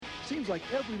seems like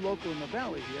every local in the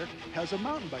valley here has a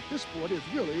mountain bike. This sport is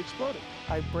really exploding.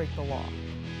 I break the law.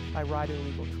 I ride a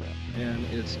legal trail. And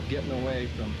it's getting away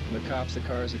from the cops, the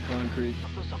cars, the concrete.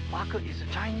 Is the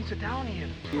Chinese down here?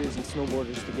 Skiers and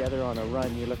snowboarders together on a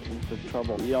run, you're looking for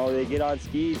trouble. You know, they get on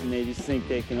skis and they just think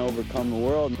they can overcome the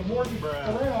world. The more you go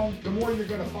around, the more you're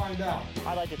going to find out.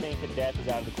 I like to think that death is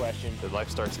out of the question. The life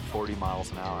starts at 40 miles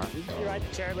an hour. You ride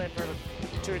the chairlift for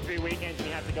 2 or 3 weekends and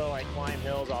you have to go like climb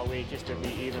hills all week just to be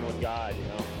even with God, you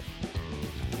know?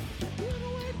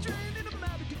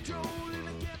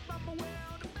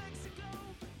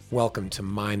 Welcome to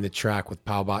Mind the Track with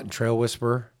Powbot and Trail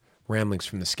Whisperer, ramblings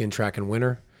from the skin track in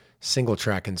winter, single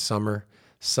track in summer,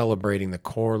 celebrating the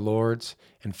core lords,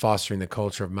 and fostering the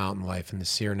culture of mountain life in the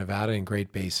Sierra Nevada and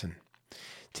Great Basin.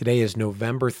 Today is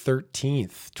November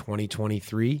 13th,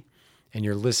 2023, and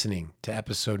you're listening to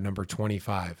episode number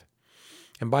 25.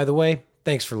 And by the way,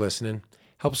 thanks for listening.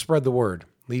 Help spread the word.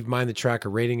 Leave Mind the Track a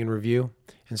rating and review,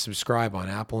 and subscribe on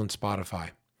Apple and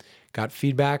Spotify. Got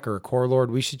feedback or a core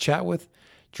lord we should chat with?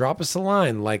 Drop us a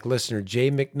line like listener Jay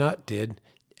McNutt did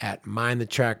at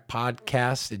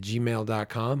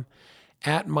mindthetrackpodcast@gmail.com,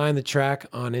 at mindthetrack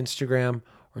on Instagram,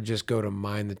 or just go to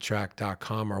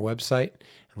mindthetrack.com, our website,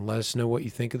 and let us know what you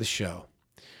think of the show.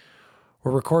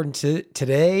 We're recording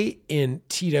today in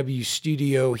TW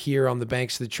Studio here on the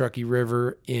banks of the Truckee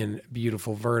River in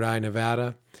beautiful Verdi,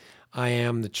 Nevada. I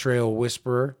am the Trail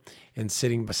Whisperer, and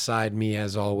sitting beside me,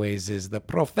 as always, is the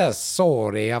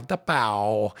Professore of the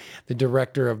POW, the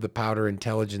Director of the Powder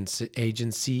Intelligence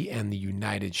Agency and the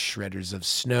United Shredders of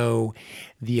Snow,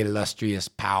 the illustrious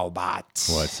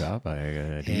Powbot. What's up,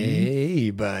 buddy?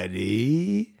 Hey,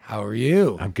 buddy. How are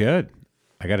you? I'm good.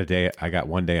 I got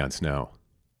 1 day on snow.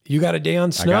 You got a day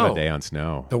on snow? I got a day on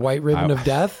snow. The White Ribbon of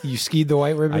Death? You skied the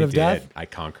White Ribbon of Death? I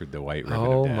conquered the White Ribbon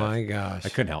of Death. Oh, my gosh. I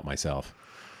couldn't help myself.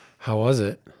 How was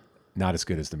it? Not as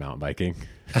good as the mountain biking.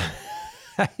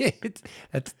 It's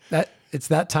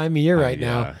that time of year right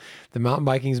now. The mountain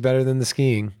biking is better than the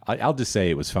skiing. I'll just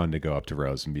say it was fun to go up to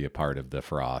Rose and be a part of the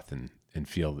froth and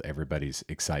feel everybody's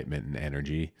excitement and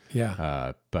energy.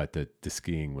 Yeah. But the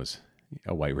skiing was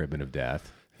a White Ribbon of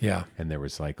Death. Yeah. And there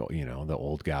was the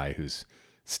old guy who's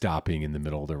stopping in the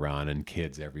middle of the run and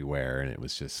kids everywhere. And it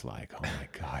was just like, oh my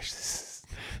gosh,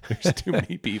 there's too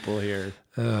many people here.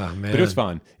 Oh, man. But it was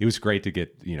fun. It was great to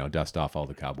get, dust off all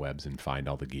the cobwebs and find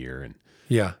all the gear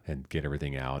and get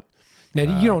everything out.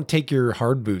 Now, you don't take your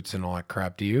hard boots and all that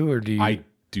crap, do you? Or do you? I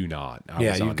do not.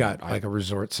 You've got like a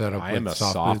resort setup. I am a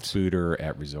soft booter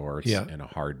at resorts and a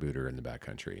hard booter in the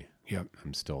backcountry. Yep.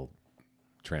 I'm still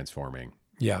transforming.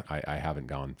 Yeah. I haven't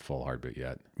gone full hard boot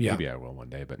yet. Yeah. Maybe I will one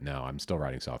day, but no, I'm still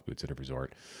riding soft boots at a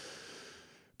resort.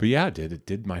 But yeah,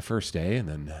 did my first day and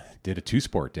then did a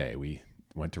 2-sport day. We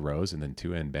went to Rose and then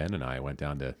 2N Ben and I went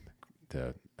down to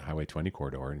the Highway 20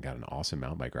 corridor and got an awesome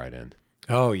mountain bike ride in.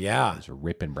 Oh, yeah. It was a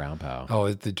ripping brown pow.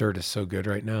 Oh, the dirt is so good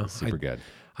right now. Super good.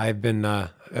 I've been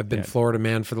Florida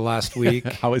man for the last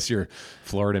week. How was your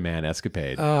Florida man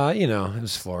escapade? It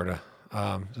was Florida.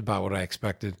 It's about what I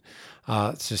expected.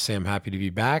 Let's just say I'm happy to be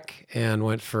back and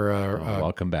went for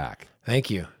welcome back.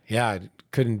 Thank you. Yeah, I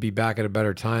couldn't be back at a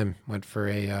better time. Went for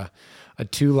a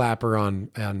 2-lapper on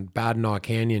Badinaw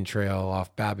Canyon Trail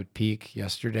off Babbitt Peak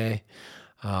yesterday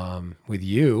with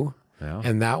you,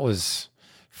 and that was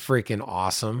freaking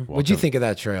awesome. What'd you think of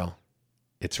that trail?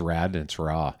 It's rad and it's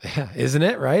raw. Yeah, isn't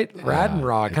it, right? Rad and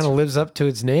raw. It kind of lives up to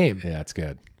its name. Yeah, it's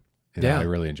good. Yeah. I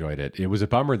really enjoyed it. It was a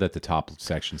bummer that the top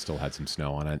section still had some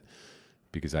snow on it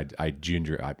because I'm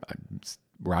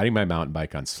riding my mountain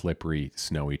bike on slippery,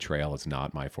 snowy trail is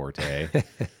not my forte.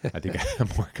 I think I'm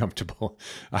more comfortable.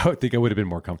 I would think I would have been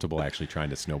more comfortable actually trying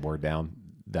to snowboard down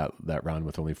that run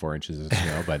with only 4 inches of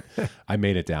snow, but I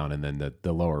made it down. And then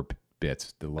the lower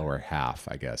bits, the lower half,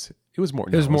 I guess. It was more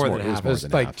than half. It was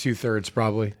like half. 2/3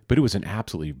 probably. But it was an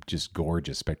absolutely just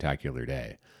gorgeous, spectacular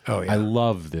day. Oh yeah. I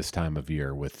love this time of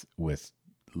year with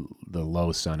the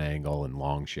low sun angle and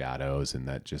long shadows and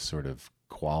that just sort of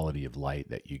quality of light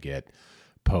that you get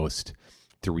post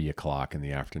 3 o'clock in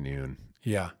the afternoon.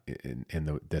 Yeah.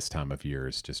 This time of year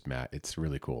is just it's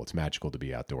really cool. It's magical to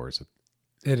be outdoors.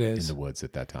 It is. In the woods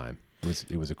at that time.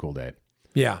 It was a cool day.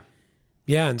 Yeah.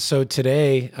 Yeah. And so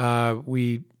today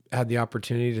we had the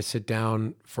opportunity to sit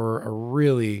down for a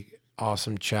really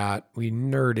awesome chat. We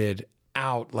nerded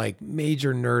out, like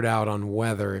major nerd out on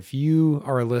weather. If you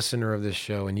are a listener of this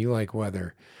show and you like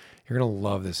weather, you're going to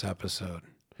love this episode.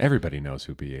 Everybody knows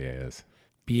who BA is.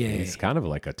 BA. He's kind of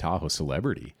like a Tahoe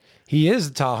celebrity. He is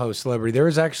a Tahoe celebrity. There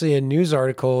was actually a news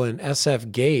article in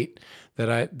SF Gate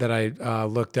that I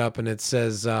looked up, and it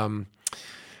says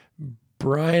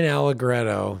Bryan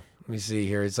Allegretto. Let me see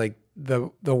here. It's like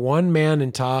the one man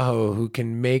in Tahoe who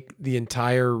can make the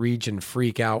entire region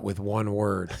freak out with one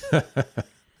word.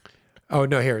 Oh,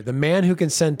 no, here. The man who can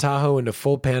send Tahoe into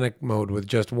full panic mode with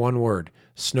just one word,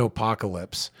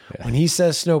 snowpocalypse. Yeah. When he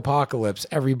says snowpocalypse,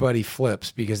 everybody flips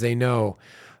because they know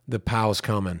the pow's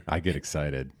coming. I get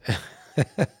excited.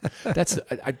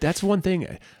 That's one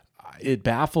thing. It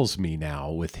baffles me now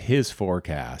with his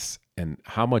forecasts and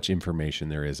how much information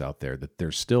there is out there that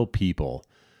there's still people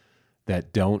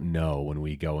that don't know when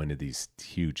we go into these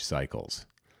huge cycles.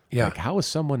 Yeah. Like, how is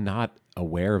someone not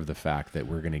aware of the fact that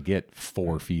we're going to get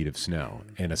 4 feet of snow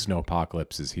and a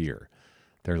snowpocalypse is here?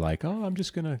 They're like, oh, I'm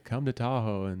just going to come to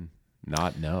Tahoe and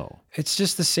not know. It's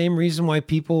just the same reason why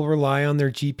people rely on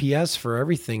their GPS for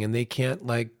everything, and they can't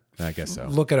I guess so.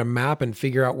 Look at a map and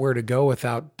figure out where to go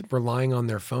without relying on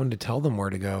their phone to tell them where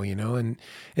to go, and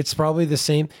it's probably the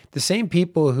same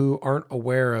people who aren't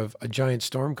aware of a giant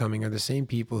storm coming are the same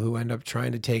people who end up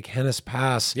trying to take Hennis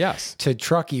Pass to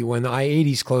Truckee when the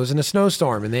I-80's closed in a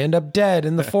snowstorm, and they end up dead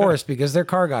in the forest because their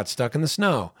car got stuck in the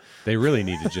snow. They really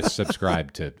need to just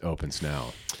subscribe to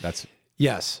OpenSnow.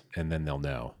 Yes. And then they'll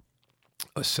know.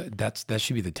 So that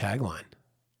should be the tagline.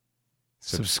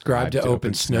 Subscribe to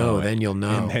OpenSnow, then you'll know.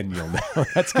 And then you'll know.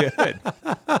 That's good.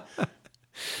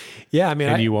 Yeah, I mean,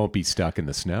 and you won't be stuck in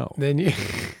the snow. Then you,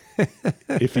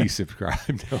 if you subscribe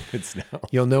to OpenSnow,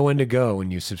 you'll know when to go when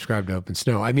you subscribe to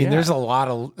OpenSnow. I mean, there's a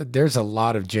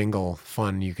lot of jingle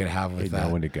fun you could have with that.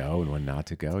 Know when to go and when not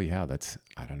to go. Yeah,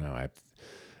 I don't know.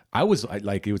 I was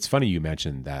like, it was funny you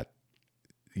mentioned that.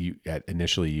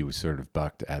 Initially you sort of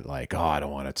bucked at like, oh, I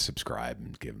don't want to subscribe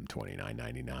and give him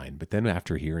 $29.99. But then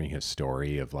after hearing his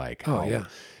story of like,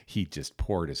 he just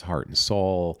poured his heart and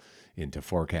soul into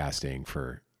forecasting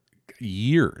for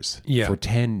years. Yeah.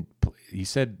 He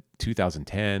said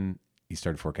 2010 he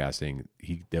started forecasting.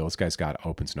 Those guys got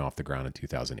OpenSnow off the ground in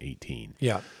 2018.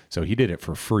 Yeah. So he did it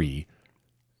for free,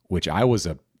 which I was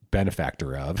a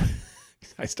benefactor of.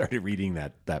 I started reading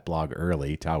that blog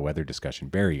early, Tahoe Weather Discussion,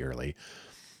 very early.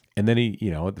 And then he,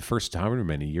 the first time in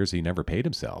many years, he never paid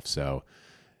himself. So,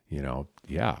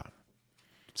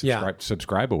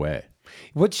 subscribe away.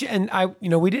 We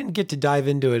didn't get to dive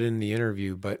into it in the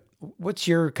interview, but what's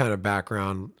your kind of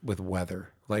background with weather?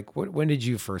 Like, when did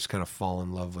you first kind of fall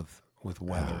in love with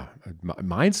weather?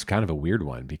 Mine's kind of a weird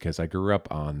one because I grew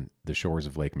up on the shores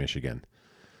of Lake Michigan.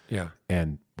 Yeah.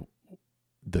 And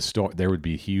there would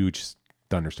be huge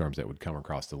thunderstorms that would come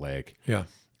across the lake. Yeah.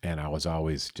 And I was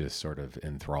always just sort of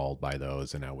enthralled by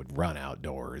those, and I would run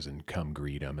outdoors and come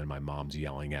greet them, and my mom's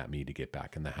yelling at me to get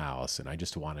back in the house, and I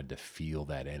just wanted to feel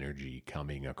that energy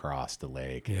coming across the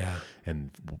lake and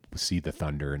see the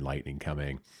thunder and lightning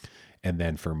coming. And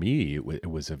then for me, it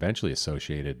was eventually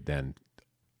associated then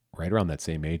right around that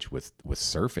same age with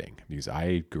surfing, because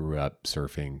I grew up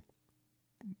surfing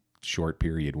short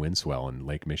period wind swell in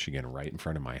Lake Michigan right in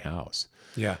front of my house.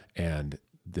 Yeah. And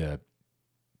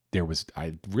there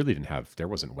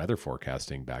wasn't weather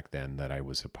forecasting back then that I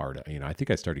was a part of. I think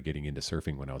I started getting into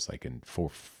surfing when I was like in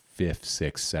 4th, 5th,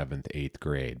 6th, 7th, 8th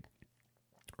grade,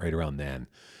 right around then.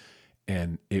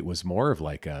 And it was more of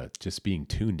like just being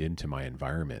tuned into my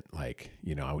environment. Like,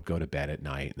 I would go to bed at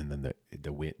night, and then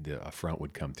the front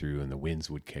would come through and the winds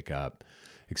would kick up,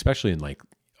 especially in like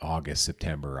August,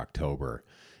 September, October.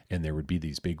 And there would be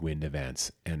these big wind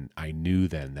events. And I knew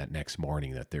then that next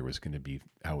morning that there was going to be,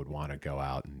 I would want to go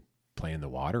out and play in the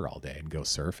water all day and go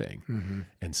surfing. Mm-hmm.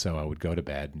 And so I would go to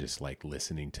bed and just like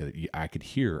listening to, I could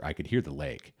hear the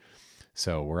lake.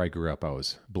 So where I grew up, I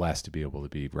was blessed to be able to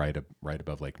be right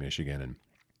above Lake Michigan. And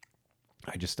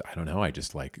I just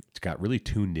like got really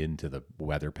tuned into the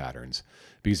weather patterns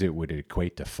because it would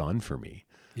equate to fun for me.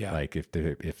 Yeah. Like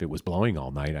if it was blowing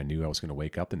all night, I knew I was going to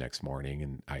wake up the next morning,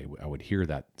 and I would hear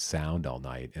that sound all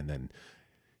night, and then,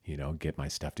 get my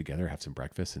stuff together, have some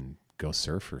breakfast, and go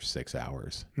surf for 6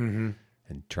 hours and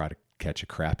try to catch a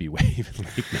crappy wave in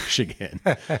Lake Michigan.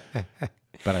 But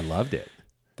I loved it.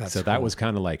 That was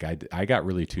kind of like, I got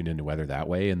really tuned into weather that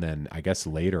way. And then I guess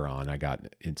later on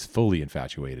it's fully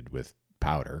infatuated with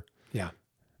powder. Yeah.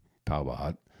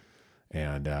 Powbot.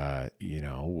 And,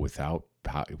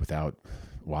 without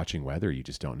watching weather, you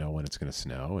just don't know when it's going to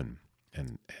snow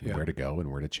and where to go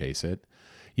and where to chase it.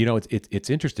 It's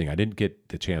interesting. I didn't get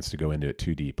the chance to go into it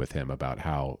too deep with him about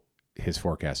how his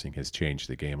forecasting has changed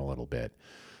the game a little bit.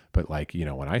 But like,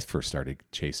 when I first started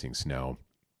chasing snow,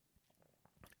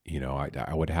 I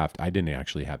didn't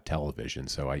actually have television.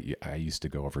 So I used to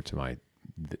go over to my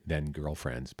then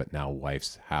girlfriend's, but now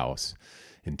wife's house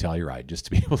in Telluride just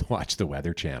to be able to watch the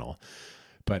Weather Channel.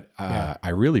 But I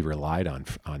really relied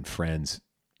on friends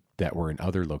that were in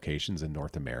other locations in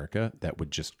North America that would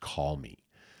just call me.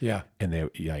 Yeah. And they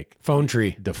like phone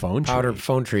tree, the phone tree. Powder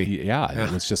phone tree. Yeah. And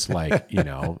it was just like,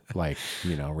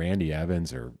 Randy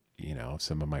Evans or,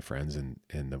 some of my friends in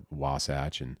the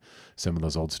Wasatch and some of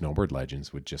those old snowboard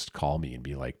legends would just call me and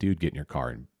be like, dude, get in your car.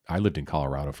 And I lived in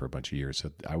Colorado for a bunch of years.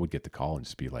 So I would get the call and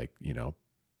just be like,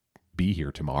 be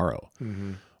here tomorrow.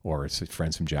 Mm-hmm. Or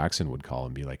friends from Jackson would call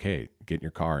and be like, hey, get in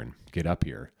your car and get up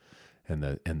here. And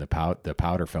the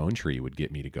powder phone tree would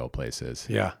get me to go places.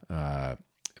 Yeah.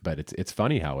 But it's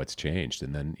funny how it's changed.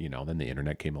 And then, then the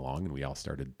internet came along and we all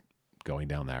started going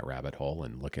down that rabbit hole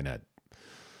and looking at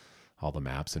all the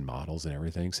maps and models and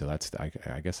everything. So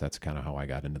I guess that's kind of how I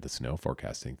got into the snow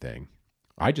forecasting thing.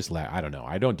 I don't know.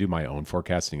 I don't do my own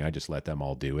forecasting. I just let them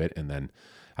all do it. And then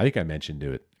I think I mentioned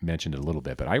it a little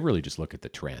bit, but I really just look at the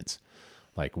trends.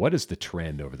 Like, what is the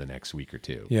trend over the next week or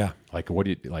two? Yeah. Like,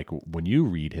 when you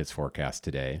read his forecast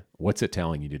today, what's it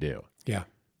telling you to do? Yeah.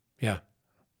 Yeah.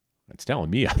 It's telling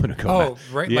me I'm going to go. Oh,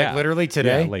 right. Yeah. Like literally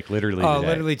today? Yeah, like literally today.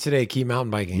 Literally today. Keep mountain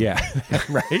biking. Yeah.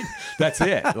 Right. That's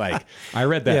it. Like, I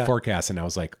read that forecast and I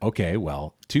was like, okay,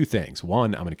 well, two things.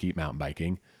 One, I'm going to keep mountain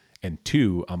biking. And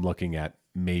two, I'm looking at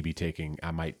maybe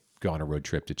I might go on a road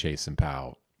trip to Chase and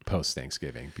Powell post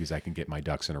Thanksgiving because I can get my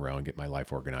ducks in a row and get my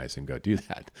life organized and go do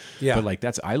that. Yeah.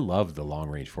 But I love the long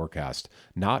range forecast,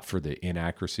 not for the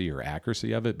inaccuracy or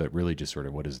accuracy of it, but really just sort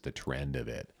of what is the trend of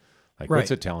it? Like,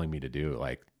 what's it telling me to do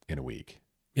like in a week?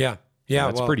 Yeah. Yeah.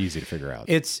 It's pretty easy to figure out.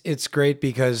 It's great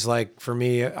because like for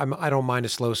me, I don't mind a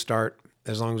slow start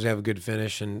as long as we have a good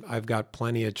finish, and I've got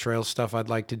plenty of trail stuff I'd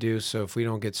like to do. So if we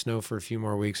don't get snow for a few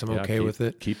more weeks, I'm okay with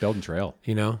it. Keep building trail.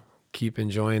 Keep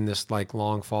enjoying this like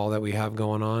long fall that we have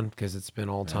going on because it's been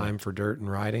all time for dirt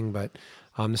and riding, but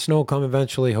the snow will come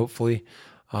eventually, hopefully.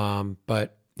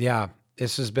 But yeah,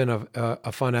 this has been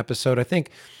a fun episode. I think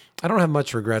I don't have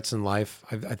much regrets in life.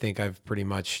 I think I've pretty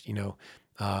much,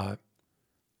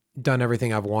 done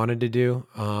everything I've wanted to do.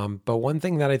 But one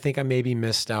thing that I think I maybe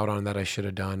missed out on that I should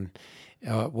have done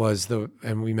was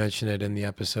and we mentioned it in the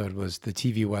episode, was the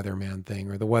TV weatherman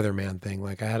thing or the weatherman thing.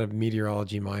 Like I had a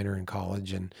meteorology minor in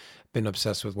college and been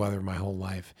obsessed with weather my whole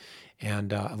life,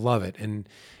 and I love it. And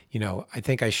I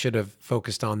think I should have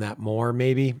focused on that more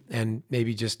maybe, and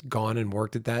maybe just gone and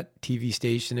worked at that TV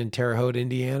station in Terre Haute,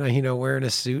 Indiana, wearing a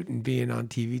suit and being on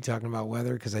TV talking about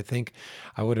weather, because I think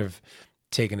I would have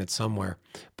taken it somewhere.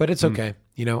 But it's okay.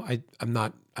 I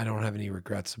don't have any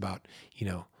regrets about,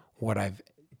 what I've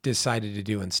decided to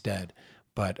do instead.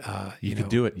 But you can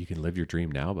do it. You can live your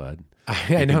dream now, bud.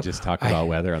 I know. Can just talk about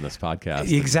weather on this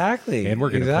podcast. Exactly. And we're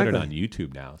going to put it on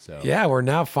YouTube now. So yeah, we're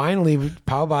now finally,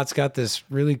 Powbot's got this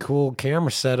really cool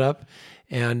camera set up,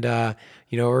 and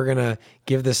we're going to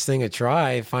give this thing a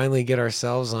try, finally get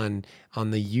ourselves on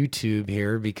the YouTube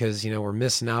here, because we're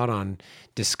missing out on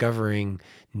discovering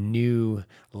new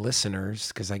listeners,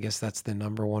 because I guess that's the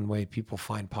number one way people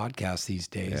find podcasts these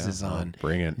days is on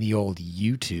the old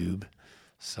YouTube.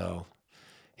 So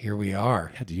here we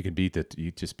are. Yeah,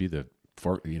 you just be the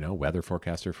weather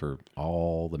forecaster for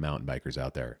all the mountain bikers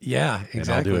out there. Yeah, exactly. And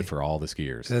I'll do it for all the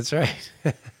skiers. That's right.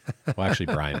 Well, actually,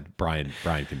 Bryan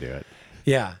can do it.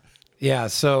 Yeah. Yeah.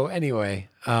 So anyway,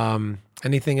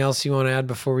 anything else you want to add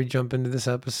before we jump into this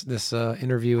episode, this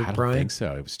interview with Bryan? I don't think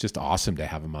so. It was just awesome to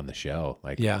have him on the show.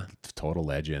 Like, total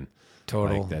legend.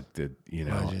 Total. Like that.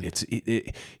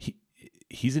 Legend.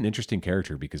 He's an interesting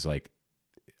character because like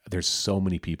there's so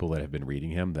many people that have been reading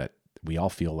him that we all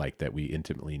feel like that we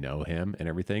intimately know him and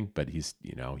everything, but he's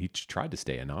he tried to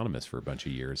stay anonymous for a bunch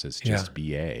of years as just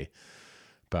BA.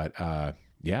 But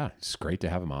it's great to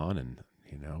have him on, and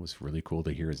it was really cool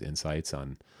to hear his insights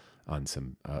on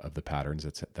some of the patterns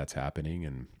that's happening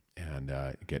and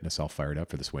getting us all fired up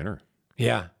for this winter.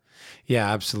 Yeah.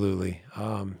 Yeah, absolutely.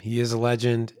 He is a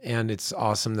legend, and it's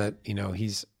awesome that,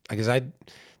 he's, because I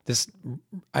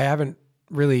haven't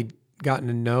really gotten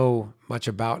to know much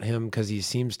about him because he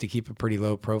seems to keep a pretty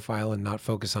low profile and not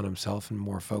focus on himself and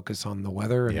more focus on the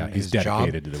weather and he's his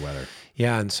dedicated job. To the weather.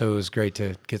 Yeah. And so it was great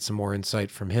to get some more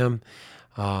insight from him.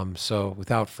 So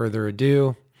without further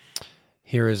ado,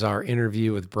 here is our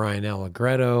interview with Bryan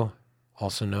Allegretto,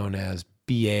 also known as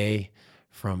BA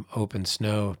from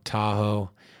OpenSnow Tahoe.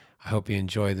 I hope you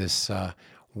enjoy this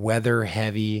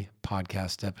weather-heavy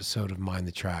podcast episode of Mind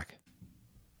the Track.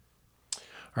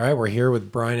 All right, we're here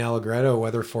with Bryan Allegretto,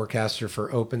 weather forecaster for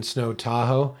OpenSnow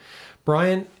Tahoe.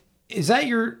 Bryan,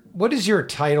 what is your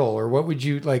title, or what would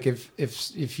you like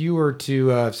if you were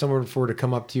to if someone were to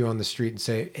come up to you on the street and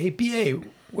say, "Hey, BA,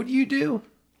 what do you do?"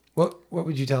 What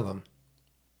would you tell them?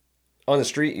 On the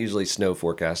street, usually snow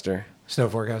forecaster. Snow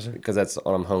forecaster, because that's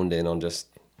what I'm honed in on, just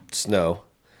snow.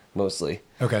 mostly.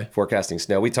 Okay. Forecasting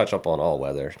snow. We touch up on all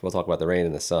weather. We'll talk about the rain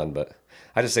and the sun, but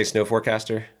I just say snow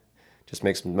forecaster. Just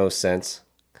makes most sense.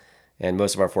 And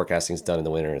most of our forecasting is done in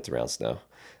the winter and it's around snow.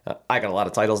 I got a lot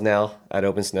of titles now at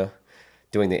OpenSnow,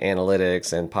 doing the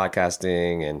analytics and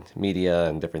podcasting and media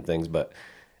and different things, but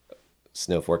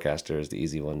snow forecaster is the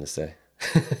easy one to say.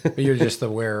 But you're just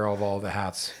the wearer of all the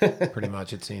hats, pretty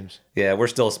much, it seems. Yeah, we're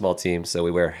still a small team, so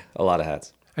we wear a lot of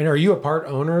hats. And are you a part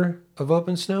owner of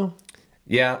OpenSnow?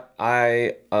 Yeah,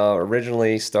 I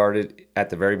originally started at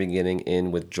the very beginning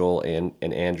in with Joel and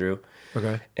Andrew.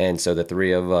 Okay. And so the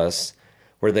three of us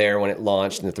were there when it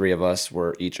launched, and the three of us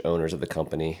were each owners of the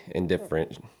company in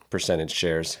different percentage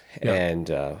shares. Yeah.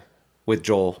 And with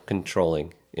Joel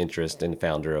controlling interest and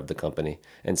founder of the company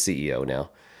and CEO now.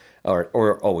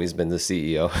 Or always been the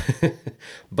CEO.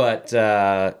 But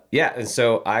yeah, and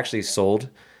so I actually sold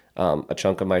a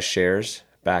chunk of my shares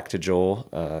back to Joel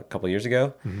a couple of years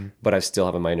ago, but I still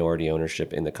have a minority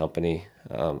ownership in the company.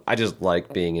 I just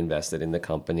like being invested in the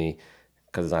company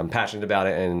because I'm passionate about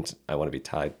it and I want to be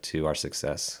tied to our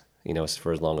success,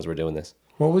 for as long as we're doing this.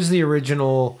 What was the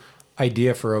original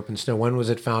idea for OpenSnow? When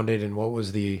was it founded, and what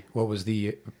was the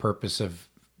purpose of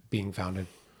being founded?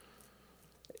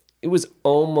 It was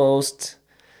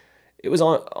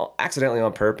accidentally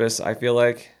on purpose, I feel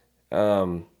like.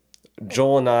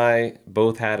 Joel and I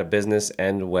both had a business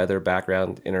and weather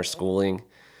background in our schooling.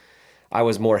 I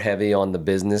was more heavy on the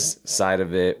business side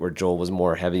of it, where Joel was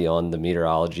more heavy on the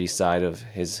meteorology side of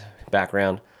his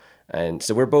background. And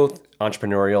so we're both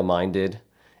entrepreneurial minded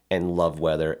and love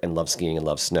weather and love skiing and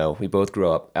love snow. We both grew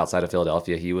up outside of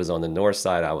Philadelphia. He was on the north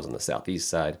side, I was on the southeast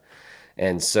side.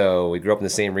 And so we grew up in the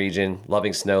same region,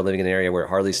 loving snow, living in an area where it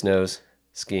hardly snows,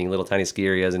 skiing little tiny ski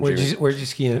areas. And where'd you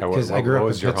ski? Because I grew up in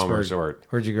was your Pittsburgh. home resort?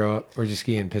 Where'd you grow up? Where'd you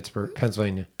ski in Pittsburgh,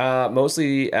 Pennsylvania?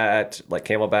 Mostly at like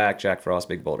Camelback, Jack Frost,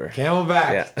 Big Boulder.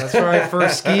 Camelback. Yeah. That's where I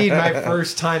first skied. My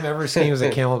first time ever skiing was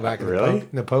at Camelback. Really? In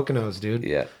the Poconos, dude.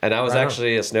 Yeah. And I was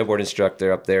actually a snowboard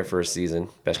instructor up there for a season.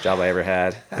 Best job I ever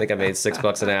had. I think I made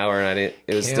 $6 an hour, and it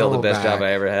was still the best job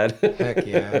I ever had. Heck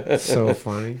yeah. That's so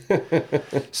funny.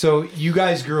 So you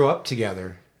guys grew up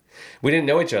together? We didn't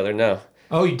know each other, no.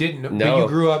 Oh, you didn't know? No. But you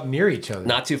grew up near each other?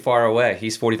 Not too far away.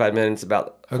 He's 45 minutes,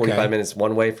 about 45 minutes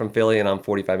one way from Philly, and I'm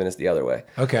 45 minutes the other way.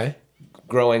 Okay.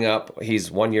 Growing up, he's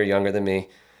 1 year younger than me.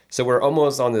 So we're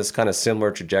almost on this kind of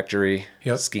similar trajectory,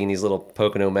 skiing these little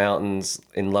Pocono mountains,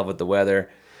 in love with the weather.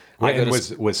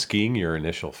 Was skiing your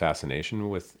initial fascination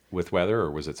with weather,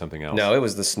 or was it something else? No, it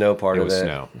was the snow part of it. It was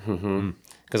snow.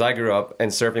 Because I grew up,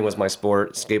 and surfing was my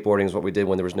sport. Skateboarding is what we did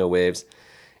when there was no waves.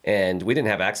 And we didn't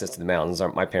have access to the mountains.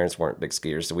 My parents weren't big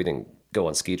skiers, so we didn't go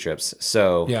on ski trips.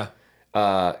 So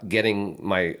getting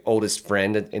my oldest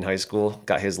friend in high school,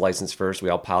 got his license first. We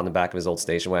all piled in the back of his old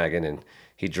station wagon, and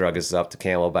he drug us up to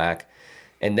Camelback.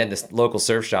 And then this local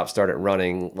surf shop started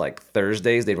running, like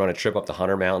Thursdays, they'd run a trip up to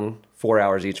Hunter Mountain, 4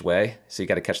 hours each way. So you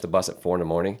got to catch the bus at 4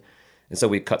 a.m. And so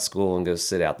we'd cut school and go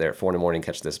sit out there at 4 a.m,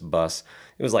 catch this bus.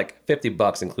 It was like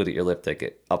 $50 included your lift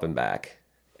ticket up and back.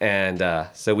 And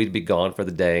so we'd be gone for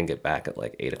the day and get back at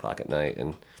like 8 o'clock at night.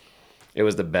 And it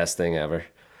was the best thing ever.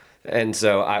 And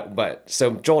so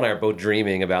Joel and I are both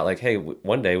dreaming about like, hey,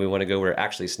 one day we want to go where it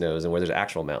actually snows and where there's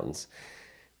actual mountains.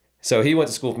 So he went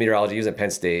to school for meteorology. He was at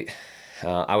Penn State.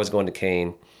 I was going to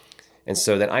Kane. And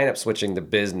so then I ended up switching to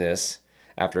business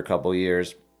after a couple of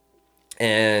years.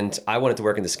 And I wanted to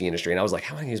work in the ski industry. And I was like,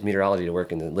 how am I going to use meteorology to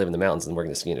work and live in the mountains and work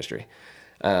in the ski industry?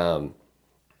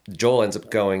 Joel ends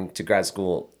up going to grad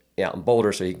school out in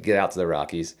Boulder so he can get out to the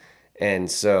Rockies. And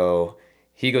so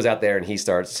he goes out there and he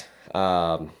starts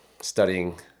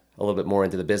studying a little bit more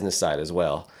into the business side as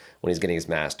well when he's getting his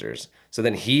master's. So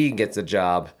then he gets a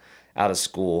job out of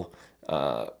school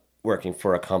working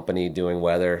for a company doing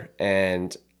weather.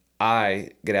 And I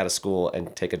get out of school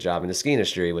and take a job in the ski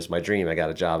industry. It was my dream. I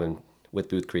got a job with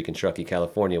Booth Creek in Truckee,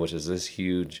 California, which is this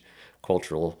huge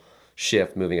cultural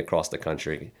shift moving across the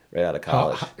country right out of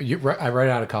college. Right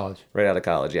out of college? Right out of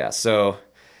college, yeah. So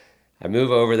I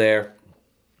move over there.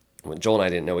 Joel and I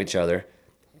didn't know each other.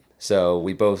 So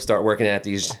we both start working at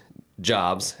these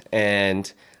jobs,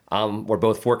 and we're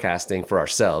both forecasting for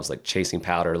ourselves, like chasing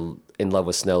powder, in love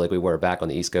with snow like we were back on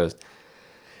the East Coast.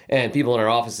 And people in our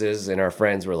offices and our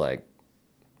friends were like,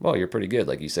 well, you're pretty good.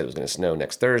 Like you said, it was going to snow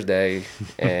next Thursday.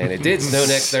 And it did snow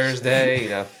next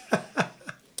Thursday,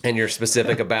 And you're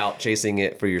specific about chasing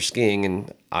it for your skiing,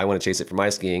 and I want to chase it for my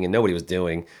skiing, and nobody was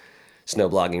doing snow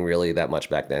blogging really that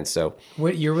much back then. So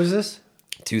what year was this?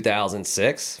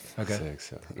 2006. Okay. Okay.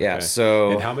 Yeah.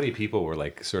 So and how many people were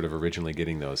like sort of originally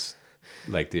getting those?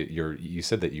 Like you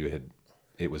said that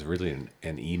it was really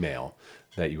an email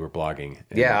that you were blogging.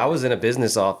 Yeah, I was in a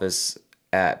business office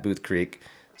at Booth Creek.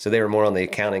 So they were more on the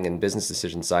accounting and business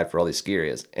decision side for all these ski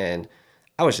areas. And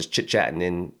I was just chit-chatting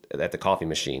in at the coffee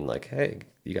machine, like, hey,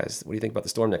 you guys, what do you think about the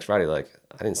storm next Friday? Like,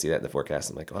 I didn't see that in the forecast.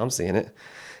 I'm like, oh, I'm seeing it.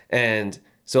 And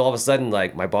so all of a sudden,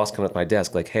 like, my boss comes up to my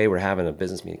desk, like, hey, we're having a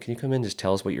business meeting. Can you come in and just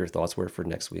tell us what your thoughts were for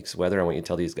next week's weather? I want you to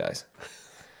tell these guys.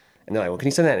 And they're like, well, can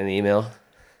you send that in an email?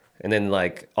 And then,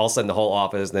 like, all of a sudden the whole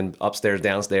office, then upstairs,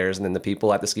 downstairs, and then the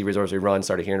people at the ski resorts we run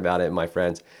started hearing about it, and my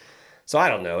friends. So I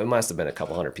don't know. It must have been a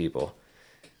couple hundred people.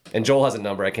 And Joel has a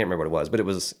number. I can't remember what it was, but it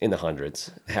was in the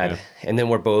hundreds. And then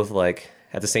we're both, like,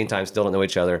 at the same time still don't know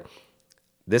each other.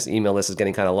 This email list is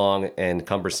getting kind of long and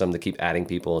cumbersome to keep adding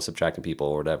people and subtracting people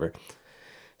or whatever.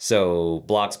 So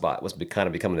Blogspot was kind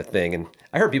of becoming a thing. And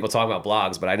I heard people talking about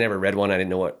blogs, but I never read one. I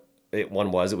didn't know what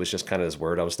one was. It was just kind of this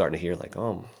word I was starting to hear, like,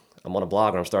 oh, I'm on a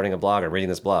blog, or I'm starting a blog, or I'm reading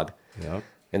this blog. Yeah.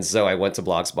 And so I went to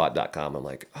blogspot.com. I'm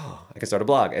like, oh, I can start a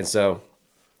blog. And so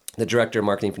the director of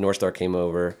marketing for North Star came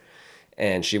over,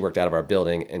 and she worked out of our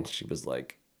building, and she was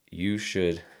like, you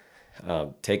should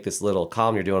take this little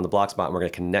column you're doing on the Blogspot, and we're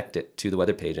going to connect it to the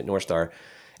weather page at North Star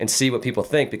and see what people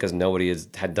think, because nobody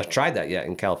had tried that yet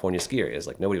in California ski areas.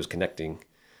 Like, nobody was connecting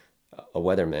a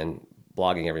weatherman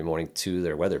blogging every morning to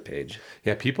their weather page.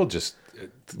 Yeah, people just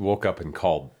woke up and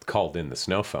called in the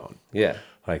snow phone. Yeah.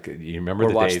 Like, you remember or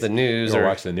the watch days, the news or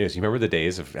watch the news. You remember the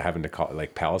days of having to call,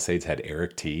 like, Palisades had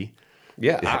Eric T.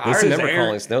 Yeah, I remember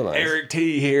calling snow lines. Eric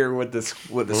T here with the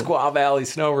Squaw Valley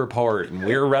Snow Report, and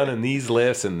we're running these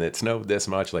lifts, and it snowed this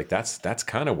much. Like, that's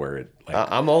kind of where it.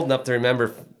 Like, I'm old enough to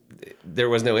remember there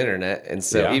was no internet, and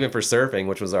so even for surfing,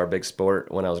 which was our big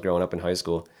sport when I was growing up in high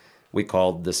school, we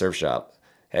called the surf shop.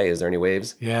 Hey, is there any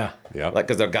waves? Yeah. Like,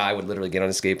 because the guy would literally get on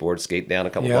his skateboard, skate down a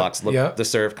couple blocks, look at the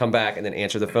surf, come back, and then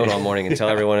answer the phone all morning and tell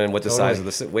everyone what the size of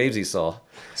the waves he saw.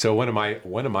 So one of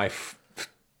my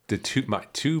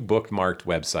two bookmarked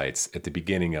websites at the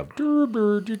beginning of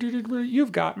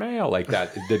You've Got Mail, like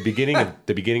that, the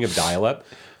beginning of dial-up.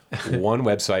 One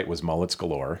website was Mullets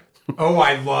Galore. Oh,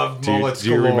 I love Mullets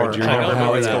Galore. Do you remember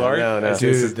Mullets Galore? No.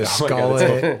 Dude, the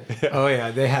skullet. Oh,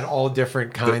 yeah. They had all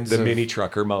different kinds of... The mini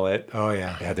trucker mullet. Oh,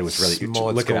 yeah. Yeah, there was really...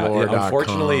 Look at it.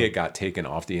 Unfortunately, it got taken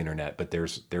off the internet, but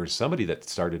there's somebody that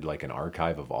started, like, an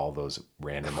archive of all those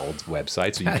random old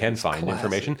websites, so you can find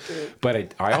information.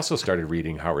 But I also started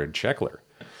reading Howard Scheckler.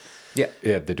 Yeah,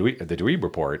 the Dweeb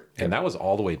Report, and that was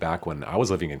all the way back when I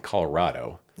was living in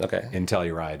Colorado. Okay. In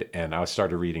Telluride, and I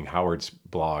started reading Howard's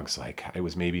blogs, like, it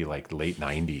was maybe like late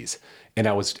 90s, and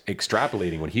I was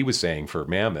extrapolating what he was saying for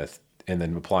Mammoth and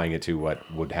then applying it to what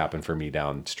would happen for me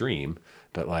downstream.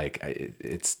 But, like,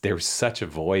 there's such a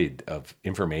void of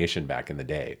information back in the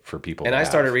day for people. And I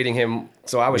started reading him,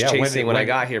 so I was chasing when I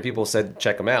got here. People said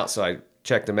check him out, so I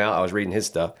checked him out. I was reading his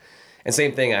stuff, and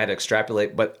same thing. I had to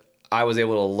extrapolate, but I was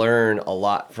able to learn a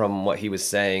lot from what he was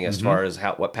saying as far as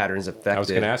what patterns affected. I was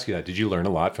going to ask you that. Did you learn a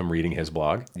lot from reading his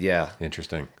blog? Yeah.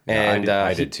 Interesting. And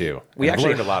I did too. We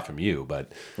actually learned a lot from you,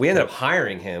 but we ended up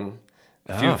hiring him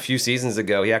a few seasons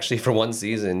ago. He actually, for one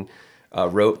season,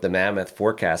 wrote the Mammoth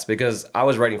forecast, because I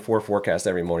was writing 4 forecasts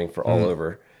every morning for all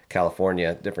over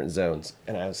California, different zones.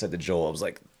 And I said to Joel, I was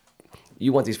like,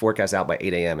 you want these forecasts out by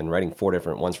 8 a.m. and writing 4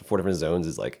 different ones for 4 different zones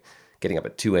is like getting up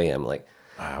at 2 a.m. Like,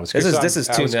 this is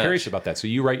too much. Curious about that. So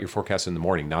you write your forecast in the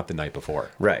morning, not the night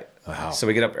before. Right. Wow. So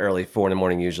we get up early, 4 in the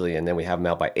morning usually, and then we have them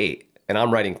out by 8. And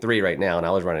I'm writing 3 right now, and I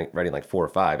was writing like 4 or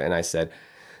 5. And I said,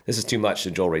 this is too much.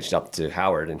 So Joel reached out to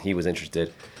Howard, and he was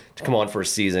interested to come on for a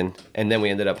season. And then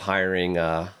we ended up hiring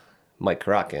Mike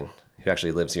Karakin, who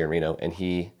actually lives here in Reno, and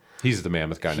he's the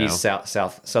Mammoth guy now. He's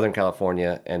Southern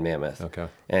California and Mammoth. Okay.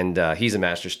 And he's a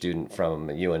master's student from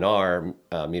UNR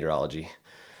meteorology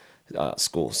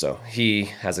school. So he's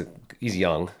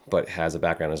young, but has a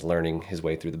background as learning his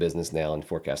way through the business now and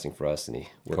forecasting for us. And he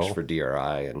works for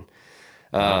DRI. And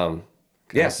but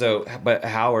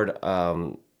Howard,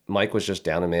 Mike was just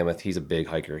down in Mammoth. He's a big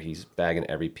hiker. He's bagging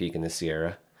every peak in the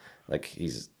Sierra. Like,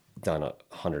 he's done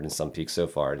 100 and some peaks so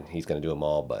far, and he's going to do them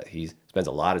all, but he spends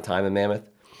a lot of time in Mammoth.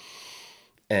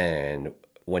 And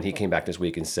when he came back this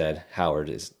week and said Howard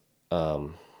is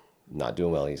not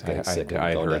doing well, he's getting sick.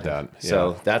 I heard that. Yeah.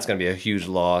 So that's going to be a huge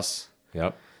loss.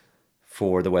 Yep.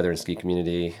 For the weather and ski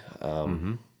community.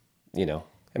 You know,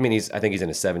 I mean, I think he's in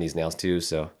his 70s now too,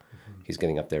 so he's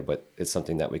getting up there, but it's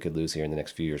something that we could lose here in the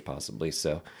next few years possibly.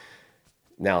 So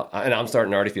now, and I'm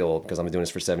starting to already feel old because I'm doing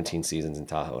this for 17 seasons in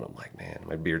Tahoe, and I'm like, man,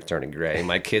 my beard's turning gray.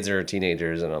 My kids are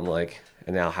teenagers, and I'm like,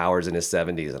 and now Howard's in his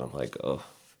 70s, and I'm like, oh.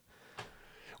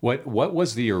 What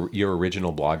was your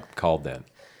original blog called then?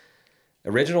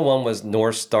 Original one was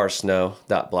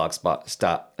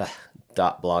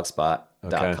northstarsnow.blogspot.com.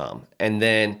 Okay. And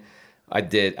then I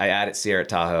added Sierra at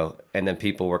Tahoe, and then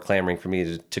people were clamoring for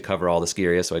me to cover all the ski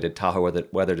areas. So I did Tahoe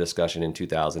weather discussion in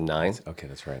 2009. Okay,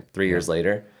 that's right. 3 years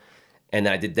later. And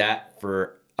then I did that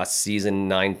for a season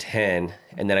 9-10,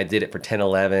 and then I did it for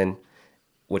 10-11,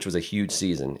 which was a huge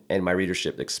season, and my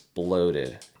readership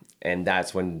exploded. And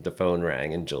that's when the phone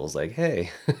rang, and Joel's like, hey.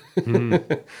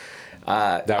 That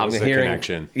was the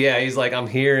connection. Yeah, he's like, I'm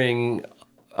hearing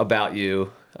about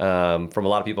you from a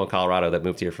lot of people in Colorado that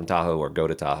moved here from Tahoe or go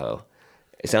to Tahoe.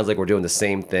 It sounds like we're doing the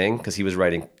same thing, because he was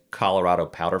writing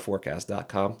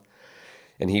ColoradoPowderForecast.com,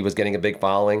 and he was getting a big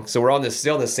following. So we're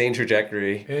still on the same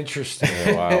trajectory.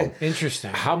 Interesting. Wow.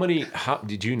 Interesting. How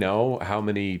did you know how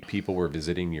many people were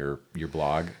visiting your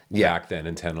blog back then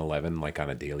in 10-11, like on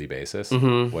a daily basis?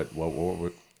 Mm-hmm.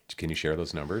 What can you share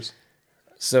those numbers?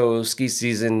 So ski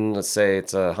season, let's say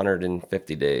it's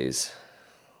 150 days,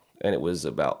 and it was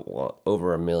about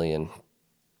over 1 million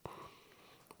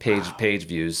page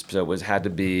views. So had to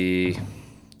be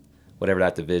whatever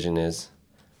that division is.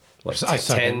 What, I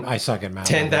suck at math.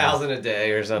 10,000 a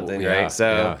day or something, right?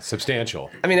 So substantial.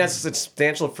 I mean, that's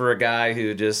substantial for a guy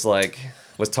who just like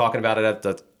was talking about it at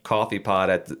the coffee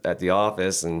pot at the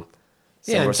office, and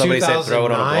somebody said throw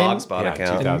it on a Blogspot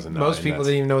account. 2009, most people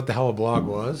didn't even know what the hell a blog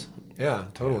was. Yeah,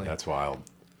 totally. Yeah, that's wild.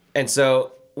 And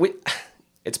so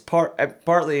it's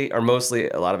partly or mostly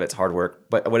a lot of it's hard work.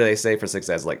 But what do they say for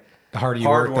success? Like the harder you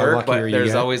work, the luckier you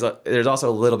get. There's also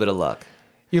a little bit of luck.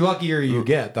 The luckier you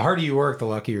get. The harder you work, the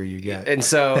luckier you get. And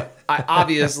so, I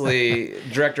obviously,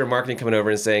 director of marketing coming over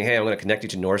and saying, hey, I'm going to connect you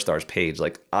to North Star's page.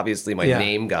 Like, obviously, my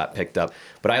name got picked up.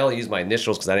 But I only used my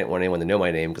initials because I didn't want anyone to know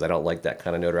my name, because I don't like that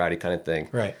kind of notoriety kind of thing.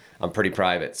 Right. I'm pretty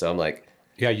private. So I'm like,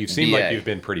 yeah, you seem like you've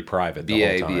been pretty private the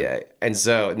whole time. BA. And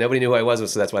so nobody knew who I was.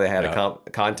 So that's why they had a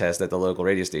contest at the local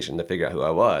radio station to figure out who I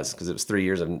was, because it was 3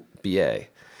 years of BA.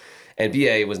 And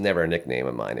BA was never a nickname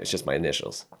of mine. It was just my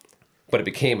initials. But it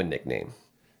became a nickname.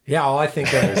 Yeah, all I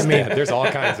think of, there's all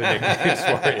kinds of nicknames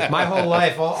for you. My whole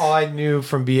life, all I knew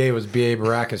from BA was BA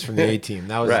Baracus from the A-Team.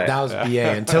 That was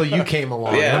BA until you came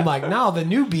along. Yeah. And I'm like, no, the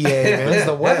new BA, man, is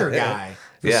the weather guy,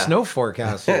 the snow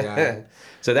forecaster guy.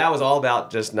 So that was all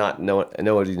about just not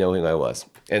nobody knowing who I was.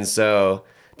 And so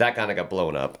that kind of got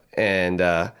blown up. And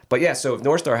but yeah, so if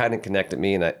North Star hadn't connected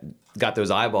me and I got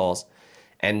those eyeballs,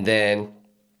 and then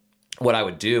what I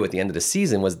would do at the end of the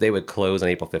season was they would close on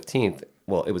April 15th.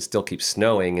 Well, it would still keep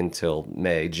snowing until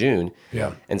May, June.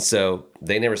 Yeah. And so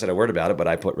they never said a word about it, but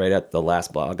I put right at the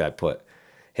last blog, I put,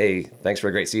 hey, thanks for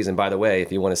a great season. By the way,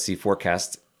 if you want to see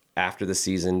forecasts after the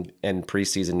season and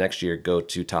preseason next year, go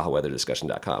to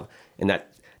TahoeWeatherDiscussion.com. And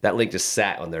that link just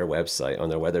sat on their website, on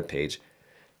their weather page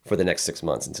for the next 6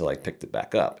 months until I picked it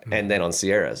back up. Mm-hmm. And then on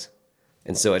Sierras.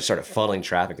 And so it started funneling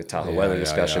traffic to Tahoe Weather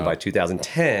Discussion by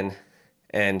 2010.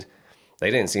 And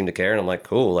they didn't seem to care. And I'm like,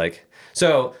 cool. Like,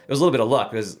 so it was a little bit of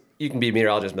luck, because you can be a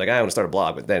meteorologist and be like, I want to start a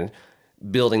blog, but then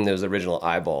building those original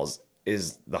eyeballs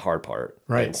is the hard part.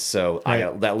 Right. And so I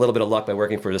got that little bit of luck by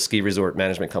working for the ski resort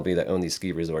management company that owned these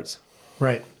ski resorts.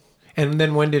 Right. And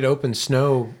then when did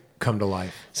OpenSnow come to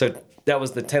life? So that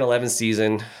was the 10-11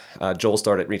 season. Joel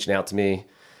started reaching out to me.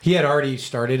 He had already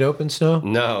started OpenSnow?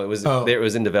 No, it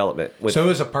was in development. So it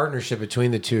was a partnership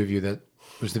between the two of you that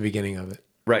was the beginning of it.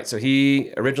 Right. So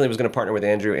he originally was going to partner with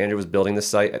Andrew. Andrew was building the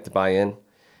site at the buy-in.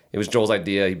 It was Joel's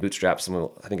idea. He bootstrapped some.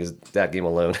 I think his dad gave him a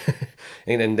loan,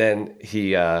 and then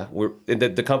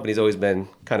the company's always been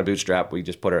kind of bootstrapped. We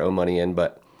just put our own money in,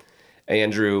 but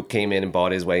Andrew came in and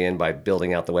bought his way in by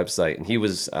building out the website, and he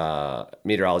was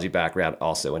meteorology background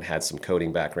also, and had some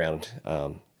coding background,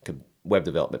 web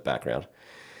development background,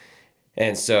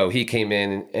 and so he came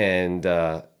in and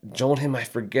Joel and him, I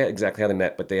forget exactly how they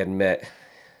met, but they had met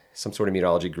some sort of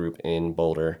meteorology group in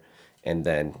Boulder, and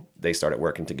then they started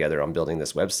working together on building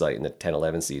this website in the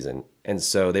 10-11 season. And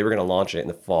so they were going to launch it in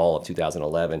the fall of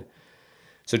 2011.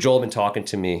 So Joel had been talking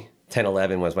to me.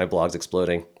 10-11 was my blog's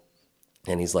exploding.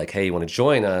 And he's like, hey, you want to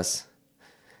join us?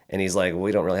 And he's like, well,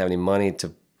 we don't really have any money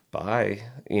to buy,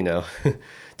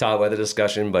 Tahoe Weather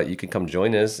Discussion, but you can come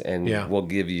join us, and we'll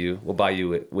buy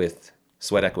you with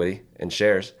sweat equity and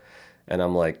shares. And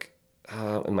I'm like,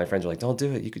 and my friends were like, don't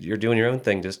do it. You're doing your own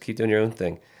thing. Just keep doing your own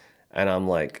thing. And I'm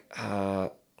like,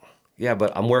 yeah,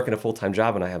 but I'm working a full-time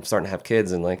job, and I'm starting to have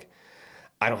kids, and like,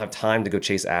 I don't have time to go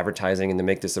chase advertising and to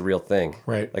make this a real thing.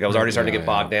 Right. Like I was already starting to get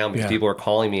bogged down because people were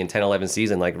calling me in 10-11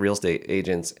 season, like real estate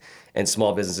agents and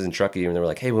small businesses in Truckee, and they were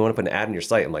like, hey, we want to put an ad in your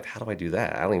site. I'm like, how do I do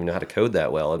that? I don't even know how to code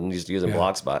that well. I'm just using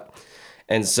Blogspot.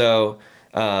 And so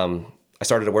I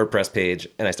started a WordPress page,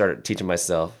 and I started teaching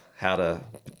myself how to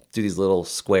do these little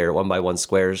 1x1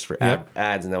 squares for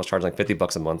ads, and I was charging like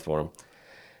 $50 a month for them.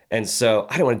 And so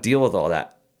I didn't want to deal with all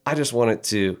that. I just wanted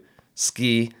to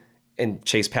ski and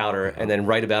chase powder and then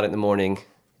write about it in the morning.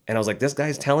 And I was like, this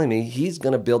guy's telling me he's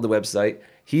going to build the website.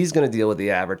 He's going to deal with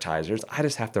the advertisers. I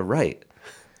just have to write.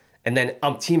 And then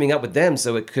I'm teaming up with them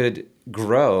so it could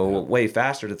grow way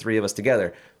faster, the three of us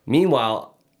together.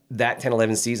 Meanwhile, that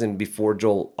 10-11 season, before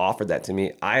Joel offered that to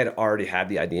me, I had already had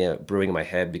the idea brewing in my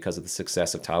head because of the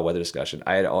success of Tahoe Weather Discussion.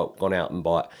 I had gone out and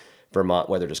bought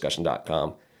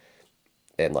VermontWeatherDiscussion.com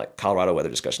and like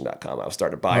ColoradoWeatherDiscussion.com. I was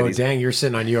starting to buy these. Oh, dang, you're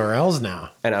sitting on URLs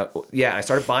now. And I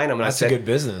started buying them. And That's a good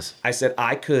business. I said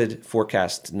I could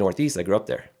forecast Northeast. I grew up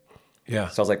there. Yeah.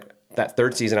 So I was like, that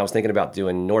third season, I was thinking about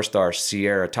doing North Star,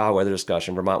 Sierra, Tahoe Weather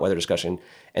Discussion, Vermont Weather Discussion.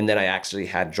 And then I actually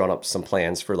had drawn up some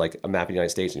plans for like a map of the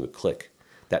United States, and you would click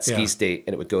that ski state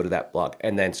and it would go to that blog.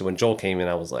 And then so when Joel came in,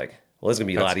 I was like, well, this is going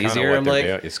to be a lot easier. I'm like,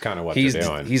 it's kind of what they're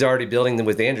doing. He's already building them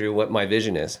with Andrew what my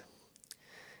vision is.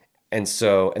 And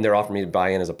they're offering me to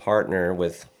buy in as a partner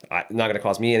with, not going to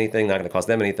cost me anything, not going to cost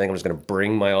them anything. I'm just going to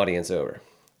bring my audience over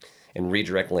and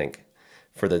redirect link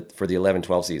for the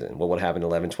 11-12 season. What would happen in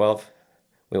 11-12?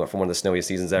 We went from one of the snowiest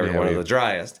seasons ever to one of the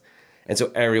driest. And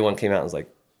so everyone came out and was like,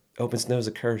 OpenSnow's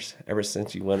a curse ever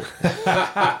since you went.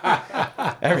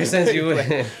 Ever since you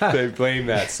went. They blame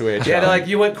that switch. Yeah, they're like,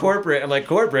 you went corporate. I'm like,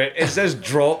 corporate? It says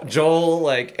Joel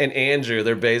like, and Andrew,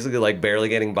 they're basically like barely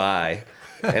getting by.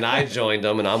 And I joined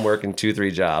them, and I'm working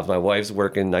 2-3 jobs. My wife's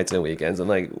working nights and weekends. I'm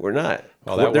like, we're not.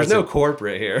 Well, there's no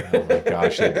corporate here. Oh my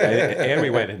gosh! And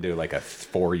we went into like a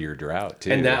 4-year drought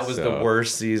too. And that was the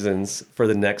worst seasons for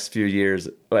the next few years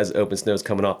as OpenSnow's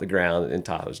coming off the ground and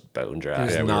Tahoe's bone dry.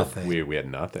 There's nothing. We had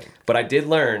nothing. But I did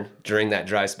learn during that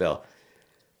dry spell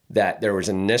that there was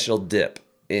an initial dip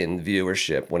in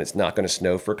viewership when it's not going to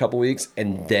snow for a couple weeks,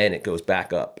 and then it goes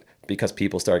back up. Because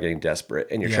people start getting desperate,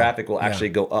 and your traffic will actually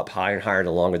go up higher and higher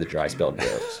the longer the dry spell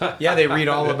goes. Yeah, they read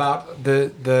all about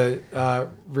the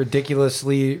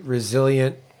ridiculously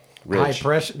resilient high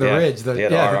pressure, ridge. The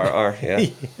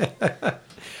RRR, yeah.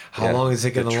 How long is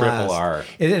it going to last? Triple R.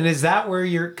 And is that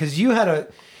where because you had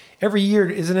every year,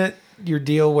 isn't it your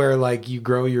deal where like you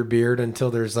grow your beard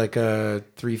until there's like a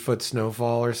 3-foot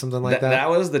snowfall or something like that? That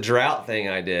was the drought thing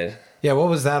I did. Yeah, what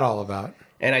was that all about?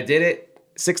 And I did it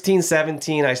 16,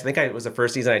 17, I think it was the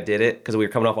first season I did it because we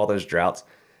were coming off all those droughts.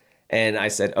 And I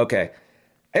said, okay.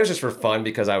 It was just for fun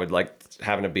because I would like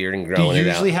having a beard and growing it out. Do you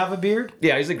usually have a beard?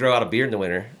 Yeah, I usually grow out a beard in the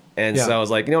winter. And so I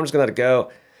was like, I'm just going to let it go.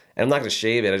 And I'm not going to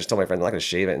shave it. I just told my friend I'm not going to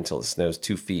shave it until it snows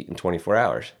 2 feet in 24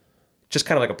 hours. Just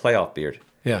kind of like a playoff beard.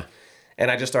 Yeah.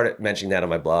 And I just started mentioning that on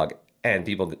my blog. And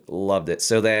people loved it.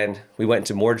 So then we went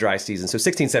into more dry seasons. So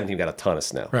 16, 17, we got a ton of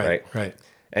snow. Right.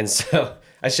 And so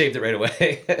I shaved it right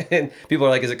away. And people are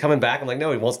like, is it coming back? I'm like,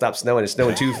 no, it won't stop snowing. It's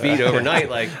snowing 2 feet overnight.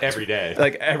 Like every day.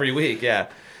 Like every week, yeah.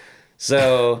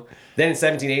 So then in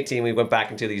 17, 18, we went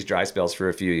back into these dry spells for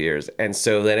a few years. And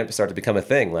so then it started to become a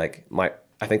thing. Like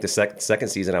I think the second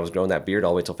season, I was growing that beard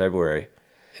all the way till February.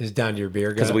 It's down to your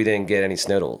beard? Because we didn't get any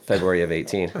snow till February of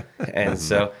 18. And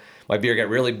so my beard got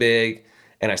really big.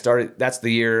 And that's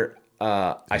the year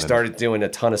I started doing a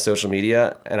ton of social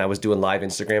media, and I was doing live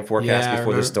Instagram forecasts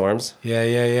before the storms.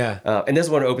 Yeah. And this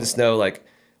one, OpenSnow, like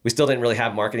we still didn't really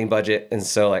have marketing budget, and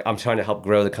so like I'm trying to help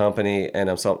grow the company, and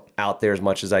I'm so out there as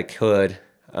much as I could,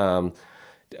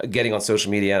 getting on social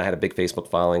media. And I had a big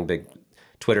Facebook following, big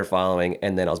Twitter following,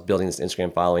 and then I was building this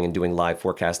Instagram following and doing live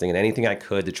forecasting and anything I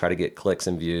could to try to get clicks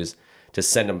and views to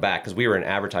send them back because we were an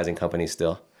advertising company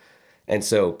still. And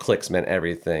so clicks meant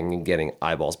everything, and getting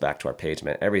eyeballs back to our page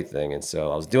meant everything. And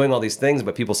so I was doing all these things,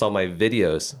 but people saw my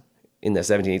videos in the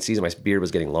 17-8 season. My beard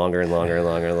was getting longer and longer and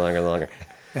longer and longer and longer.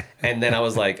 And then I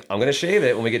was like, I'm going to shave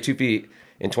it when we get 2 feet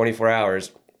in 24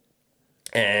 hours.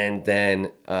 And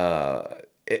then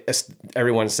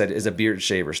everyone said, is a beard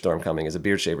shaver storm coming? Is a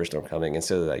beard shaver storm coming? And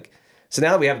so now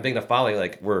that we have a big enough following,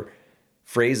 like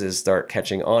phrases start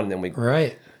catching on, and then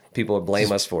people would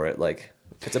blame us for it. Like,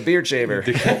 it's a beard shaver.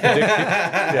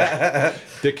 The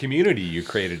community you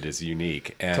created is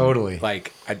unique. And totally.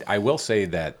 Like, I will say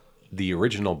that the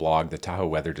original blog, the Tahoe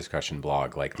Weather Discussion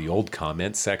blog, like the old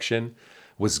comments section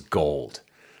was gold.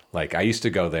 Like, I used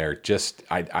to go there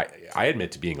I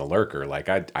admit to being a lurker. Like,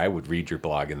 I would read your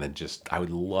blog and then I would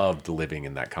love living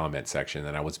in that comment section.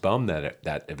 And I was bummed that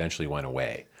that eventually went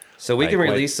away. So we can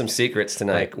release some secrets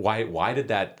tonight. Like, why did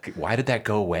that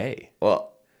go away? Well,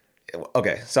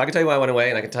 okay, so I can tell you why I went away,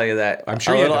 and I can tell you that I'm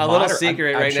sure a little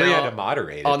secret right now. I'm sure you had to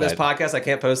moderate it on this podcast. I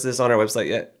can't post this on our website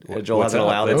yet. Joel hasn't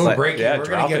allowed it. But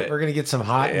we're gonna get some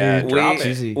hot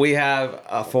news. We have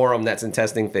a forum that's in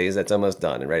testing phase that's almost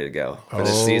done and ready to go for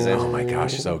this season. Oh my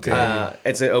gosh, so good!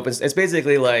 It's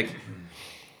basically like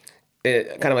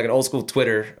kind of like an old school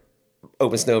Twitter,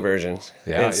 OpenSnow version.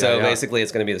 Yeah, and so yeah. basically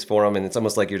it's going to be this forum, and it's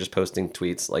almost like you're just posting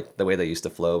tweets like the way they used to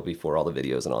flow before all the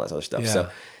videos and all that other stuff. Yeah. So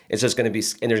it's just going to be,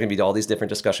 and there's going to be all these different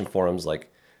discussion forums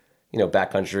like,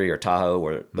 backcountry or Tahoe,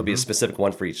 where there'll be a specific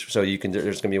one for each. So there's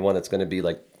going to be one that's going to be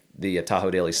like the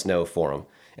Tahoe Daily Snow forum.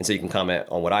 And so you can comment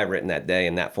on what I've written that day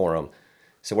in that forum.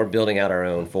 So we're building out our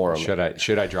own forum.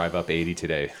 Should I drive up 80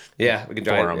 today? Yeah, we can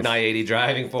drive an I-80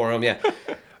 driving forum. Yeah.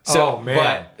 So,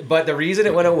 man. But the reason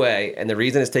it went away, and the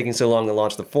reason it's taking so long to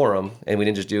launch the forum, and we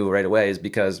didn't just do it right away, is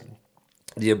because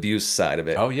the abuse side of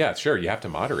it. Oh yeah, sure. You have to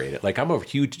moderate it. Like I'm a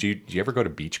huge. Do you ever go to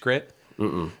Beach Grit?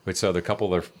 Mm-mm. But so the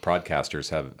couple of podcasters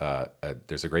have.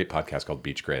 There's a great podcast called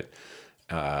Beach Grit,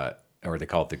 or they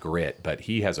call it The Grit. But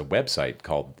he has a website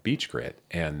called Beach Grit,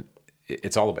 and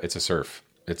it's a surf.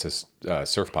 It's a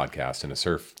surf podcast and a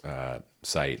surf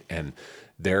site, and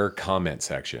their comment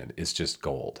section is just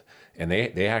gold. And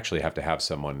they actually have to have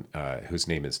someone whose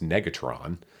name is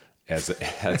Negatron as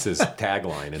his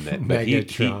tagline, and that but he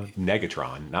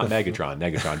Negatron, not Megatron,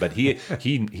 Negatron, but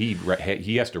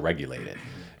he has to regulate it,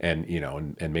 and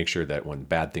and make sure that when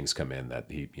bad things come in that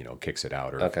he kicks it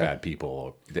out, or if bad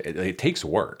people. It takes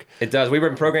work. It does. We've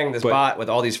been programming this bot with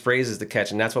all these phrases to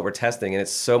catch, and that's what we're testing, and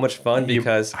it's so much fun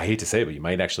because I hate to say it, but you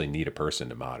might actually need a person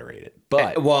to moderate it.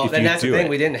 But and that's the thing.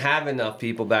 We didn't have enough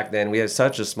people back then. We had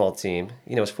such a small team.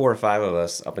 It was 4 or 5 of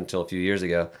us up until a few years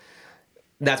ago.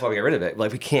 That's why we got rid of it.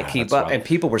 Like we can't keep up, and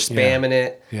people were spamming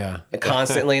it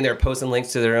constantly, and they're posting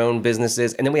links to their own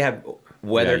businesses. And then we have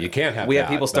weather. You can't have. We have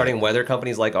people starting weather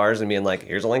companies like ours and being like,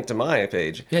 "Here's a link to my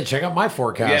page." Yeah, check out my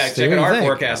forecast. Yeah, check out our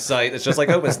forecast site. It's just like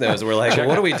OpenSnow. We're like,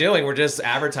 what are we doing? We're just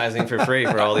advertising for free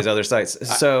for all these other sites.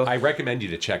 So I recommend you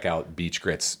to check out Beach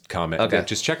Grit's comment. Okay.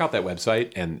 Just check out that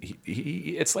website, and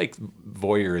he it's like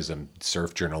voyeurism,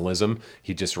 surf journalism.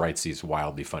 He just writes these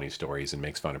wildly funny stories and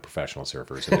makes fun of professional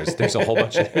surfers. And there's a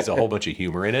whole bunch of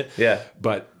humor in it. Yeah.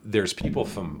 But there's people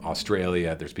from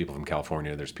Australia, there's people from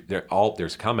California, there's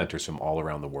commenters from all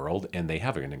around the world, and they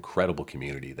have an incredible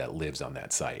community that lives on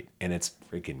that site, and it's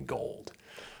freaking gold.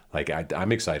 Like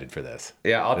I'm excited for this.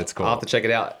 Yeah, I'll have to check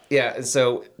it out. Yeah,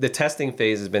 so the testing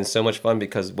phase has been so much fun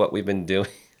because what we've been doing,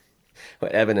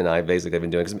 what Evan and I basically have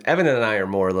been doing, because Evan and I are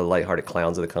more of the lighthearted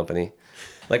clowns of the company.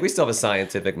 Like we still have a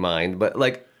scientific mind, but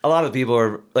like a lot of people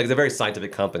are like, it's a very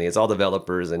scientific company. It's all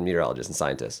developers and meteorologists and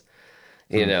scientists,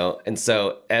 and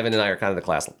so Evan and I are kind of the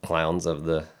class clowns of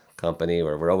the company,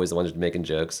 where we're always the ones making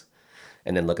jokes.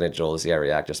 And then looking at Joel to see how I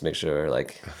react, just to make sure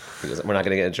like we're not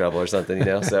going to get in trouble or something,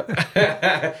 So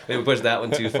maybe push that one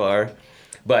too far.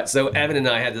 But so Evan and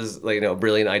I had this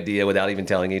brilliant idea without even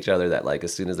telling each other that like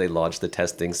as soon as they launch the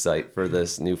testing site for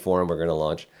this new forum we're going to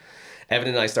launch, Evan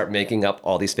and I start making up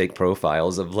all these fake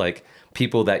profiles of like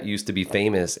people that used to be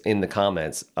famous in the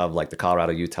comments of like the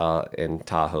Colorado, Utah, and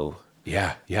Tahoe.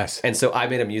 Yeah, yes. And so I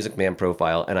made a Music Man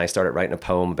profile, and I started writing a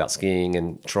poem about skiing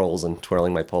and trolls and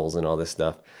twirling my poles and all this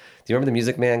stuff. Do you remember the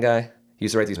Music Man guy? He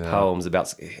used to write these poems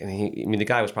about, and the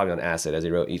guy was probably on acid as he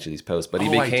wrote each of these posts, but he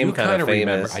became kind of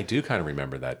famous. I do kind of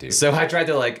remember that dude. So I tried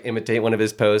to like imitate one of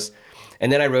his posts,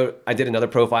 and then I did another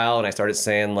profile, and I started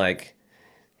saying like,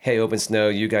 "Hey,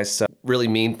 OpenSnow, you guys suck." Really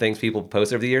mean things people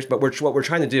post over the years. But what we're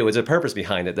trying to do is a purpose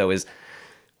behind it, though,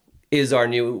 is our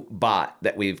new bot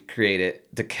that we've created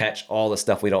to catch all the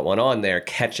stuff we don't want on there,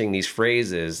 catching these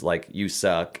phrases like "you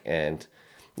suck" and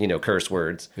curse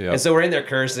words. Yep. And so we're in there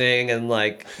cursing and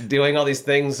like doing all these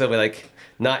things so we're like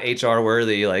not HR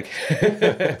worthy, like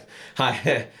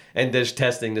and just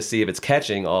testing to see if it's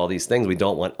catching all these things we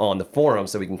don't want on the forum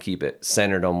so we can keep it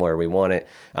centered on where we want it,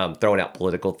 throwing out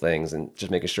political things and just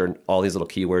making sure all these little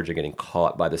keywords are getting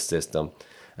caught by the system.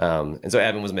 And so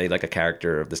Evan was made like a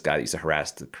character of this guy that used to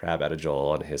harass the crap out of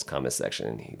Joel in his comment section.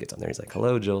 And he gets on there, he's like,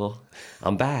 "Hello, Joel,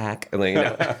 I'm back." And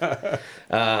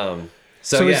then,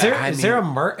 So is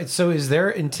there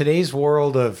in today's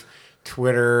world of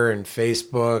Twitter and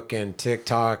Facebook and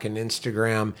TikTok and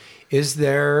Instagram, is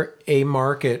there a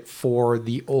market for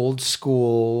the old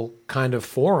school kind of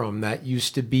forum that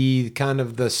used to be kind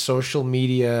of the social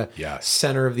media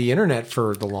center of the internet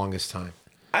for the longest time?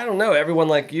 I don't know. Everyone,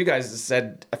 like you guys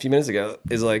said a few minutes ago,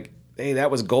 is like, "Hey, that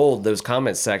was gold, those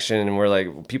comments section." And we're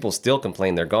like, people still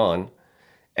complain they're gone.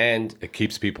 And it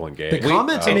keeps people engaged. The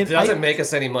comments, it doesn't make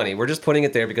us any money. We're just putting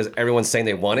it there because everyone's saying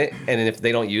they want it, and if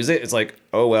they don't use it, it's like,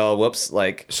 oh well, whoops.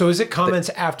 Like, so is it comments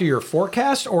after your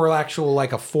forecast or actual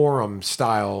like a forum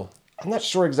style? I'm not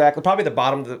sure exactly. Probably the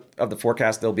bottom of the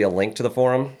forecast there'll be a link to the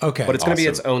forum. Okay, but it's going to be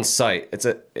its own site.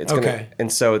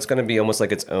 And so it's going to be almost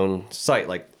like its own site,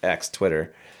 like X,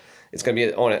 Twitter. It's going to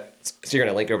be on it. So you're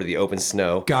going to link over to the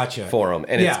OpenSnow forum,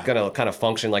 and it's going to kind of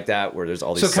function like that, where there's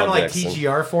all these. So kind of like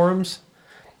TGR forums.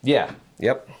 Yeah.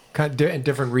 Yep. Kind of in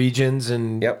different regions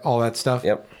and all that stuff.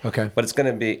 Yep. Okay. But it's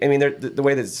going to be. I mean, the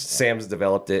way that Sam's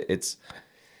developed it,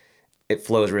 it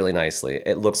flows really nicely.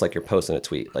 It looks like you're posting a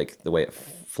tweet, like the way it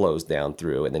flows down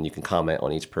through, and then you can comment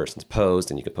on each person's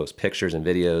post, and you can post pictures and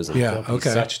videos. And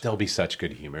There'll be such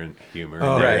good humor.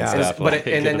 Oh, right. And stuff.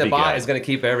 And then the bot is going to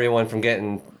keep everyone from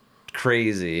getting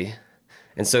crazy.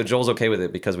 And so Joel's okay with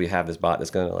it because we have this bot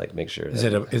that's going to like make sure. It's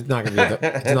not going to be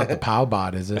it's not the POW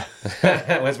bot, is it?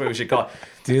 That's what we should call it.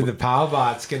 Dude, the POW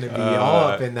bot's going to be all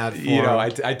up in that forum. You know,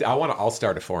 I'll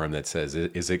start a forum that says,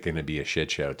 "Is it going to be a shit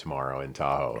show tomorrow in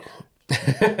Tahoe?"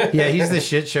 Yeah, he's the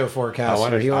shit show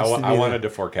forecaster. I wanted to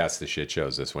forecast the shit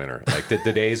shows this winter, like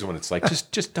the days when it's like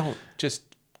just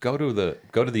go to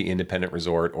the independent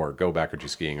resort or go backcountry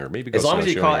skiing or maybe go as long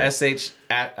as you call snowshoeing. SH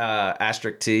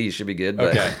asterisk T, you should be good.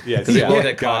 But, okay, yeah, because you will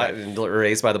get caught and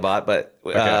erased by the bot. But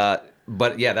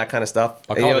yeah, that kind of stuff.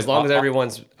 I'll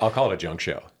call it a junk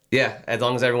show. Yeah, as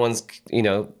long as everyone's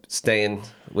staying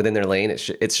within their lane,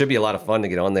 it should be a lot of fun to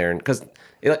get on there, and because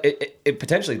it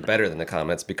potentially better than the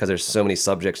comments because there's so many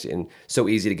subjects and so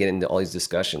easy to get into all these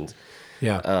discussions.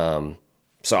 Yeah.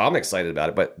 So I'm excited about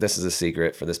it, but this is a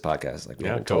secret for this podcast. Like we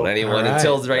haven't told cool. anyone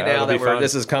until right now that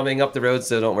this is coming up the road.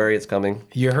 So don't worry, it's coming.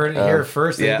 You heard it here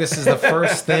first. Yeah. This is the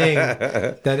first thing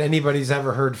that anybody's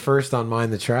ever heard first on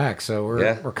Mind the Track. So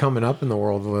we're coming up in the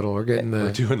world a little. We're getting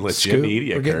we're doing legit scoop.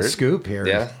 media. We're getting scoop here.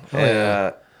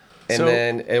 Yeah.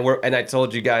 And I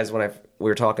told you guys when we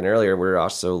were talking earlier, we're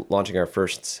also launching our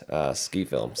first ski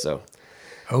film. So.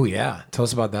 Oh yeah, tell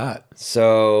us about that.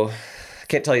 So.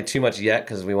 Can't tell you too much yet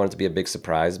because we want it to be a big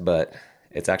surprise, but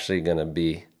it's actually going to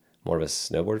be more of a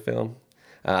snowboard film,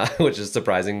 which is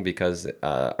surprising because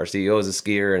our CEO is a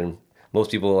skier and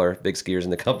most people are big skiers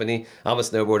in the company. I'm a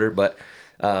snowboarder, but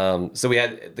so we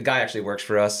had the guy actually works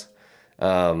for us,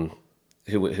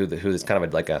 who is kind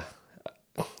of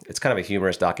it's kind of a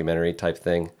humorous documentary type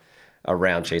thing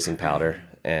around chasing powder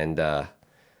and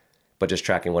but just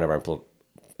tracking one of our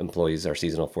employees, our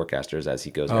seasonal forecasters, as he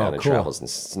goes around and travels and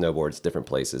snowboards different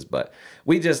places. But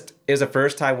it was the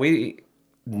first time we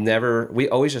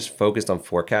always just focused on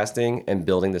forecasting and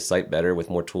building the site better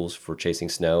with more tools for chasing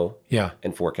snow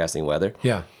and forecasting weather.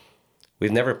 Yeah.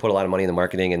 We've never put a lot of money in the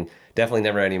marketing and definitely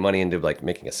never any money into like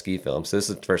making a ski film. So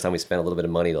this is the first time we spent a little bit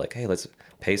of money to like, hey, let's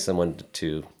pay someone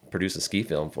to produce a ski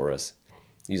film for us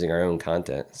using our own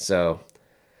content. So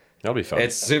that'll be fun.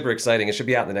 It's super exciting. It should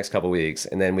be out in the next couple of weeks,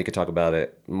 and then we could talk about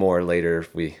it more later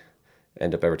if we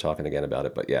end up ever talking again about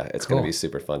it. But yeah, it's going to be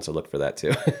super fun, so look for that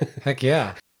too. Heck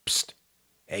yeah. Psst.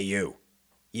 Hey, you.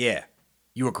 Yeah,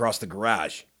 you across the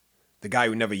garage. The guy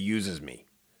who never uses me.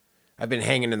 I've been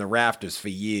hanging in the rafters for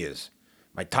years.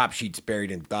 My top sheet's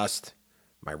buried in dust.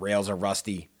 My rails are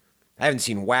rusty. I haven't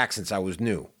seen wax since I was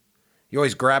new. You're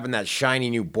always grabbing that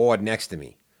shiny new board next to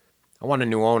me. I want a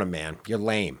new owner, man. You're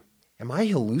lame. Am I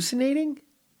hallucinating?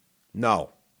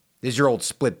 No. There's your old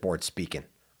split board speaking.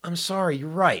 I'm sorry, you're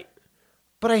right.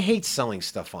 But I hate selling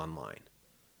stuff online.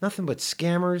 Nothing but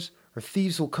scammers or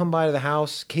thieves will come by to the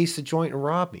house, case the joint, and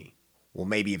rob me. Well,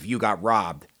 maybe if you got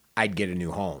robbed, I'd get a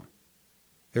new home.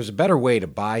 There's a better way to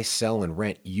buy, sell, and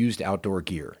rent used outdoor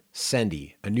gear.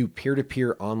 Sendy, a new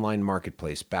peer-to-peer online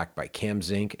marketplace backed by Cam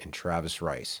Zink and Travis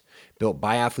Rice. Built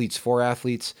by athletes for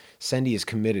athletes, Sendy is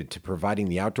committed to providing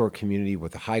the outdoor community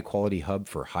with a high-quality hub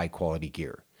for high-quality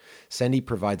gear. Sendy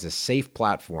provides a safe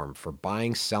platform for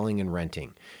buying, selling, and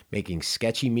renting, making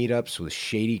sketchy meetups with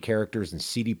shady characters and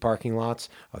seedy parking lots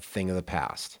a thing of the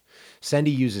past.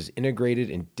 Sendy uses integrated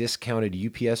and discounted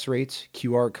UPS rates,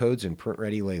 QR codes, and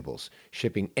print-ready labels,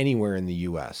 shipping anywhere in the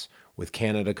U.S., with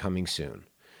Canada coming soon.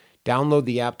 Download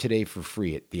the app today for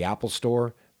free at the Apple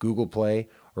Store, Google Play,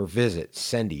 or visit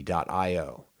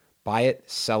sendy.io. Buy it,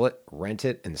 sell it, rent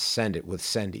it, and send it with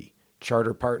Sendy,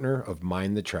 charter partner of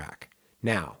Mind the Track.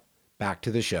 Now, back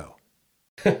to the show.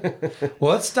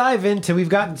 Well, let's dive into. We've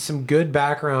gotten some good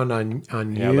background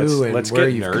on you and where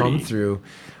you've come through.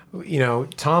 You know,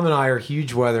 Tom and I are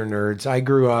huge weather nerds. I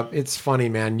grew up. It's funny,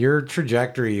 man. Your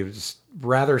trajectory was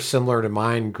rather similar to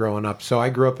mine growing up. So I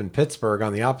grew up in Pittsburgh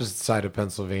on the opposite side of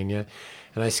Pennsylvania,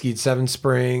 and I skied Seven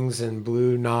Springs and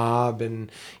Blue Knob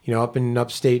and, you know, up in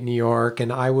upstate New York.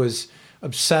 And I was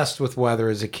obsessed with weather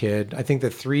as a kid. I think the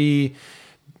three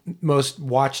most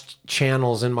watched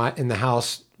channels in the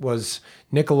house was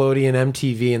Nickelodeon,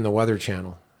 MTV, and the Weather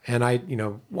Channel. And I, you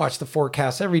know, watched the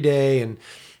forecast every day. And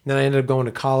then I ended up going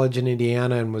to college in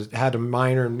Indiana and had a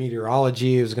minor in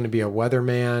meteorology. I was going to be a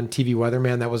weatherman, TV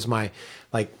weatherman. That was my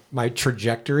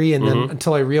trajectory. And then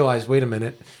until I realized, wait a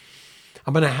minute,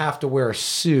 I'm going to have to wear a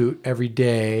suit every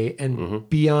day and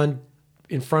be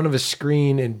in front of a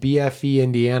screen in BFE,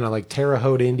 Indiana, like Terre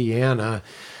Haute, Indiana,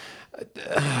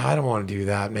 I don't want to do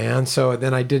that, man. So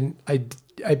then I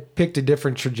picked a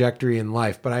different trajectory in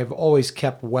life, but I've always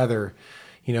kept weather.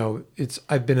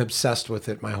 I've been obsessed with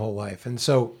it my whole life. And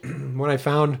so when I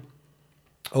found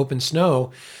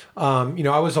OpenSnow,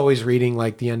 I was always reading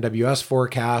like the NWS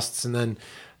forecasts, and then,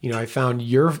 I found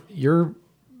your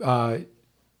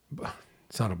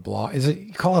it's not a blog.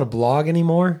 You call it a blog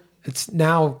anymore? It's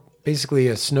now basically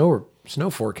a snow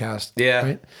forecast. Yeah.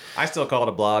 Right? I still call it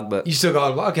a blog, but you still call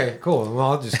it a blog? Okay, cool.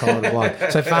 Well, I'll just call it a blog.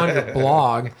 So I found your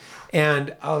blog,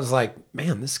 and I was like,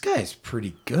 man, this guy's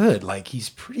pretty good. Like, he's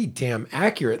pretty damn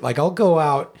accurate. Like, I'll go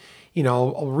out,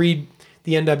 I'll read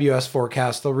the NWS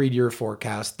forecast. I'll read your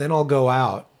forecast. Then I'll go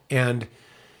out and,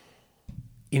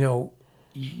 and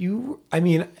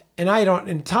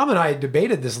Tom and I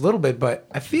debated this a little bit, but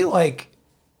I feel like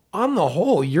on the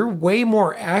whole, you're way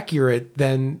more accurate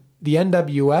than the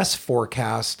NWS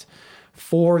forecast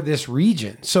for this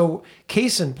region. So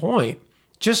case in point,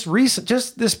 just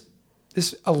this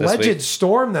alleged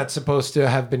storm that's supposed to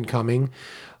have been coming,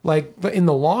 like in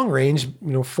the long range,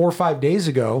 4 or 5 days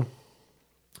ago,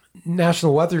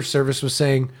 National Weather Service was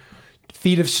saying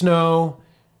feet of snow,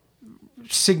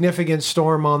 significant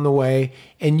storm on the way.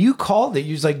 And you called it.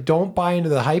 You was like, don't buy into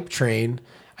the hype train.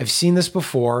 I've seen this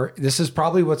before. This is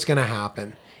probably what's going to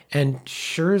happen. And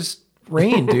sure as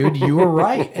rain, dude, you were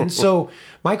right. And so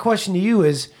my question to you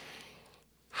is,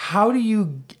 how do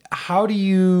you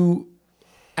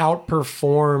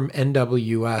outperform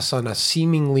NWS on a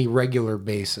seemingly regular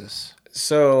basis?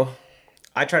 So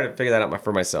I try to figure that out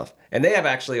for myself. And they have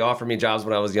actually offered me jobs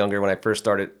when I was younger, when I first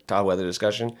started Tile Weather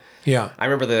Discussion. Yeah. I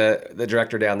remember the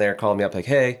director down there calling me up like,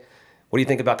 hey, what do you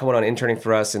think about coming on interning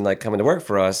for us and like coming to work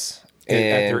for us?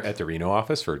 And at the Reno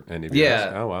office for NWS?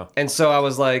 Yeah. Oh, wow. And so I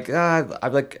was like, there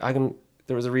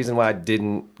was a reason why I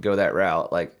didn't go that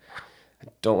route. Like, I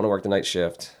don't want to work the night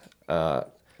shift. Kind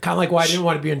of like why I didn't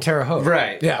want to be in Terre Haute.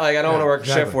 Right. Yeah. Like, I don't want to work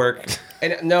exactly. shift work.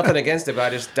 And nothing against it,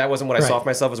 but that wasn't what I saw for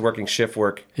myself, as working shift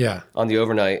work on the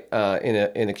overnight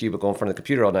in a cubicle in front of the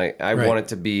computer all night. I wanted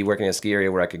to be working in a ski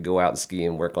area where I could go out and ski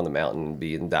and work on the mountain and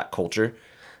be in that culture.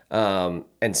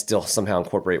 And still somehow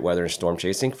incorporate weather and storm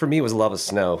chasing. For me, it was love of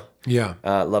snow. Yeah.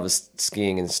 Love of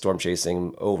skiing and storm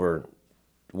chasing over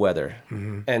weather.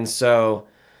 Mm-hmm.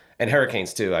 And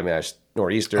hurricanes too. I mean,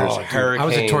 nor'easters, hurricanes. I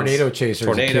was a tornado chaser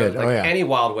as a kid. Like any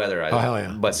wild weather. Hell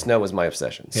yeah. But snow was my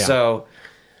obsession. Yeah. So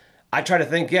I try to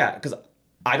think, because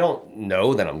I don't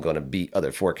know that I'm going to beat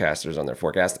other forecasters on their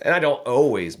forecast, and I don't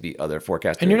always beat other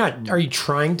forecasters. And you're not? Are you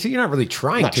trying to? You're not really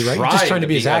trying to, right? You're just trying to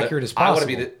be as accurate as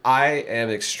possible. I am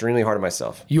extremely hard on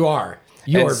myself. You are.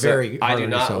 You are very hard on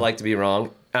yourself. I do not like to be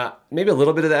wrong. Maybe a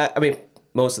little bit of that. I mean,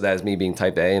 most of that is me being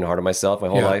type A and hard on myself my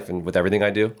whole life and with everything I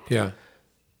do. Yeah.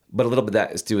 But a little bit of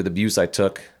that is due to the abuse I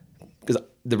took. Because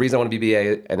the reason I want to be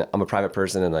BA, and I'm a private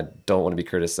person, and I don't want to be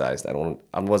criticized. I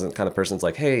wasn't the kind of person that's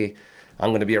like, hey,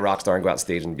 I'm going to be a rock star and go out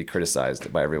stage and be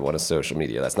criticized by everyone on social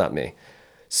media. That's not me.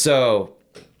 So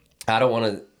I don't want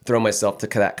to throw myself to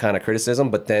that kind of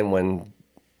criticism. But then when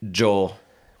Joel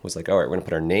was like, all right, we're going to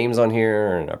put our names on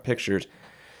here and our pictures,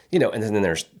 and then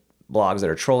there's blogs that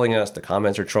are trolling us, the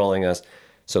comments are trolling us,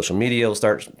 social media will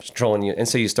start trolling you. And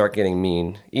so you start getting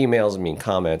mean emails, mean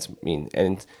comments,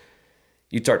 and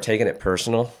you start taking it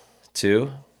personal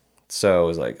too. So it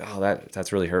was like, oh,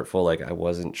 that's really hurtful. Like, I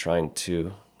wasn't trying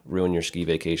to ruin your ski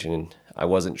vacation. I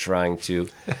wasn't trying to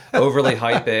overly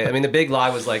hype it. I mean, the big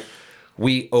lie was like,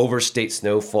 we overstate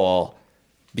snowfall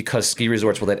because ski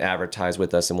resorts will then advertise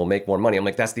with us and we'll make more money. I'm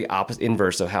like, that's the opposite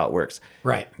inverse of how it works.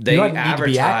 Right. They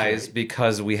advertise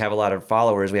because we have a lot of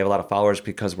followers. We have a lot of followers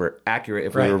because we're accurate.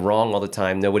 If we were wrong all the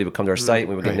time, nobody would come to our site and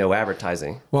we would get no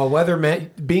advertising. Well,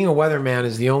 being a weatherman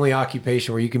is the only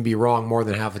occupation where you can be wrong more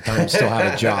than half the time and still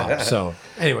have a job. So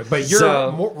anyway, but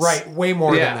you're way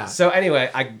more than that. So anyway,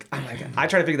 I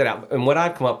try to figure that out. And what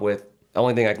I've come up with, the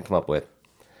only thing I can come up with,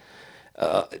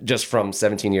 just from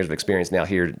 17 years of experience now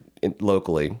here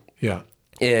locally,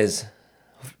 is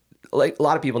like a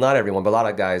lot of people, not everyone, but a lot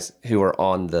of guys who are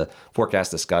on the forecast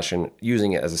discussion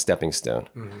using it as a stepping stone.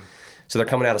 Mm-hmm. So they're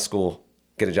coming out of school,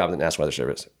 get a job at the National Weather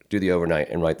Service, do the overnight,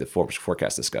 and write the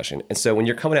forecast discussion. And so when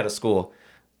you're coming out of school,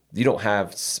 you don't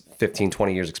have 15,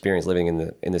 20 years experience living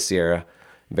in the Sierra,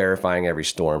 verifying every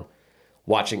storm,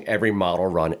 watching every model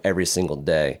run every single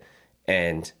day,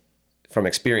 and from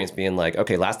experience being like,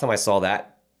 okay, last time I saw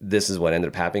that, this is what ended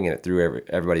up happening, and it threw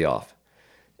everybody off.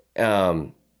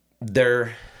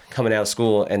 They're coming out of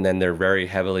school, and then they're very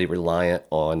heavily reliant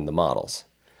on the models.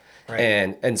 Right.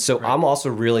 And so I'm also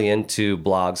really into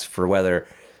blogs for weather,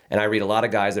 and I read a lot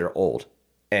of guys that are old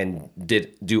and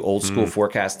do old school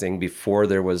forecasting before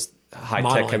there was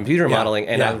high-tech computer modeling,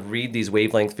 and I read these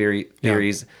wavelength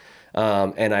theories.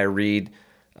 and I read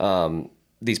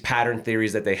these pattern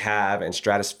theories that they have and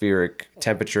stratospheric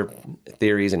temperature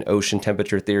theories and ocean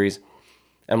temperature theories.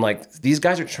 I'm like, these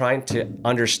guys are trying to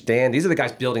understand. These are the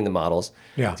guys building the models.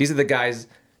 Yeah. These are the guys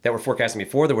that were forecasting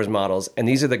before there was models. And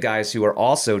these are the guys who are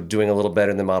also doing a little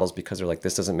better than the models because they're like,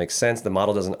 this doesn't make sense. The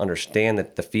model doesn't understand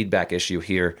that the feedback issue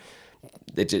here.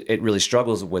 It really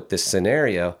struggles with this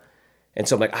scenario. And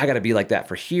so I'm like, I got to be like that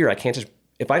for here. I can't just,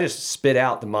 if I just spit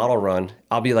out the model run,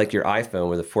 I'll be like your iPhone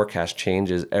where the forecast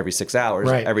changes every 6 hours,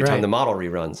 every time the model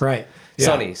reruns. Right. Yeah.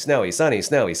 Sunny, snowy, sunny,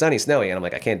 snowy, sunny, snowy. And I'm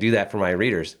like, I can't do that for my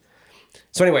readers.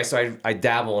 So anyway, so I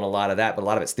dabble in a lot of that, but a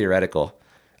lot of it's theoretical.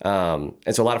 And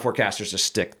so a lot of forecasters just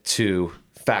stick to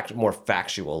more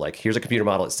factual. Like, here's a computer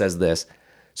model that says this,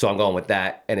 so I'm going with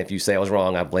that. And if you say I was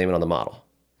wrong, I blame it on the model.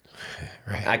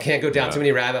 Right. I can't go down too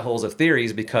many rabbit holes of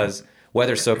theories because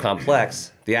weather's so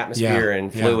complex. The atmosphere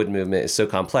and fluid movement is so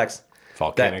complex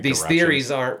that these theories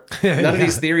aren't. None of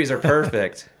these theories are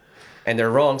perfect, and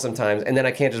they're wrong sometimes. And then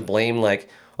I can't just blame like,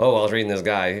 oh, I was reading this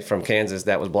guy from Kansas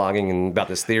that was blogging about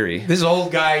this theory. This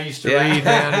old guy I used to read,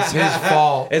 man, it's his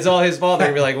fault. It's all his fault.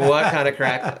 They're going to be like, what kind of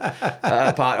crack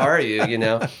pot are you, you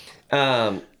know?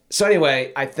 So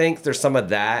anyway, I think there's some of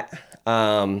that.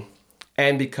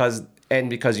 And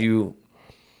because you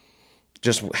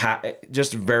just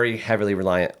very heavily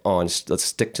reliant on, let's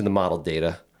stick to the model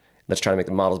data. Let's try to make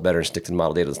the models better and stick to the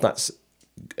model data. Let's not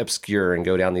obscure and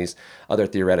go down these other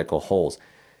theoretical holes.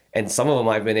 And some of them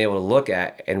I've been able to look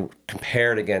at and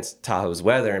compare it against Tahoe's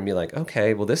weather and be like,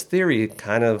 okay, well, this theory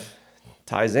kind of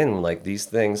ties in, like these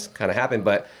things kind of happen.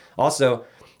 But also,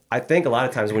 I think a lot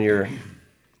of times when you're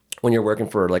working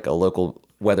for like a local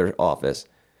weather office,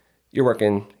 you're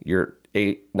working your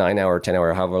 8, 9 hour, 10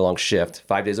 hour, however long shift,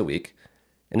 5 days a week.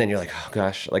 And then you're like, oh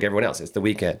gosh, like everyone else, it's the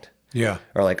weekend. Yeah.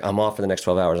 Or like, I'm off for the next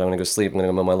 12 hours. I'm going to go sleep. I'm going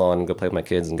to go mow my lawn and go play with my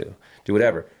kids and go do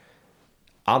whatever.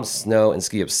 I'm snow and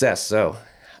ski obsessed. So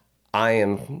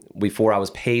before I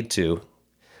was paid to,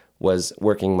 was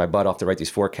working my butt off to write these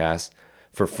forecasts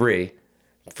for free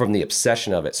from the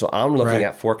obsession of it. So I'm looking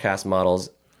at forecast models,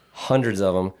 hundreds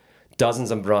of them, dozens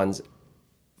of runs,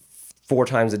 4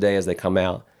 times a day as they come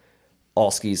out, all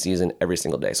ski season, every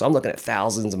single day. So I'm looking at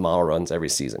thousands of model runs every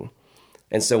season.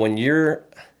 And so when you're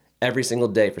every single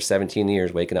day for 17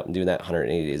 years waking up and doing that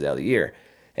 180 days out of the year,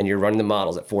 and you're running the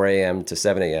models at 4 a.m. to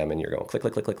 7 a.m. and you're going click,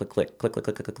 click, click, click, click, click, click, click,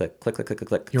 click, click, click, click, click, click, click,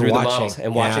 click through the models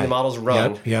and watching the models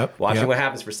run, watching what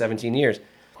happens for 17 years.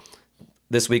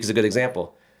 This week is a good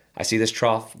example. I see this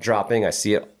trough dropping. I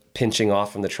see it pinching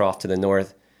off from the trough to the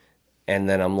north. And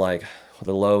then I'm like, well,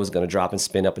 the low is going to drop and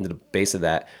spin up into the base of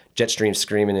that. Jet stream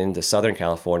screaming into Southern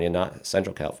California, not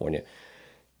Central California.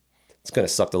 It's going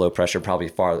to suck the low pressure probably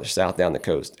farther south down the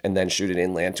coast and then shoot it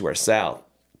inland to our south.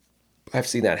 I've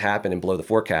seen that happen and blow the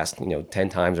forecast, 10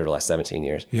 times over the last 17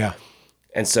 years. Yeah.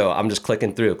 And so I'm just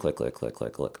clicking through, click, click, click,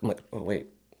 click, click. I'm like, oh, wait,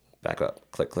 back up,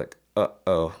 click, click,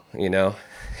 uh-oh,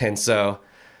 And so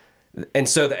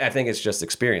I think it's just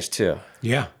experience too.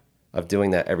 Yeah. Of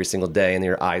doing that every single day. And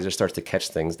your eyes are starts to catch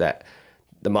things that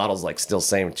the model's like still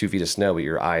saying 2 feet of snow, but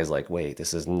your eye is like, wait,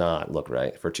 this does not look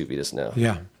right for 2 feet of snow.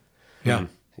 Yeah. Yeah. Mm-hmm.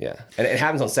 Yeah. And it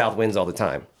happens on south winds all the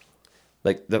time.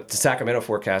 Like the Sacramento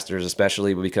forecasters,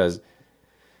 especially because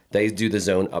they do the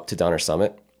zone up to Donner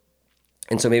Summit.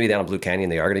 And so maybe down in Blue Canyon,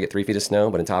 they are going to get 3 feet of snow,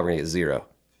 but in Tahoe, we're going to get 0.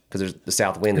 Because there's the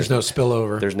south wind. There's no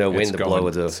spillover. There's no wind to blow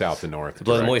the south and north. To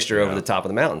blow the moisture over the top of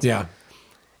the mountains. Yeah.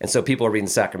 And so people are reading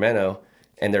Sacramento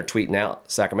and they're tweeting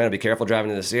out, Sacramento, be careful driving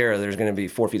to the Sierra. There's going to be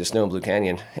 4 feet of snow in Blue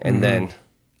Canyon. And then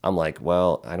I'm like,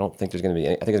 well, I don't think there's going to be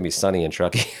any. I think it's going to be sunny and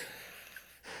trucky.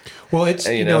 Well, it's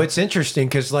it's interesting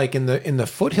because like in the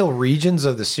foothill regions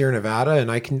of the Sierra Nevada,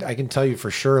 and I can tell you for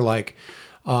sure, like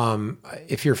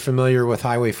if you're familiar with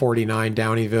Highway 49,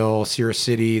 Downeyville, Sierra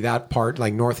City, that part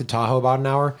like north of Tahoe, about an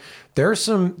hour, there are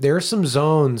some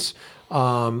zones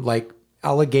like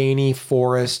Allegheny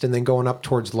Forest, and then going up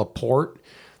towards LaPorte.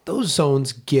 Those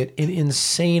zones get an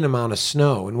insane amount of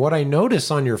snow. And what I notice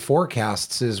on your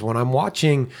forecasts is when I'm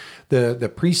watching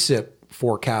the precip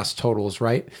forecast totals,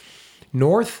 right?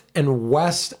 North and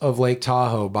west of Lake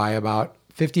Tahoe by about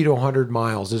 50 to 100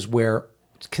 miles is where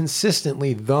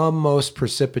consistently the most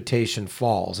precipitation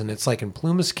falls. And it's like in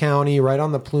Plumas County, right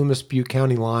on the Plumas-Butte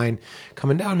County line,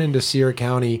 coming down into Sierra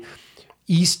County,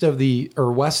 west of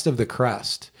the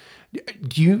crest.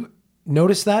 Do you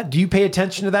notice that? Do you pay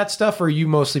attention to that stuff, or are you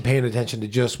mostly paying attention to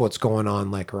just what's going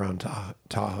on like around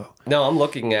Tahoe? No, I'm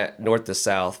looking at north to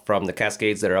south from the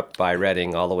Cascades that are up by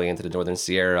Redding all the way into the northern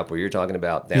Sierra, up where you're talking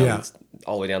about, down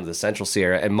all the way down to the central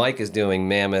Sierra. And Mike is doing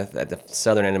Mammoth at the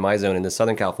southern end of my zone in the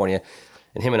Southern California.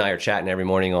 And him and I are chatting every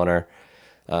morning on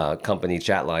our company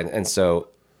chat line. And so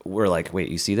we're like, wait,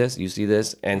 you see this? You see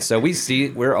this? And so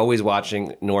we're always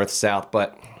watching north, south,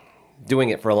 but doing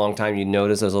it for a long time, you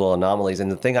notice those little anomalies.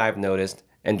 And the thing I've noticed,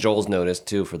 and Joel's noticed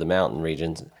too for the mountain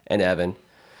regions, and Evan,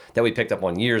 that we picked up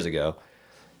on years ago,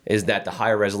 is that the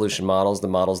higher resolution models, the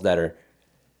models that are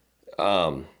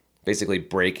basically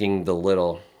breaking the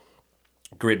little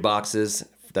grid boxes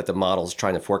that the model's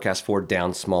trying to forecast for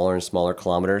down smaller and smaller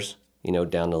kilometers,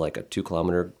 down to like a 2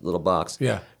 kilometer little box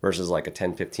versus like a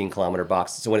 10, 15 kilometer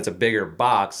box. So when it's a bigger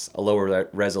box, a lower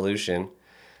resolution,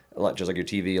 just like your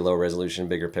TV, a lower resolution,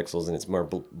 bigger pixels, and it's more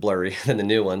blurry than the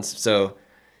new ones. So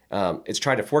it's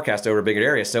trying to forecast over a bigger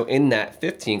area. So in that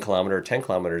 15 kilometer or 10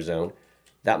 kilometer zone,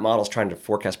 that model's trying to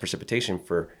forecast precipitation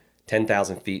for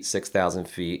 10,000 feet, 6,000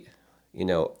 feet,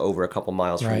 over a couple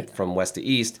miles from west to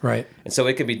east. Right. And so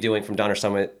it could be doing from Donner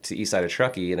Summit to east side of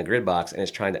Truckee in a grid box, and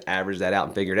it's trying to average that out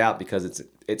and figure it out because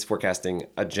it's forecasting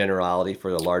a generality for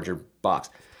the larger box.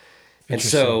 And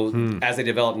so as they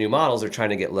develop new models, they're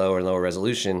trying to get lower and lower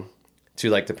resolution to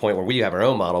like the point where we have our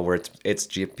own model where it's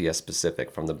GPS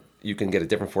specific. You can get a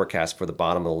different forecast for the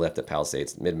bottom of the lift at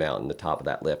Palisades, mid-mountain, the top of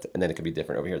that lift, and then it could be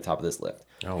different over here at the top of this lift.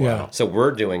 Oh, wow. So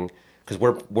we're doing, because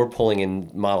we're pulling in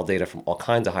model data from all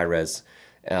kinds of high-res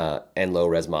and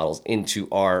low-res models into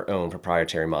our own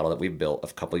proprietary model that we built a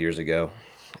couple years ago.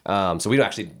 So we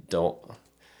actually don't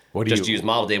use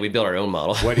model data. We build our own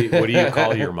model. What do you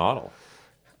call your model?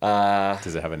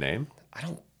 Does it have a name? I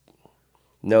don't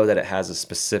know that it has a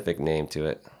specific name to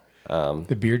it.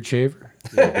 The beard shaver.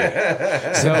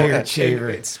 Beard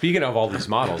shaver. Speaking of all these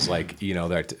models,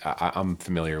 I'm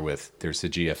familiar with. There's the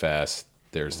GFS.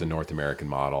 There's the North American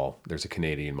model. There's a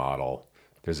Canadian model.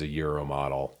 There's a Euro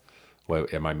model.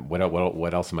 What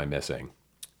else am I missing?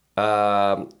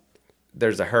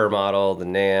 There's the HER model, the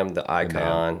NAM, the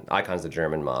Icon. Icon's the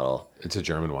German model. It's a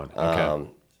German one. Okay.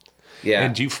 Yeah.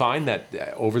 And do you find that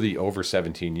over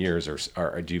 17 years,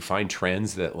 or do you find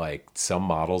trends that like some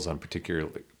models on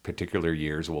particular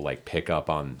years will like pick up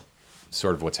on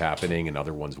sort of what's happening and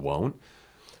other ones won't?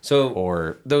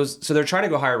 So they're trying to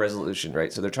go higher resolution,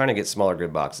 right? So they're trying to get smaller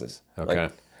grid boxes. Okay.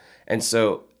 And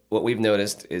so what we've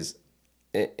noticed is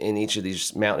in each of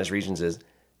these mountainous regions is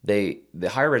the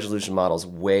higher resolution models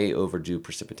way overdo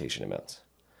precipitation amounts,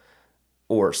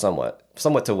 or somewhat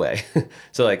to way.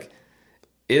 So like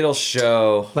it'll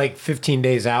show like 15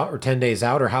 days out or 10 days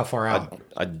out, or how far out?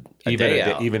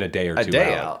 Even a day or two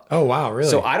out. Oh wow,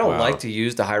 really? So I don't like to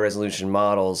use the high resolution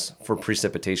models for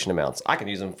precipitation amounts. I can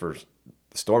use them for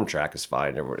the storm track is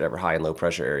fine, or whatever high and low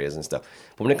pressure areas and stuff.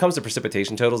 But when it comes to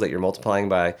precipitation totals that you're multiplying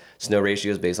by snow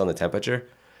ratios based on the temperature,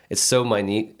 it's so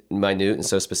minute and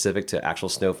so specific to actual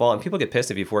snowfall. And people get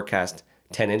pissed if you forecast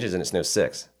 10 inches and it snows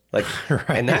 6. Like, right.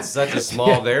 And that's such a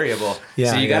small variable.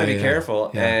 So you got to be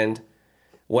careful. Yeah. And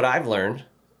what I've learned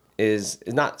is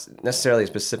not necessarily a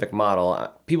specific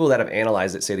model. People that have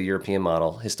analyzed it say the European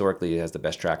model historically has the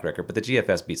best track record, but the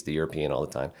GFS beats the European all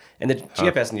the time. And the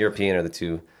GFS and the European are the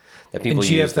two that people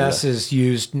use. And GFS is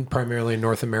used primarily in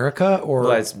North America,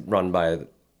 or it's run by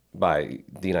the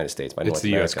United States. By it's North the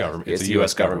America. U.S. government. It's the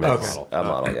U.S. government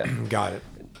model. Yeah. Got it.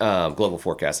 Global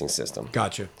forecasting system.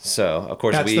 Gotcha. So of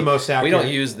course that's the most accurate. We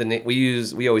don't use the name.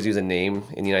 We always use a name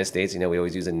in the United States. We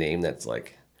always use a name that's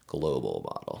like global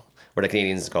model. Where the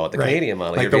Canadians call it the Canadian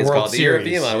model. Like Europeans the call it the Series.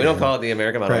 European model. We don't call it the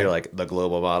American model. We're like the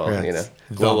global model.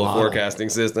 Global forecasting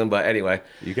system. But anyway,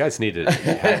 you guys need to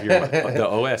have the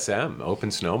OSM,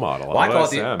 OpenSnow model. Well, I call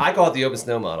it the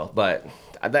OpenSnow model. But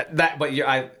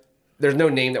there's no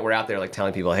name that we're out there like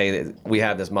telling people, hey, we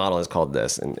have this model. It's called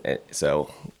this, and so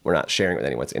we're not sharing it with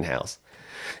anyone. It's in house,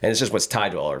 and it's just what's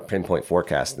tied to all our pinpoint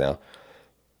forecasts now.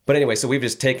 But anyway, so we've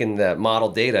just taken the model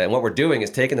data, and what we're doing is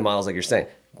taking the models, like you're saying,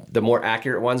 the more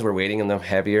accurate ones, we're weighting them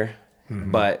heavier,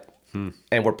 and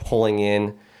we're pulling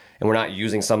in, and we're not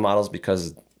using some models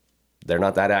because they're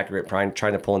not that accurate, trying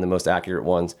to pull in the most accurate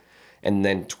ones, and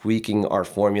then tweaking our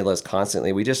formulas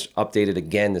constantly. We just updated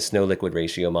again the snow liquid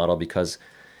ratio model because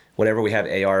whenever we have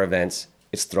AR events,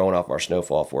 it's throwing off our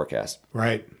snowfall forecast.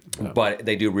 Right. But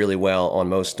they do really well on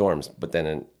most storms, but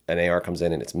then an AR comes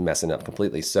in and it's messing up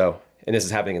completely. So, and this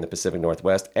is happening in the Pacific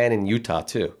Northwest and in Utah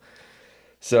too.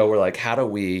 So we're like, how do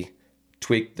we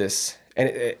tweak this? And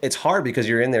it's hard because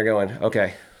you're in there going,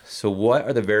 okay, so what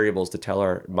are the variables to tell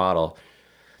our model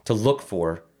to look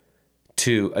for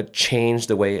to change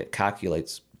the way it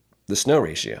calculates the snow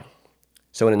ratio?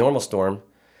 So in a normal storm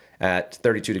at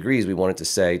 32 degrees, we want it to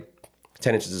say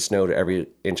 10 inches of snow to every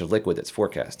inch of liquid that's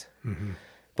forecast. Mm-hmm.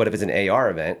 But if it's an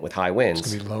AR event with high winds,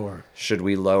 it's gonna be lower. Should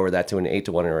we lower that to an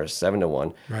 8-to-1 or a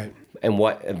 7-to-1? Right. And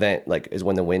what event is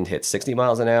when the wind hits 60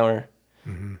 miles an hour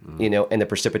you know, and the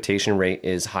precipitation rate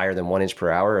is higher than 1 inch per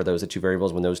hour, or those are two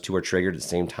variables, when those two are triggered at the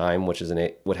same time, which is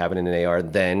what happened in an AR,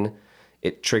 then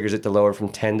it triggers it to lower from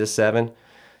 10 to 7.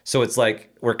 So it's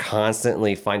like we're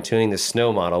constantly fine-tuning the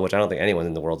snow model, which I don't think anyone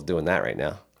in the world is doing that right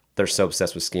now. They're so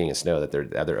obsessed with skiing and snow that they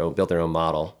built their own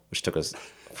model, which took us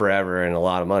forever and a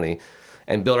lot of money,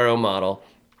 and built our own model,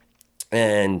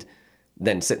 and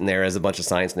then sitting there as a bunch of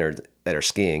science nerds that are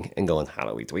skiing and going, how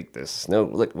do we tweak this? No,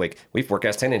 look, like we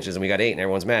forecast 10 inches and we got 8 and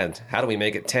everyone's mad. How do we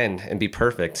make it 10 and be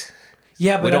perfect?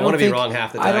 Yeah, but we don't want to be wrong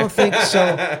half the time. I don't think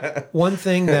so. One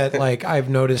thing that like I've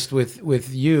noticed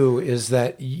with you is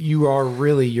that you are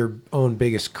really your own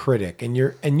biggest critic, and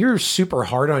you're super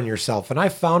hard on yourself. And I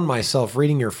found myself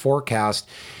reading your forecast,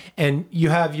 and you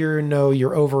have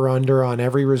your over under on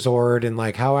every resort and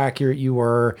like how accurate you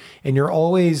were, and you're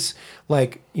always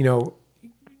like,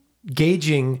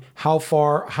 gauging how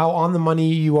on the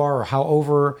money you are, or how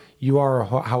over you are,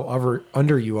 or how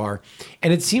under you are.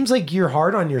 And it seems like you're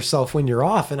hard on yourself when you're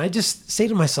off. And I just say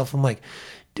to myself, I'm like,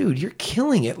 dude, you're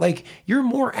killing it. Like, you're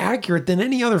more accurate than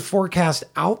any other forecast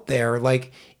out there.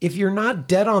 Like, if you're not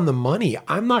dead on the money,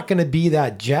 I'm not going to be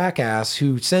that jackass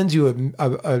who sends you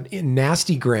a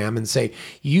nasty gram and say,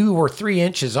 you were 3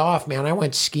 inches off, man. I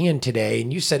went skiing today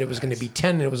and you said it was going to be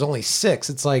 10 and it was only 6.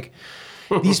 It's like,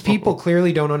 these people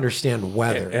clearly don't understand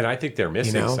weather. And I think they're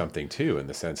missing something too, in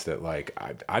the sense that like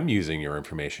I'm using your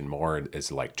information more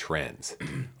as like trends.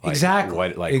 Like, exactly.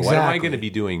 What am I going to be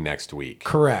doing next week?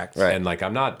 Correct. Right. And like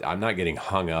I'm not getting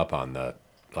hung up on the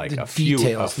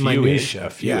details, a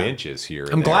few inches here.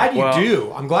 I'm glad you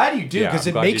do. I'm glad you do, because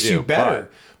it makes you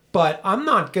better. But I'm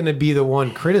not going to be the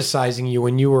one criticizing you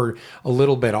when you were a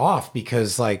little bit off,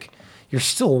 because like you're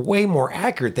still way more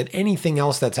accurate than anything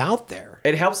else that's out there.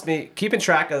 It helps me keeping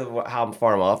track of how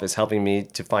far I'm off, is helping me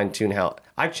to fine tune how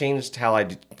I've changed how I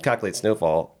calculate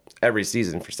snowfall every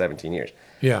season for 17 years.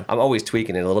 Yeah. I'm always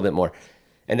tweaking it a little bit more.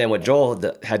 And then what Joel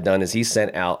had done is he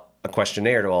sent out a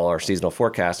questionnaire to all our seasonal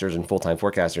forecasters and full-time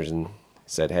forecasters and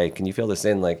said, hey, can you fill this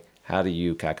in? Like, how do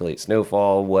you calculate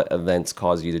snowfall? What events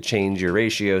cause you to change your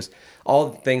ratios? All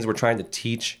the things we're trying to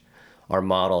teach our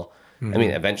model. Mm-hmm. I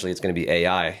mean, eventually it's going to be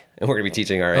AI, and we're going to be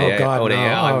teaching our AI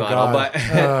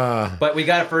model. But we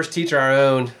got to first teach our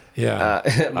own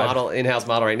in-house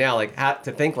model right now, like how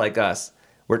to think like us.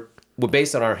 We're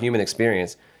based on our human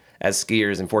experience as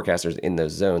skiers and forecasters in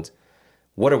those zones.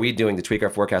 What are we doing to tweak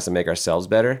our forecast and make ourselves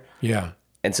better? Yeah.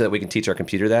 And so that we can teach our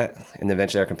computer that, and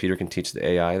eventually our computer can teach the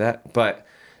AI that. But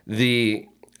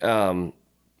so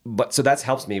that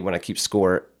helps me when I keep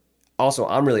score. Also,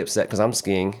 I'm really upset because I'm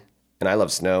skiing and I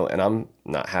love snow, and I'm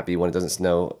not happy when it doesn't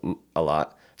snow a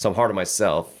lot. So I'm hard on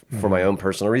myself for my own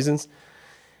personal reasons.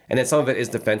 And then some of it is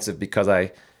defensive, because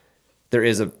there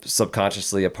is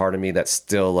subconsciously a part of me that's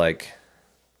still like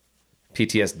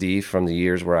PTSD from the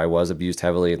years where I was abused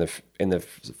heavily in the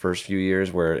first few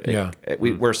years, where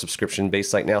we're a subscription based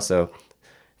site now. So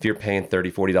if you're paying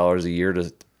 $30-$40 a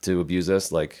year to abuse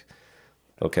us, like,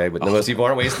 okay, but most people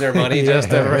aren't wasting their money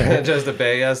just to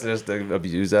pay us, just to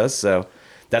abuse us. So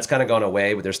that's kind of gone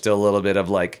away, but there's still a little bit of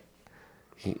like,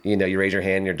 you raise your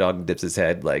hand and your dog dips his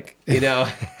head. Like,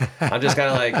 I'm just kind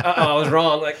of like, I was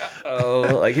wrong. Like,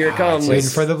 like here it comes. Waiting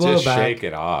for the blowback. Just shake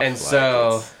it off. And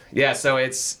so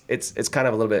it's kind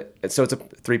of a little bit, so it's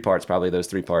 3 parts, probably those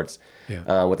 3 parts,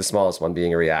 with the smallest one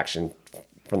being a reaction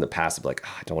from the past of like,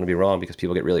 I don't want to be wrong, because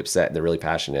people get really upset and they're really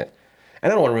passionate.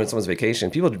 And I don't want to ruin someone's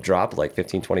vacation. People drop like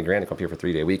 15, 20 grand to come here for a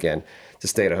 3-day weekend to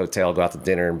stay at a hotel, go out to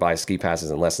dinner, and buy ski passes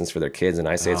and lessons for their kids. And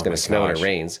I say it's going to snow and it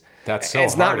rains. That's so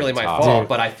it's not really my fault,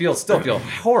 but I still feel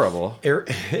horrible.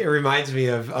 It reminds me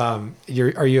of,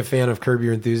 are you a fan of Curb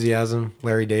Your Enthusiasm,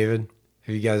 Larry David?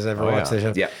 Have you guys ever watched that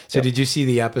show? Yeah. So did you see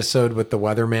the episode with the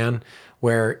weatherman,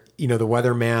 where, the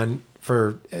weatherman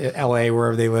for LA,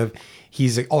 wherever they live,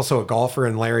 he's also a golfer,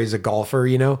 and Larry's a golfer,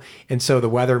 And so the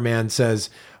weatherman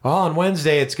says, on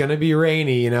Wednesday, it's going to be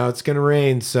rainy, it's going to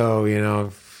rain. So,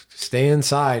 stay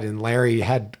inside. And Larry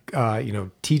had,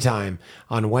 tea time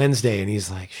on Wednesday, and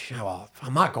he's like, well,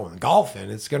 I'm not going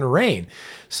golfing. It's going to rain.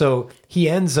 So he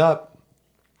ends up,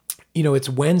 it's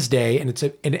Wednesday, and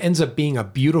it ends up being a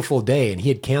beautiful day, and he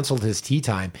had canceled his tea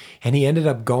time, and he ended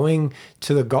up going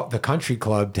to the country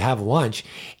club to have lunch,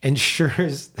 and sure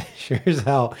as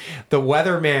hell, the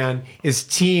weatherman is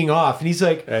teeing off, and he's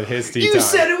like, at his tea time. You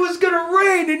said it was gonna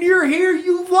rain, and you're here,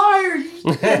 you liar!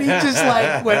 And he just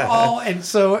like went all, and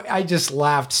so I just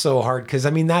laughed so hard, because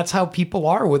that's how people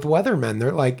are with weathermen.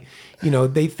 They're like,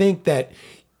 they think that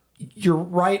you're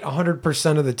right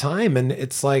 100% of the time, and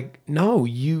it's like, no,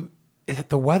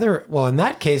 the weather. Well, in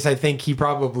that case, I think he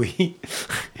probably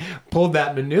pulled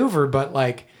that maneuver, but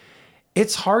like,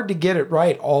 it's hard to get it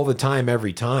right all the time,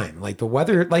 every time. Like the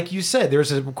weather, like you said,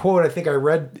 there's a quote I think I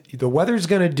read, the weather's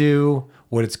going to do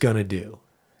what it's going to do.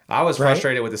 I was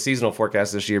frustrated with the seasonal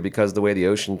forecast this year because the way the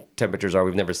ocean temperatures are,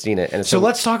 we've never seen it. And so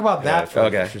let's talk about that for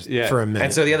a minute.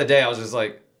 And so the other day I was just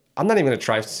like, I'm not even going to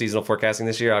try seasonal forecasting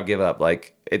this year. I'll give up.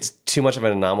 Like, it's too much of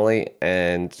an anomaly.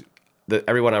 And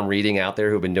everyone I'm reading out there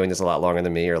who've been doing this a lot longer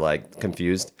than me are like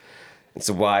confused. And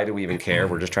so why do we even care?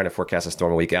 We're just trying to forecast a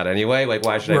storm a week out anyway. Like,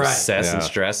 why should I obsess and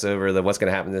stress over what's going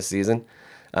to happen this season?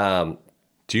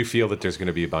 Do you feel that there's going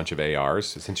to be a bunch of ARs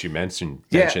since you mentioned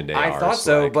ARs? I thought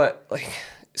so, but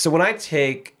so when I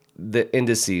take the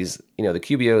indices, the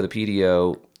QBO, the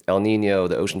PDO, El Nino,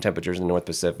 the ocean temperatures in the North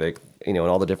Pacific, and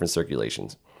all the different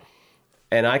circulations,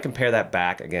 and I compare that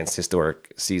back against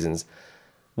historic seasons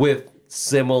with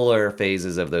similar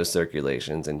phases of those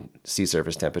circulations and sea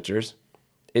surface temperatures,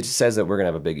 it says that we're going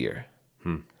to have a big year.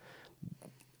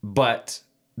 But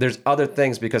there's other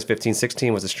things, because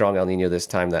 15-16 was a strong El Nino this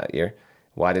time that year.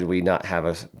 Why did we not have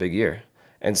a big year?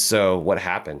 And so what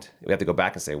happened? We have to go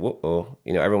back and say, whoa,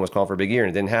 everyone was calling for a big year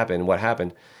and it didn't happen. What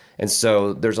happened? And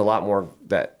so there's a lot more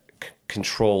that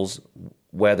controls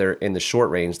weather in the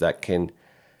short range that can,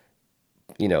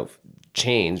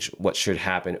 change what should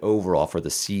happen overall for the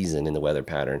season in the weather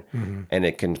pattern. And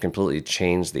it can completely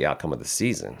change the outcome of the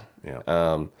season.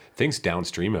 Yeah. Things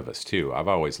downstream of us too. I've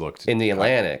always looked in the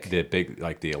Atlantic,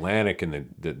 the Atlantic and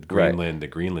the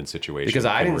Greenland situation. Because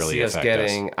I didn't really see us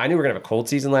getting. I knew we were gonna have a cold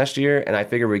season last year, and I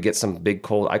figured we'd get some big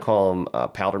cold. I call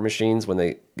them powder machines when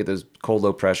they get those cold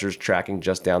low pressures tracking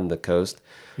just down the coast,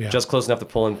 just close enough to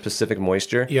pull in Pacific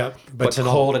moisture. Yeah, but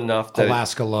cold enough to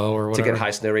Alaska low or whatever to get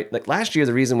high snow rate. Like last year,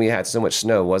 the reason we had so much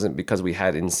snow wasn't because we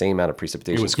had an insane amount of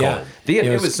precipitation. It was cold.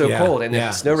 It was so cold, and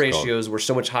the snow ratios were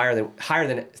so much higher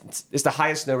than it's the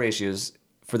highest snow ratios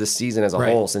for the season as a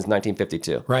whole since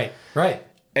 1952. Right.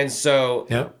 And so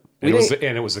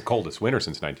it was the coldest winter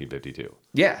since 1952.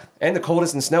 Yeah, and the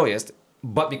coldest and snowiest.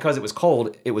 But because it was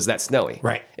cold, it was that snowy.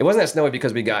 Right. It wasn't that snowy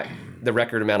because we got the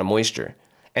record amount of moisture,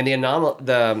 and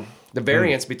the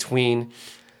variance between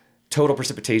total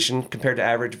precipitation compared to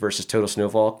average versus total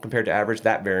snowfall compared to average.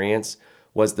 That variance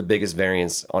was the biggest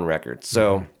variance on record.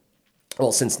 So,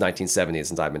 since 1970,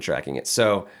 since I've been tracking it.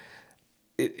 So,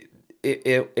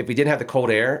 if we didn't have the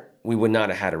cold air, we would not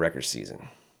have had a record season.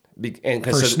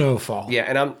 Snowfall. Yeah,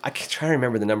 and I try to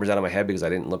remember the numbers out of my head because I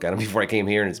didn't look at them before I came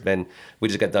here, and we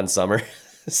just got done summer,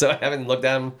 so I haven't looked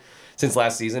at them since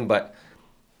last season. But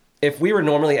if we were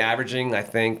normally averaging, I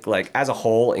think, like as a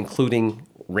whole, including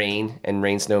rain and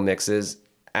rain-snow mixes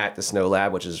at the Snow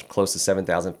Lab, which is close to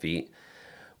 7,000 feet,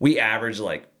 we average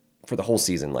for the whole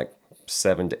season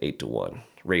 7 to 8 to 1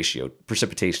 ratio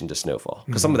precipitation to snowfall,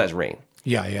 because some of that's rain.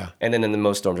 Yeah. And then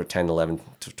most storms are 10, 11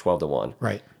 to 12 to 1.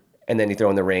 Right. And then you throw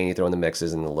in the rain, you throw in the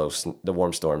mixes and the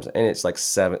warm storms, and it's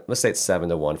 7. Let's say it's 7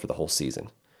 to 1 for the whole season,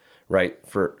 right?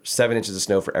 For 7 inches of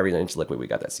snow for every inch of liquid we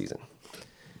got that season.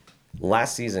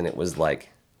 Last season it was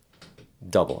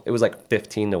double. It was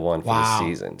 15 to 1 for the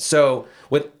season. So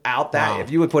without that,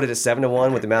 if you would put it at 7 to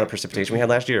 1 with the amount of precipitation we had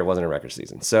last year, it wasn't a record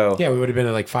season. So yeah, we would have been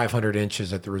at 500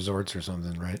 inches at the resorts or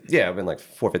something, right? Yeah, it would have been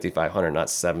 450, 500, not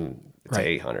 7 to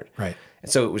 800. Right.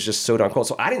 And so it was just so darn cold.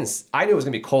 So I knew it was going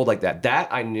to be cold like that.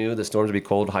 I knew the storms would be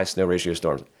cold, high snow ratio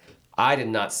storms. I did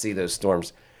not see those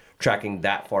storms tracking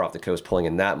that far off the coast, pulling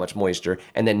in that much moisture,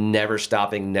 and then never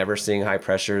stopping, never seeing high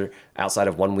pressure outside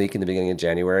of 1 week in the beginning of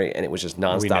January. And it was just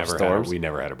nonstop storms. We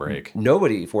never had a break.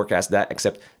 Nobody forecasted that,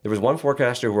 except there was one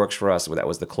forecaster who works for us that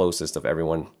was the closest of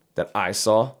everyone that I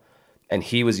saw, and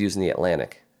he was using the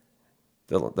Atlantic.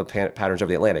 The patterns of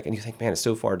the Atlantic, and you think, man, it's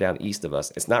so far down east of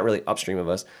us. It's not really upstream of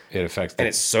us. It affects, and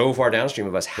it's so far downstream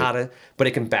of us. But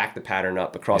it can back the pattern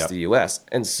up across the U.S.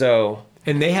 And so,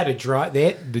 and they had a dry.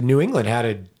 The New England had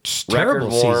a terrible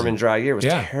record warm season. and dry year. It was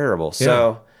terrible.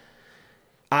 So,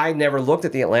 I never looked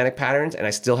at the Atlantic patterns, and I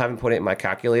still haven't put it in my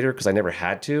calculator because I never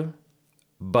had to.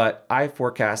 But I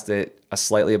forecasted a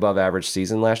slightly above average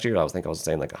season last year. I was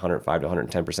saying 105 to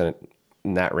 110%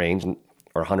 in that range,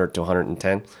 or 100 to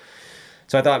 110.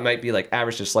 So I thought it might be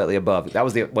average to slightly above. That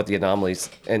was what the anomalies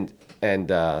not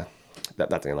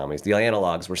the anomalies, the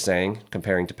analogs were saying,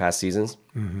 comparing to past seasons.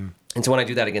 Mm-hmm. And so when I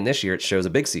do that again this year, it shows a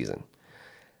big season.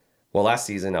 Well, last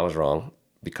season I was wrong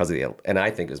and I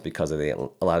think it was because of a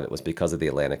lot of it was because of the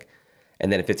Atlantic. And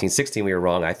then in 15-16 we were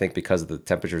wrong, I think, because of the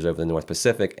temperatures over the North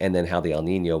Pacific, and then how the El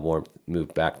Nino warmth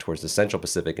moved back towards the Central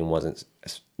Pacific and wasn't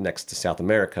next to South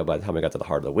America by the time we got to the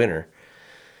heart of the winter.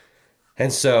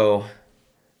 And so.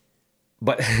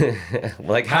 But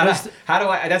how do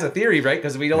I? That's a theory, right?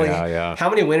 Because we only how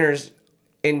many winters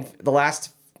in the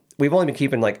last we've only been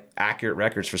keeping like accurate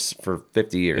records for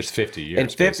 50 years. It's 50 years. In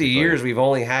 50 basically. years, we've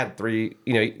only had 3,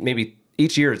 maybe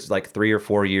each year it's like 3 or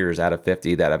 4 years out of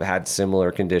 50 that have had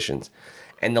similar conditions.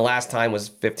 And the last time was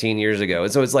 15 years ago.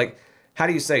 And so it's like, how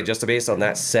do you say, just based on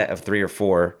that set of 3 or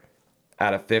 4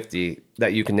 out of 50,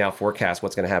 that you can now forecast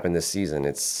what's going to happen this season?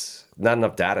 It's not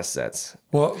enough data sets.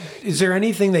 Well, is there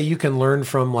anything that you can learn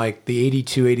from like the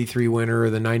 82, 83 winter or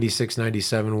the 96,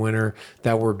 97 winter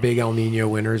that were big El Nino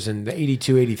winters, and the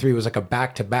 82, 83 was like a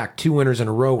back-to-back, 2 winters in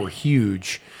a row were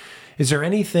huge. Is there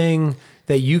anything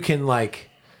that you can like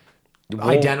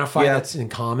identify that's in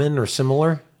common or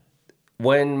similar?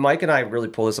 When Mike and I really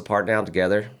pull this apart now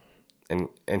together,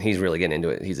 and he's really getting into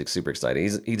it, he's like super excited.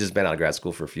 He's just been out of grad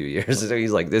school for a few years, so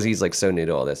he's like this. He's like so new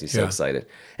to all this. He's so excited,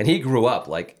 and he grew up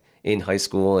like in high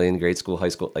school, in grade school, high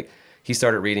school. Like he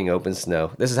started reading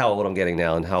OpenSnow. This is how old I'm getting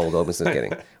now, and how old OpenSnow's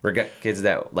getting. We're got kids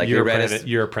that like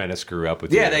your apprentice grew up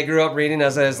with. Yeah, they grew up reading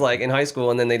us as like in high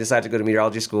school, and then they decided to go to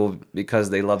meteorology school because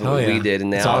they loved what we did. And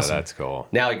now that's cool.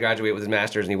 Now he graduated with his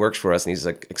master's and he works for us, and he's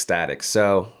like ecstatic.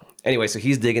 So anyway, so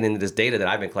he's digging into this data that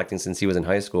I've been collecting since he was in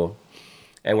high school,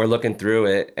 and we're looking through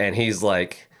it, and he's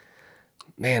like,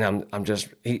 "Man, I'm just."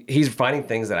 He's finding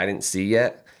things that I didn't see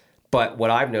yet, but what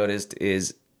I've noticed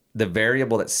is the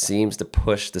variable that seems to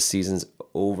push the seasons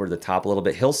over the top a little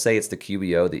bit. He'll say it's the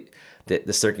QBO,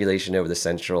 the circulation over the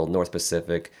central North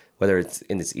Pacific, whether it's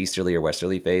in its easterly or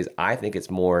westerly phase. I think it's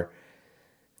more,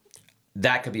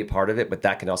 that could be a part of it, but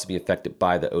that can also be affected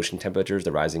by the ocean temperatures,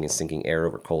 the rising and sinking air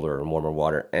over colder and warmer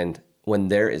water. And when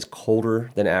there is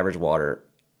colder than average water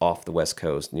off the west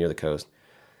coast, near the coast,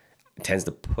 it tends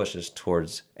to push us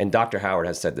towards, and Dr. Howard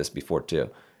has said this before too,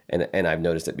 and I've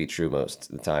noticed it be true most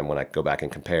of the time when I go back and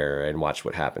compare and watch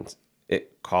what happens.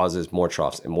 It causes more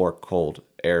troughs and more cold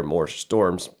air, more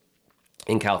storms.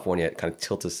 In California, it kind of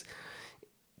tilts us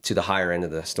to the higher end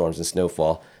of the storms and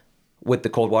snowfall with the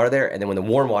cold water there. And then when the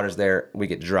warm water's there, we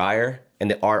get drier. And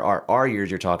the RRR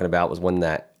years you're talking about was one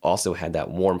that also had that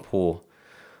warm pool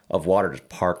of water just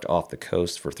parked off the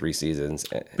coast for 3 seasons.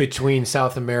 Between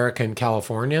South America and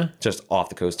California? Just off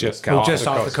the coast. Just off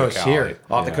the coast here.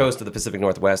 Off the coast of the Pacific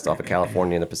Northwest, off of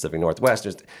California and the Pacific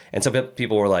Northwest. And some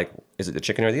people were like, is it the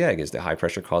chicken or the egg? Is the high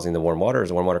pressure causing the warm water? Or is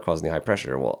the warm water causing the high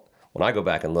pressure? Well, when I go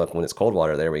back and look, when it's cold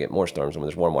water there, we get more storms. And when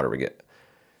there's warm water, we get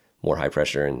more high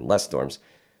pressure and less storms.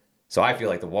 So I feel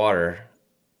like the water...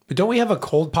 But don't we have a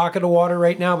cold pocket of water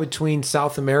right now between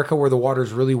South America where the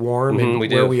water's really warm and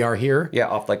where we are here? Yeah,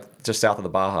 off like just south of the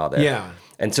Baja there. Yeah.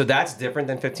 And so that's different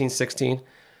than 15, 16.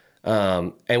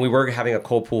 And we were having a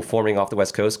cold pool forming off the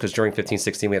west coast because during 15,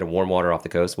 16 we had a warm water off the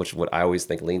coast, which what I always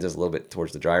think leans us a little bit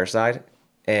towards the drier side.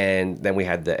 And then we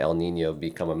had the El Nino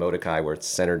become a Molokai where it's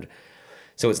centered.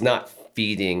 So it's not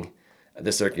feeding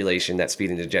the circulation that's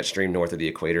feeding the jet stream north of the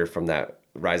equator from that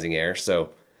rising air. So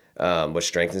which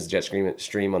strengthens the jet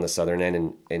stream on the southern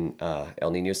end in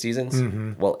El Nino seasons.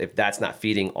 Mm-hmm. Well, if that's not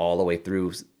feeding all the way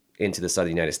through into the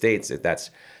southern United States, if that's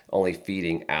only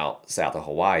feeding out south of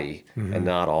Hawaii and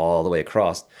not all the way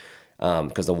across,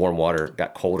 because the warm water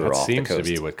got colder off the coast. That seems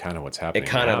to be what's happening. It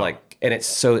kind of like, and it's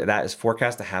so that is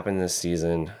forecast to happen this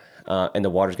season, and the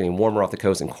water's getting warmer off the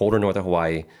coast and colder north of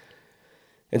Hawaii.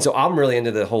 And so I'm really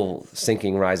into the whole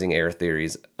sinking, rising air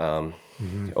theories.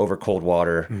 Over cold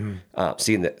water,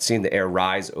 seeing the air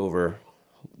rise over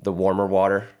the warmer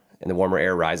water and the warmer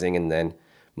air rising and then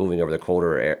moving over the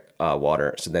colder air,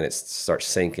 water. So then it starts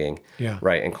sinking,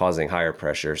 right, and causing higher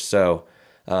pressure. So,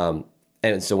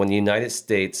 and so when the United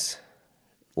States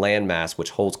landmass,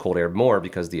 which holds cold air more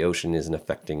because the ocean isn't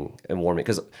affecting and warming,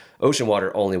 because ocean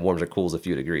water only warms or cools a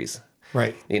few degrees.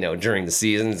 Right. During the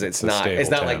seasons, it's not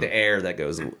like the air that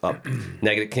goes up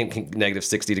negative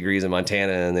 60 degrees in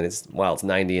Montana and then it's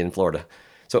 90 in Florida.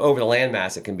 So over the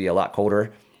landmass, it can be a lot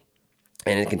colder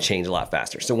and it can change a lot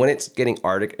faster. So when it's getting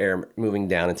Arctic air moving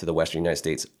down into the western United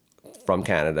States from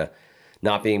Canada,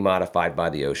 not being modified by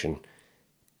the ocean,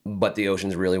 but the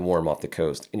ocean's really warm off the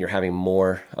coast and you're having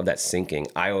more of that sinking,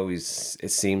 it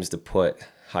seems to put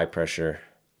high pressure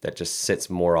that just sits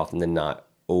more often than not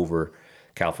over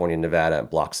California and Nevada and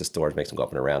blocks the storms, makes them go up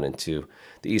and around into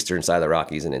the eastern side of the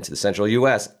Rockies and into the central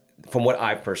U.S. From what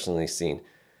I've personally seen,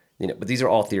 but these are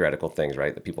all theoretical things,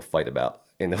 right? That people fight about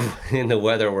in the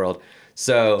weather world.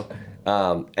 So,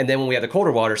 and then when we have the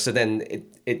colder water, so then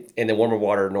it in the warmer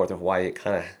water north of Hawaii, it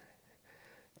kind of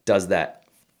does that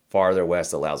farther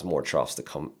west, allows more troughs to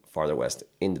come farther west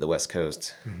into the west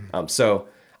coast. So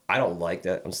I don't like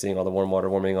that. I'm seeing all the warm water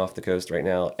warming off the coast right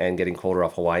now and getting colder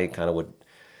off Hawaii kind of would.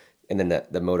 And then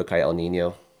the Molokai El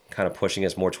Nino kind of pushing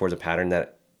us more towards a pattern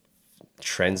that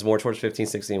trends more towards 15,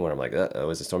 16, where I'm like,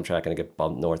 is the storm track going to get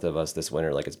bumped north of us this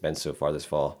winter like it's been so far this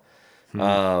fall?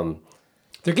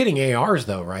 They're getting ARs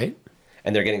though, right?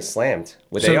 And they're getting slammed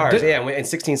with ARs. In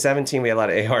 16, 17, we had a lot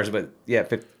of ARs, but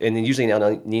and then usually in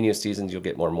El Nino seasons, you'll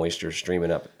get more moisture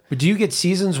streaming up. But do you get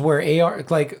seasons where AR,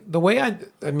 like the way I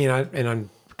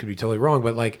could be totally wrong,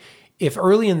 but like if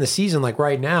early in the season, like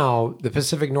right now, the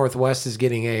Pacific Northwest is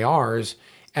getting ARs,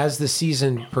 as the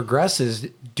season progresses,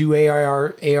 do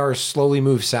ARs slowly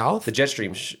move south? The jet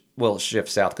stream will shift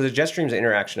south because the jet stream is an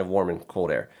interaction of warm and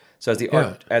cold air. So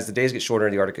as the days get shorter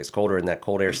and the Arctic gets colder and that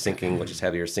cold air sinking, which is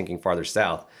heavier, sinking farther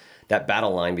south, that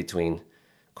battle line between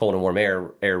cold and warm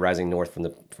air rising north from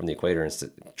the equator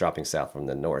and dropping south from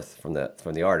the north from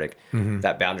the Arctic,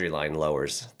 that boundary line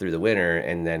lowers through the winter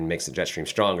and then makes the jet stream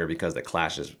stronger because the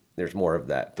clashes. There's more of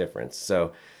that difference.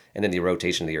 So, and then the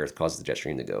rotation of the Earth causes the jet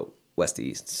stream to go west to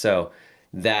east. So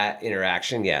that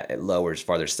interaction, it lowers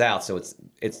farther south. So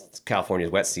it's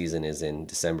California's wet season is in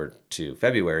December to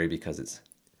February because it's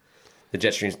the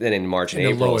jet streams. Then in March and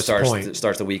April it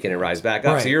starts the weekend and rise back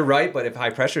up. Right. So you're right, but if high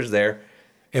pressure's there,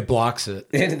 it blocks it.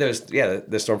 And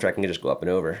the storm track can just go up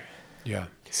and over. Yeah.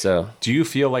 So do you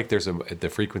feel like the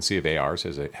frequency of ARs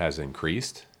has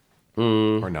increased,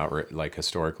 or not? Like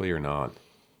historically, or not?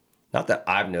 Not that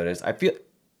I've noticed. I feel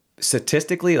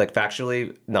statistically, like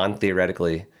factually,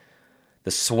 non-theoretically,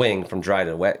 the swing from dry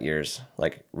to wet years,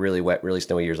 like really wet, really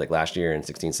snowy years like last year in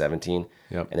 16, 17,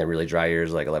 and then really dry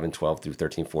years like 11, 12 through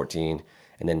 13, 14,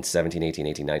 and then 17, 18,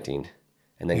 18, 19,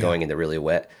 and then going into really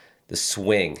wet, the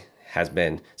swing has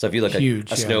been, so if you look at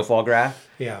a snowfall graph,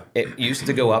 it used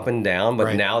to go up and down,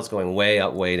 but now it's going way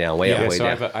up, way down, way up, way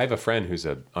down. I have a friend who's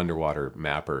an underwater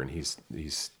mapper, and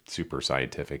he's super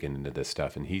scientific and into this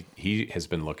stuff, and he has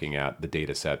been looking at the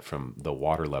data set from the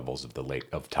water levels of the Lake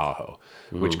of Tahoe,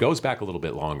 which goes back a little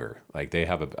bit longer. Like they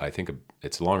have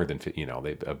it's longer than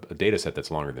a data set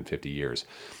that's longer than 50 years.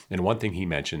 And one thing he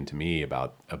mentioned to me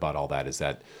about all that is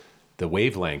that the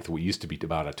wavelength used to be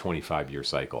about a 25-year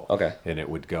cycle. Okay. And it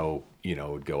would go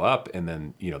up, and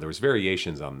then, there was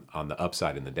variations on the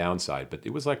upside and the downside, but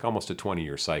it was like almost a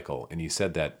 20-year cycle. And he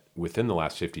said that within the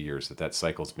last 50 years that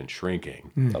cycle's been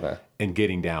shrinking and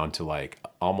getting down to like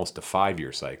almost a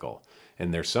 5-year cycle.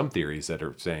 And there's some theories that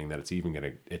are saying that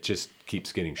it just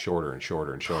keeps getting shorter and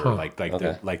shorter and shorter.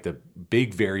 The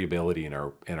big variability in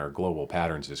our global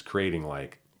patterns is creating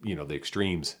the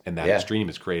extremes, and that extreme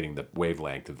is creating the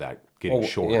wavelength of that getting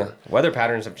shorter. Yeah. Weather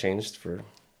patterns have changed forever.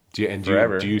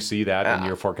 Do you see that in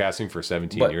your forecasting for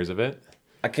 17 years of it?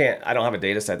 I don't have a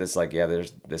data set that's like,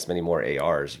 there's this many more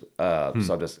ARs. So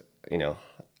I'm just,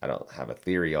 I don't have a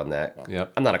theory on that.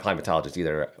 Yep. I'm not a climatologist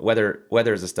either.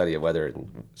 Weather is a study of weather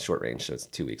in short range, so it's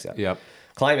 2 weeks out. Yep.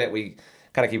 Climate, we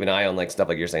kind of keep an eye on stuff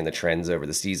like you're saying, the trends over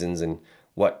the seasons and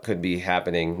what could be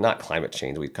happening. Not climate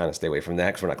change. We kind of stay away from that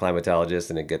because we're not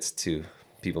climatologists, and it gets to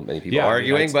many people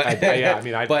arguing. But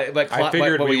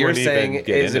what you're saying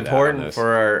is important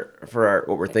for our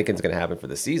what we're thinking is going to happen for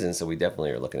the season. So we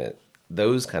definitely are looking at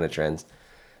those kind of trends.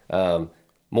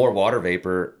 More water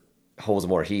vapor holds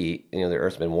more heat. The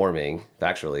Earth's been warming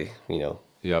factually.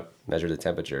 Measure the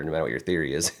temperature, no matter what your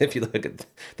theory is. If you look at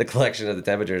the collection of the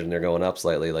temperatures and they're going up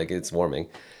slightly, like it's warming,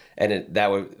 and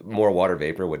more water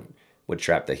vapor would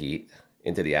trap the heat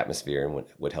into the atmosphere and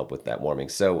would help with that warming.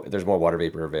 So there's more water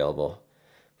vapor available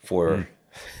for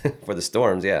the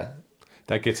storms. Yeah,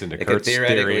 that gets into Kurt's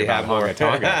theory about Honga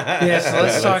Tonga. So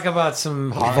let's talk about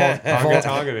some Honga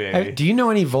Tonga, baby. Do you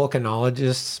know any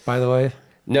volcanologists, by the way?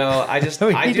 No, I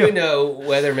do know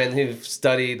weathermen who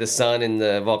study the sun and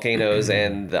the volcanoes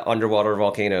and the underwater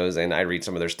volcanoes, and I read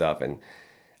some of their stuff. And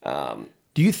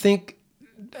do you think?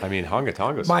 Honga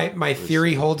Tonga. My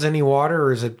theory holds any water,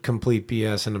 or is it complete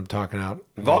BS? And I'm talking out.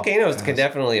 Volcanoes can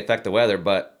definitely affect the weather,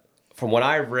 but from what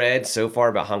I've read so far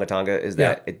about Honga Tonga is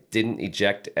that it didn't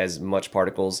eject as much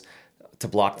particles to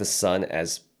block the sun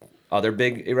as other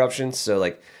big eruptions.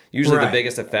 So usually the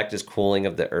biggest effect is cooling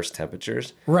of the Earth's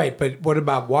temperatures. Right, but what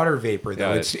about water vapor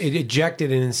though? It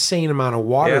ejected an insane amount of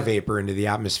water vapor into the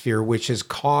atmosphere, which has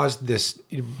caused this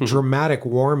dramatic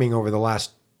warming over the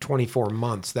last 24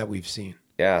 months that we've seen.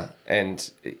 Yeah, and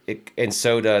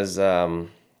so does the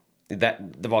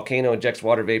volcano ejects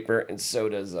water vapor, and so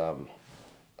does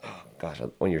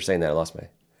when you're saying that, I lost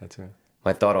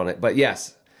my thought on it. But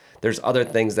yes, there's other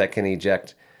things that can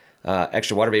eject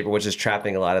extra water vapor, which is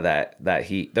trapping a lot of that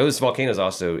heat. Those volcanoes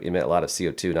also emit a lot of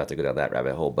CO2. Not to go down that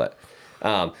rabbit hole, but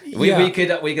we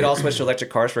could all switch to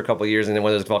electric cars for a couple of years, and then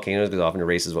one of those volcanoes goes off and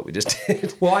erases what we just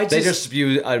did. Well, they just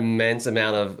spew an immense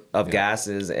amount of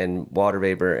gases and water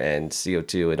vapor and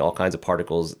CO2 and all kinds of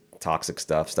particles, toxic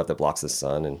stuff that blocks the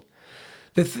sun. And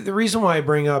the reason why I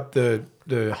bring up the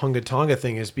Honga Tonga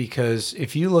thing is because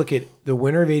if you look at the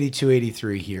winter of 82,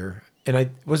 83 here, I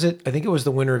think it was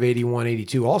the winter of 81,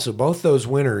 82. Also, both those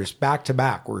winters back to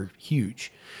back were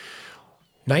huge.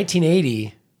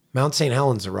 1980, Mount St.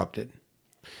 Helens erupted.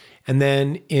 And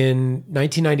then in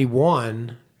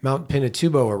 1991, Mount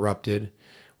Pinatubo erupted,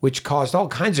 which caused all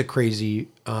kinds of crazy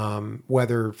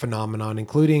weather phenomenon,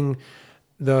 including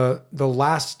the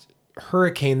last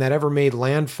hurricane that ever made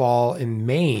landfall in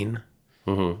Maine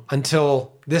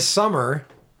until this summer.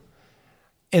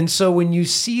 And so when you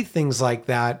see things like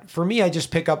that, for me, I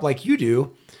just pick up like you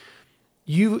do.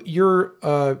 You're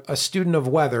a student of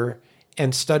weather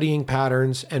and studying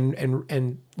patterns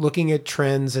and looking at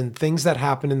trends and things that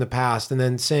happened in the past, and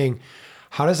then saying,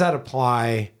 how does that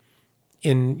apply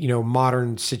in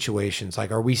modern situations?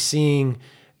 Like, are we seeing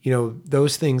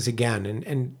those things again?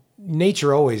 And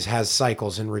nature always has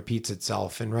cycles and repeats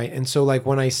itself, and so like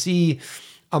when I see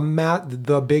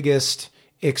the biggest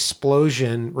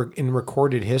explosion in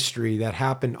recorded history that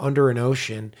happened under an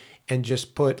ocean and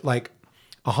just put like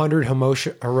 100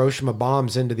 Hiroshima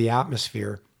bombs into the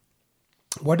atmosphere,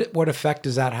 what effect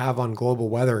does that have on global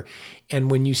weather? And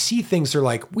when you see things are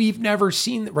like, we've never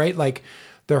seen, right? Like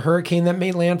the hurricane that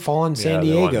made landfall in San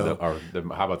Diego.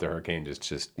 How about the hurricane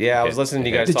just I was listening to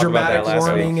you guys talk about that last week. The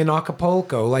dramatic warming in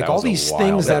Acapulco, like all these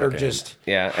things that are just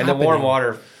and the warm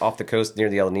water off the coast near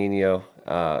the El Nino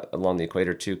along the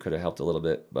equator too could have helped a little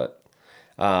bit, but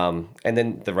and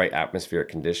then the right atmospheric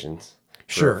conditions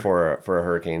for a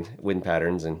hurricane, wind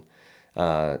patterns, and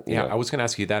I was going to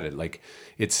ask you that.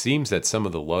 It seems that some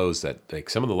of the lows that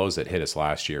hit us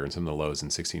last year and some of the lows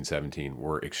in 16, 17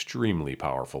 were extremely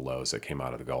powerful lows that came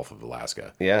out of the Gulf of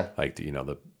Alaska. Yeah. Like,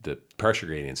 the pressure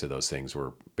gradients of those things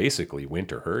were basically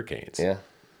winter hurricanes. Yeah.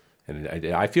 And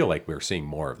I feel like we're seeing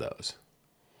more of those.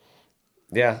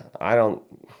 Yeah. I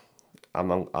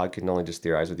can only just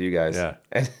theorize with you guys. Yeah.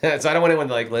 And so I don't want anyone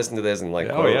to listen to this and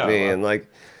quote me and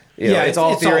it's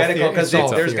all it's theoretical because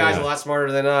there's guys a lot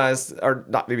smarter than us, or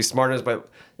not maybe smarter than us, but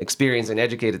experienced and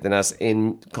educated than us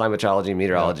in climatology and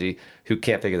meteorology who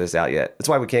can't figure this out yet. That's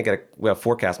why we can't get a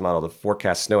forecast model to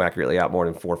forecast snow accurately out more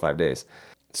than 4 or 5 days.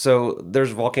 So there's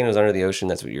volcanoes under the ocean.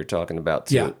 That's what you're talking about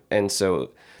too. Yeah. And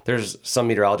so there's some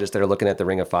meteorologists that are looking at the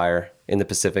Ring of Fire in the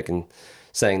Pacific and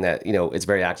saying that, it's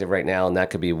very active right now, and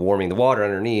that could be warming the water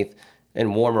underneath,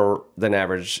 and warmer than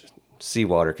average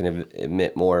seawater can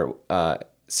emit more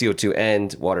CO2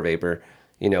 and water vapor,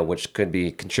 which could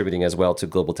be contributing as well to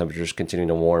global temperatures continuing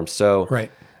to warm. So,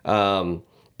 right.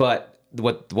 But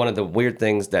one of the weird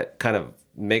things that kind of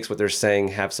makes what they're saying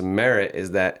have some merit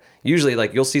is that usually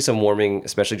you'll see some warming,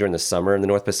 especially during the summer in the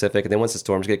North Pacific. And then once the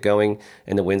storms get going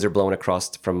and the winds are blowing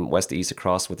across from west to east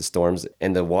across with the storms,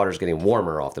 and the water's getting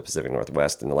warmer off the Pacific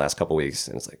Northwest in the last couple of weeks.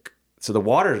 And it's so the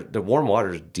warm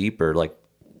water is deeper. Like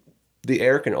the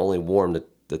air can only warm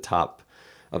the top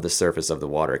of the surface of the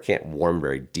water. It can't warm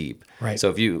very deep. Right.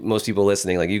 So most people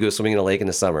listening, you go swimming in a lake in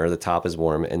the summer, the top is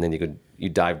warm, and then you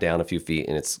dive down a few feet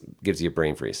and it gives you a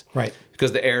brain freeze. Right.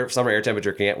 Because the summer air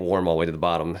temperature can't warm all the way to the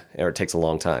bottom, or it takes a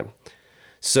long time.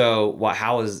 So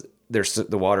how is there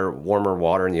the warmer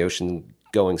water in the ocean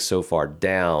going so far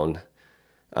down?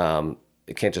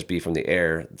 It can't just be from the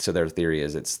air. So their theory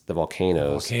is it's the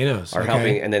volcanoes are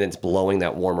helping, and then it's blowing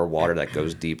that warmer water that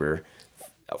goes deeper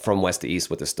from west to east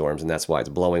with the storms, and that's why it's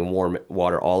blowing warm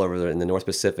water all over in the North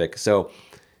Pacific. So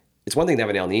it's one thing to have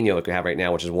an El Nino like we have right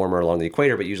now, which is warmer along the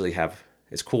equator, but usually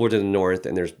it's cooler to the north,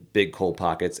 and there's big cold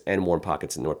pockets and warm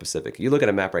pockets in the North Pacific. You look at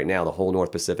a map right now, the whole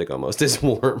North Pacific almost is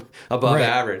warm above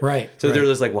average. Right. So they're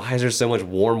just why is there so much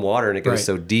warm water and it goes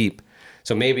so deep?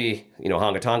 So maybe,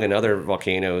 Honga Tonga and other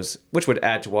volcanoes, which would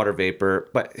add to water vapor,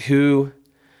 but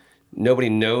nobody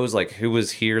knows who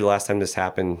was here the last time this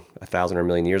happened 1,000 or a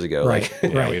million years ago. Right.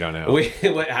 We don't know.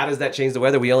 How does that change the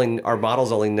weather? Our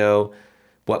models only know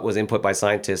what was input by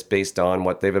scientists based on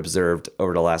what they've observed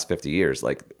over the last 50 years,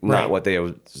 not what they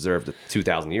observed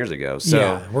 2,000 years ago.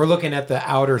 So we're looking at the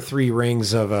outer 3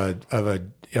 rings of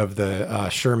the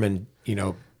Sherman,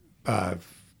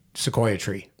 sequoia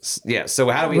tree. Yeah. So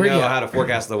how do we know how to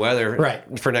forecast the weather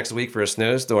for next week for a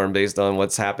snowstorm based on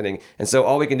what's happening? And so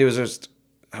all we can do is just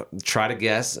try to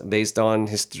guess based on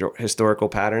historical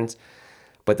patterns,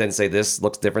 but then say this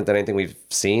looks different than anything we've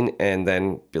seen, and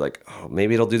then be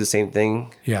maybe it'll do the same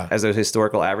thing as those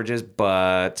historical averages,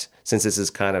 but since this is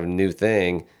kind of a new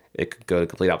thing, it could go the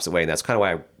complete opposite way. And that's kind of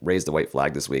why I raised the white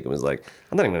flag this week and was I'm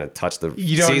not even going to touch the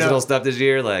seasonal stuff this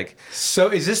year. So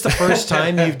is this the first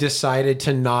time you've decided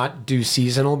to not do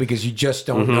seasonal because you just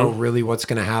don't know really what's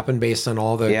going to happen based on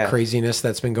all the craziness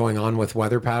that's been going on with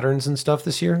weather patterns and stuff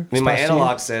this year? I mean, my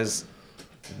analog says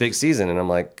big season, and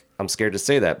I'm scared to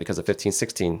say that because of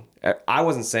 15-16. I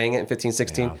wasn't saying it in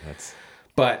 15-16,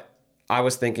 but I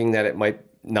was thinking that it might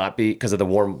not be because of the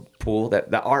warm pool.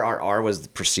 That RRR was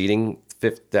preceding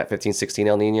that 15-16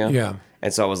 El Nino. Yeah.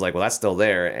 And so I was like, well, that's still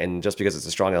there. And just because it's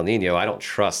a strong El Nino, I don't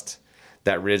trust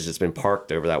that ridge that's been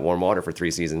parked over that warm water for 3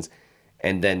 seasons.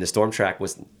 And then the storm track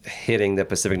was hitting the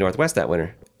Pacific Northwest that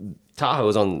winter. Tahoe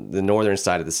is on the northern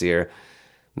side of the Sierra.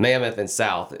 Mammoth and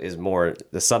south is more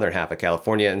the southern half of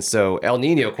California. And so El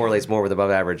Nino correlates more with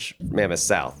above average Mammoth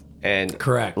south. And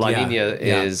correct. La Nina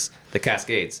is the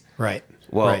Cascades. Right.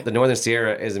 Well, the Northern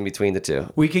Sierra is in between the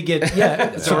two. We could get,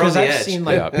 so because I've seen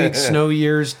like big snow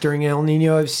years during El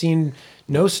Nino. I've seen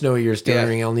no snow years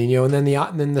during El Nino. And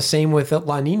then the same with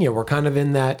La Nina. We're kind of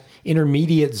in that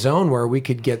intermediate zone where we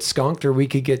could get skunked or we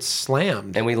could get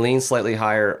slammed. And we lean slightly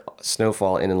higher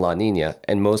snowfall in La Nina.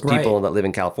 And most people that live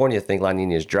in California think La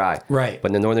Nina is dry. Right.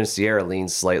 But the Northern Sierra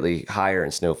leans slightly higher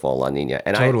in snowfall La Nina.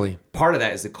 And part of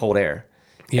that is the cold air.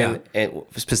 Yeah. And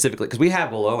specifically, because we have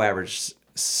below average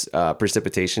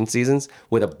precipitation seasons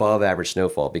with above average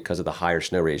snowfall because of the higher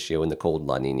snow ratio in the cold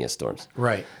La Nina storms.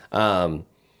 Right.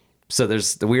 So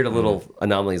there's the weird little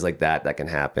anomalies like that can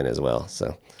happen as well.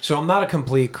 So I'm not a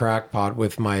complete crackpot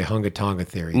with my Hunga Tonga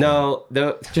theory. No,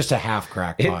 just a half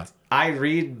crackpot. I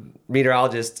read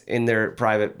meteorologists in their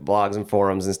private blogs and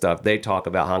forums and stuff. They talk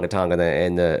about Hunga Tonga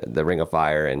and the Ring of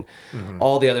Fire and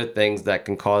all the other things that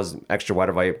can cause extra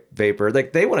water vapor.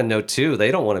 Like they want to know too.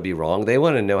 They don't want to be wrong. They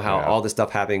want to know how all this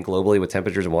stuff happening globally with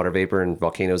temperatures and water vapor and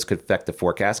volcanoes could affect the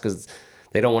forecast because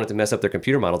they don't want it to mess up their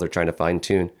computer model. They're trying to fine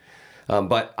tune.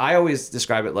 But I always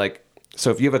describe it like,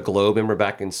 so if you have a globe, remember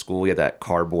back in school, you had that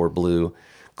cardboard blue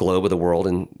globe of the world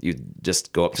and you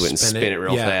just go up to it and spin it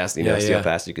real fast, see how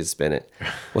fast you could spin it.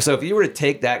 Well, so if you were to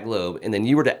take that globe and then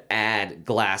you were to add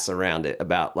glass around it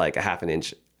about like a half an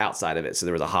inch outside of it, so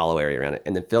there was a hollow area around it,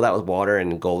 and then fill that with water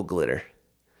and gold glitter,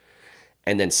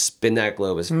 and then spin that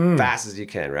globe as fast as you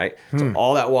can, right? So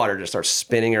all that water just starts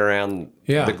spinning around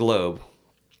the globe,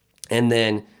 and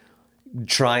then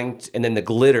and then the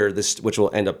glitter, which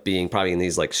will end up being probably in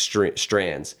these like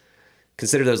strands.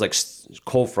 Consider those like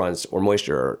cold fronts or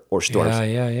moisture or storms.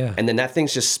 Yeah. And then that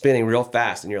thing's just spinning real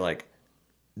fast, and you're like,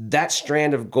 that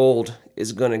strand of gold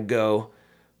is going to go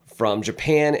from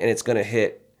Japan and it's going to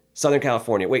hit Southern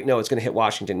California. Wait, no, it's going to hit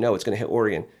Washington. No, it's going to hit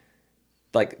Oregon.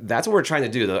 Like, that's what we're trying to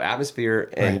do. The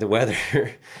atmosphere and the weather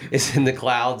is in the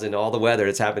clouds and all the weather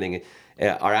that's happening.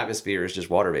 Our atmosphere is just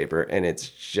water vapor, and it's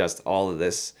just all of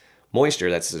this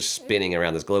moisture that's just spinning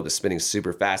around this globe, that's spinning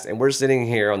super fast. And we're sitting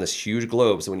here on this huge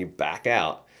globe. So when you back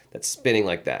out, that's spinning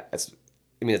like that. It's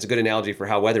a good analogy for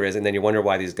how weather is. And then you wonder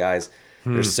why these guys,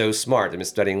 they're so smart. They've been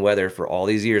studying weather for all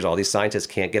these years. All these scientists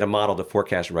can't get a model to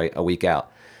forecast right a week out.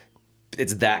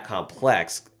 It's that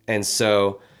complex. And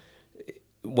so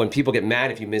when people get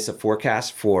mad if you miss a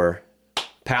forecast for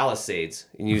Palisades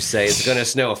and you say it's going to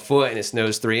snow a foot and it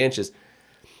snows 3 inches,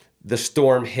 the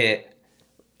storm hit,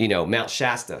 Mount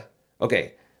Shasta.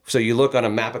 Okay, so you look on a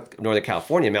map of Northern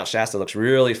California, Mount Shasta looks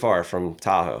really far from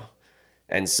Tahoe.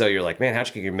 And so you're like, man, how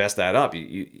could you mess that up?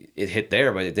 It hit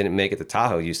there, but it didn't make it to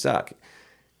Tahoe. You suck.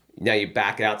 Now you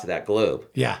back out to that globe.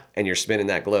 Yeah. And you're spinning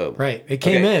that globe. Right. It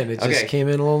came in. It just came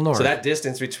in a little north. So that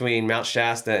distance between Mount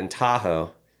Shasta and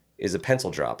Tahoe is a pencil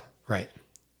drop. Right.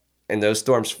 And those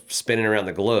storms spinning around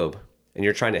the globe, and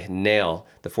you're trying to nail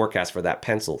the forecast for that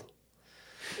pencil.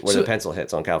 Where the pencil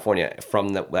hits on California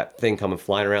from that thing coming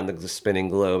flying around the spinning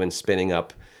globe and spinning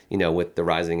up, with the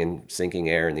rising and sinking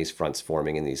air and these fronts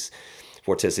forming and these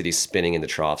vorticities spinning in the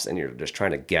troughs, and you're just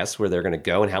trying to guess where they're going to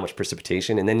go and how much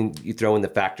precipitation. And then you throw in the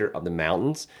factor of the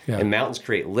mountains, and mountains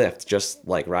create lift just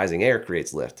like rising air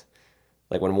creates lift.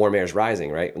 Like when warm air is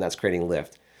rising, right? When that's creating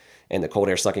lift, and the cold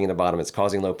air sucking in the bottom, it's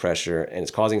causing low pressure and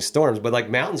it's causing storms. But like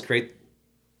mountains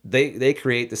they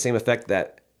create the same effect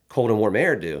that cold and warm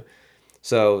air do.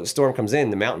 So the storm comes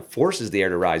in, the mountain forces the air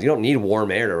to rise. You don't need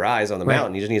warm air to rise on the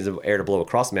mountain. You just need the air to blow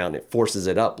across the mountain. It forces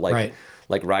it up like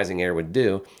rising air would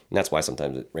do. And that's why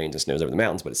sometimes it rains and snows over the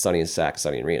mountains, but it's sunny in Sac,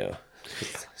 sunny in Reno.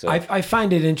 So I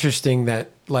find it interesting that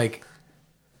like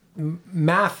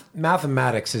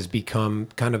mathematics has become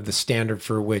kind of the standard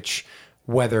for which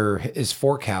weather is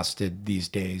forecasted these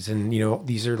days. And,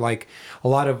 these are like a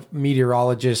lot of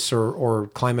meteorologists or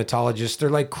climatologists, they're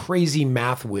like crazy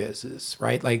math whizzes,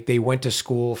 right? Like they went to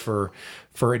school for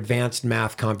advanced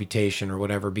math computation or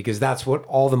whatever, because that's what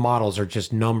all the models are,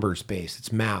 just numbers based.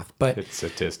 It's math, but it's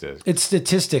statistics. It's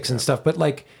statistics and stuff. But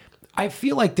like, I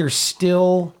feel like there's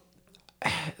still,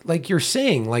 like you're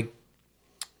saying, like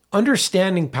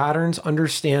understanding patterns,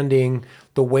 understanding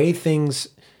the way things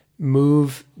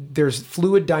move, there's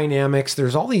fluid dynamics,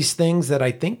 there's all these things that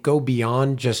I think go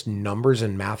beyond just numbers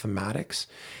and mathematics.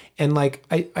 And like,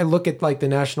 I look at like the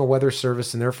National Weather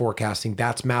Service and their forecasting,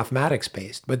 that's mathematics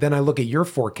based. But then I look at your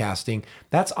forecasting,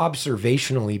 that's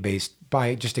observationally based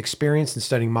by just experience and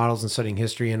studying models and studying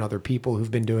history and other people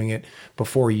who've been doing it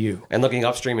before you. And looking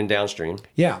upstream and downstream.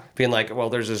 Yeah. Being like,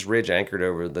 well, there's this ridge anchored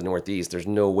over the northeast. There's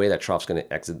no way that trough's going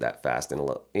to exit that fast, and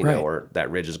or that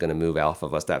ridge is going to move off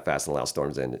of us that fast and allow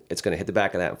storms in. It's going to hit the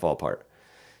back of that and fall apart.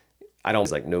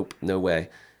 It's like, nope, no way.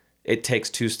 It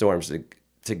takes 2 storms to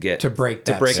break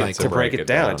it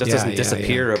down. It just doesn't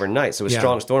disappear overnight. So a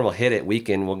strong storm will hit it,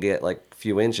 weaken, we'll get like a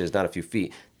few inches, not a few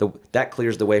feet. That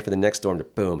clears the way for the next storm to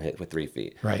boom, hit with 3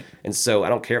 feet. Right. And so I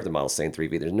don't care if the model's saying 3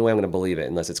 feet. There's no way I'm going to believe it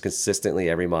unless it's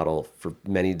consistently every model for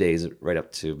many days right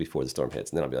up to before the storm hits.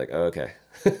 And then I'll be like, oh, okay.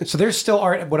 So there's still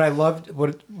art. What I loved,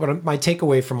 what my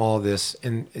takeaway from all of this,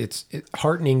 and it's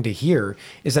heartening to hear,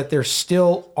 is that there's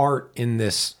still art in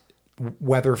this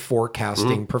weather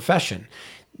forecasting profession.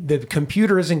 The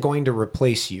computer isn't going to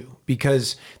replace you,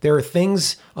 because there are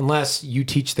things, unless you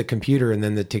teach the computer and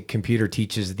then the computer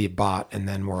teaches the bot, and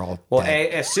then we're all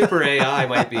dead. A super AI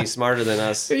might be smarter than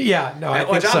us. Yeah, no, I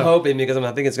think so. I'm hoping, because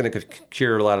I think it's going to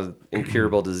cure a lot of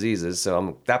incurable diseases.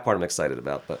 So that part I'm excited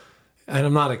about. And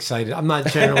I'm not excited. I'm not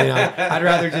generally not. I'd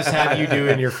rather just have you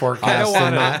doing your forecast.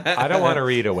 I don't want to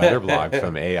read a weather blog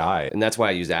from AI. And that's why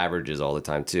I use averages all the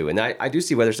time too. And I do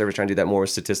see weather service trying to do that more with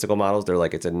statistical models. They're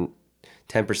like, it's a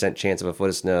 10% chance of a foot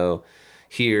of snow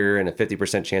here and a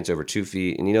 50% chance over 2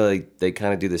 feet. And they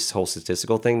kind of do this whole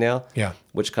statistical thing now. Yeah.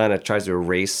 Which kind of tries to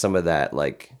erase some of that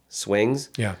like swings.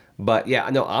 Yeah. But yeah,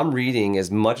 no, I'm reading as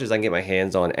much as I can get my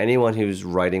hands on. Anyone who's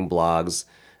writing blogs,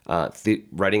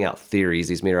 writing out theories,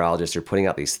 these meteorologists are putting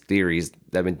out these theories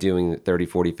that have been doing 30,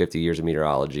 40, 50 years of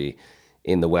meteorology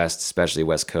in the West, especially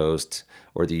West Coast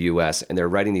or the US. And they're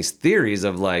writing these theories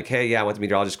of like, hey, yeah, I went to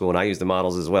meteorology school and I use the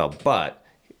models as well. But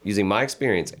using my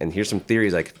experience, and here's some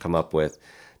theories I could come up with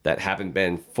that haven't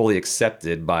been fully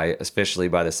accepted especially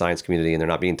by the science community, and they're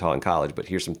not being taught in college. But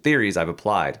here's some theories I've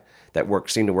applied that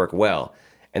seem to work well.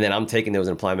 And then I'm taking those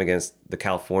and applying them against the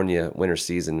California winter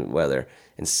season weather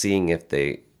and seeing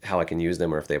how I can use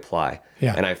them or if they apply.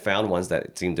 Yeah. And I found ones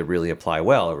that seem to really apply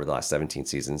well over the last 17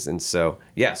 seasons. And so,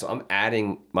 so I'm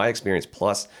adding my experience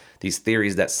plus these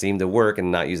theories that seem to work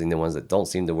and not using the ones that don't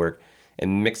seem to work,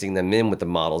 and mixing them in with the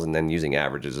models and then using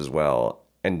averages as well.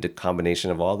 And the combination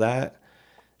of all that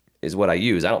is what I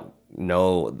use. I don't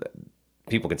know.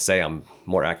 People can say I'm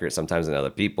more accurate sometimes than other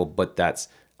people, but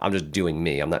I'm just doing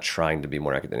me. I'm not trying to be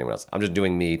more accurate than anyone else. I'm just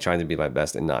doing me, trying to be my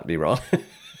best and not be wrong.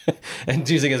 And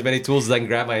using as many tools as I can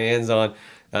grab my hands on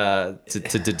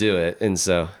to do it. And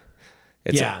so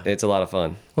it's a lot of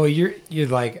fun. Well, you're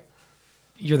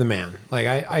the man. Like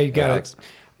I got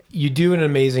you do an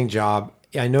amazing job.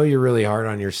 I know you're really hard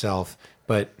on yourself,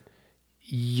 but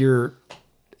you're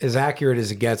as accurate as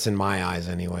it gets in my eyes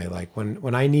anyway. Like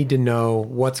when I need to know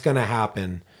what's going to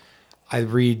happen, I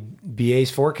read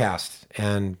BA's forecast,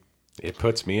 and it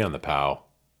puts me on the POW.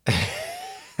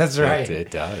 That's right.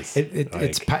 It does.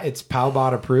 It's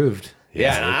PowBot approved.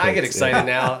 Yeah, and I get excited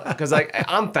now because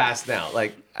I'm fast now.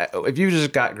 Like if you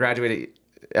just got graduated,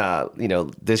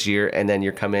 this year, and then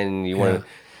you're coming and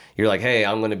you're like, hey,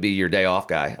 I'm going to be your day off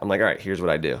guy. I'm like, all right, here's what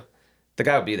I do. The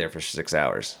guy would be there for 6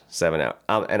 hours, 7 hours,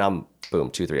 and I'm boom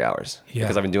 2-3 hours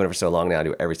because I've been doing it for so long now. I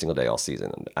do it every single day all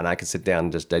season, and I can sit down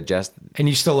and just digest. And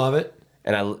you still love it?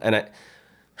 And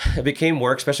it became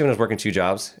work, especially when I was working 2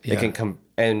 jobs. Yeah. It can come,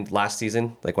 and last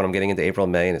season, like when I'm getting into April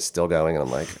and May and it's still going, and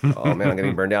I'm like, oh man, I'm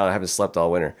getting burned out. I haven't slept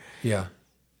all winter. Yeah.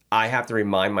 I have to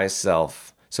remind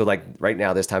myself. So like right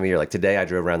now, this time of year, like today I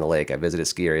drove around the lake. I visited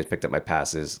ski areas, picked up my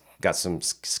passes, got some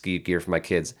ski gear for my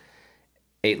kids,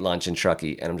 ate lunch in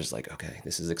Truckee. And I'm just like, okay,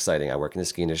 this is exciting. I work in the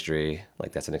ski industry.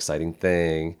 Like that's an exciting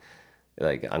thing.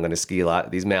 Like I'm going to ski a lot,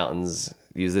 these mountains,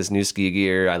 use this new ski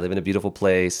gear. I live in a beautiful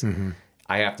place. Mm-hmm.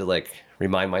 I have to like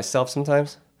remind myself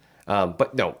sometimes.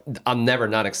 But no, I'm never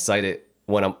not excited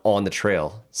when I'm on the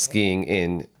trail skiing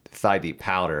in thigh deep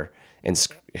powder and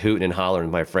hooting and hollering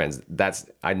with my friends.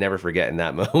 I never forget in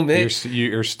that moment.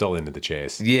 You're still into the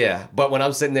chase. Yeah. But when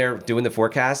I'm sitting there doing the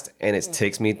forecast and it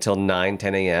takes me till 9,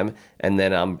 10 a.m. and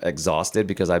then I'm exhausted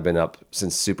because I've been up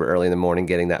since super early in the morning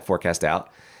getting that forecast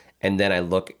out. And then I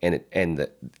look and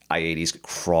the I-80's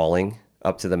crawling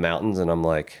up to the mountains and I'm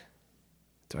like,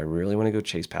 do I really want to go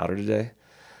chase powder today?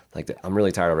 Like I'm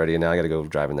really tired already and now I got to go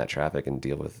drive in that traffic and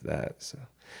deal with that.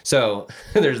 So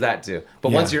there's that too.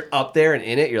 But once you're up there and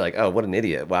in it, you're like, oh, what an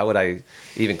idiot. Why would I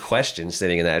even question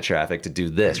sitting in that traffic to do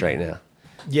this right now?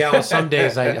 Yeah, well, some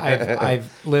days I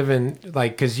live in,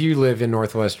 like, because you live in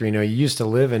Northwest Reno. You used to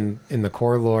live in the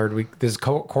Core Lord. This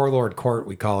Core Lord Court,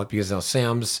 we call it, because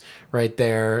Sam's right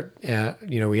there.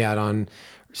 We had on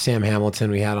Sam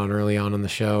Hamilton we had on early on in the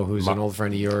show, who's an old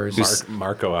friend of yours.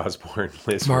 Marco Osborne.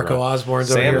 Marco Osborne's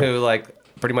Sam, over here. who like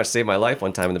pretty much saved my life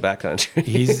one time in the backcountry.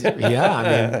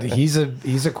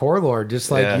 He's a core lord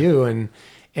just like you,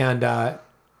 and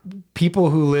people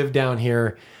who live down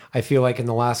here. I feel like in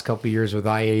the last couple of years with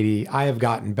I-80, I have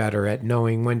gotten better at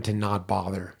knowing when to not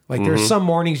bother. Like there's some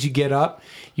mornings you get up,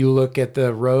 you look at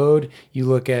the road, you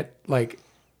look at like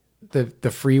the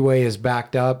freeway is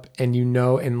backed up, and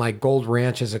and like Gold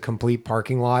Ranch is a complete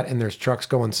parking lot, and there's trucks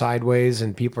going sideways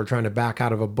and people are trying to back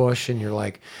out of a bush, and you're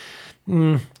like,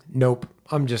 nope,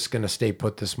 I'm just going to stay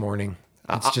put this morning.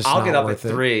 It's just I'll get up at worth it.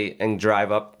 3 and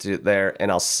drive up to there,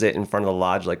 and I'll sit in front of the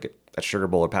lodge like at Sugar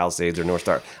Bowl or Palisades or North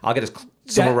Star. I'll get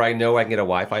somewhere where I know I can get a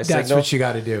Wi-Fi signal. That's what you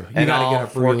got to do. You got to get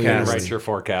up really early. Write your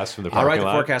forecast from the I'll parking write the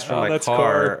lot. forecast from my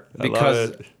car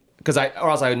because or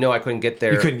else I know I couldn't get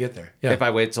there. You couldn't get there. Yeah. If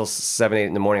I wait till 7, 8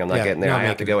 in the morning, I'm not getting there. I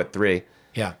have to go at 3.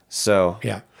 Yeah. So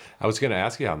yeah. I was going to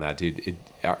ask you on that, dude.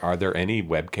 Are there any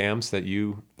webcams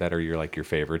that are your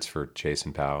favorites for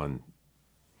chasing POW and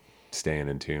staying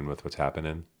in tune with what's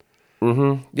happening?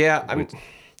 Mm-hmm. Yeah, I mean,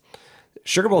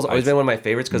 Sugar Bowl's always been one of my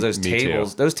favorites because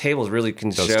those tables really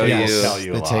can show tell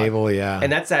you a lot. Table, yeah,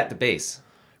 and that's at the base,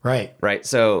 right.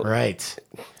 So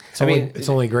it's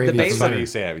only gravy. The base. Funny you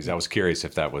say that because I was curious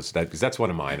if that was that because that's one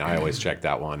of mine. I always check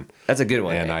that one. That's a good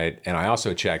one, and I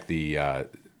also check the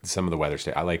some of the weather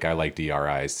station. I like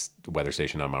DRI's weather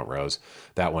station on Mount Rose.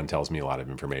 That one tells me a lot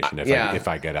of information if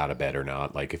I get out of bed or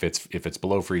not. Like if it's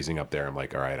below freezing up there, I'm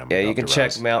like, all right, you can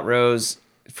check Mount Rose.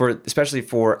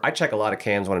 I check a lot of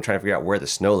cams when I'm trying to figure out where the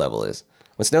snow level is.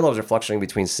 When snow levels are fluctuating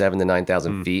between 7,000 to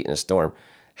 9,000 feet in a storm,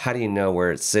 how do you know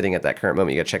where it's sitting at that current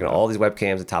moment? You got to check on all these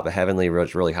webcams at top of Heavenly, where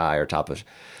it's really high, or top of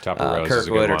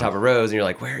Kirkwood, or top of Rose, and you're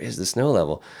like, where is the snow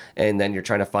level? And then you're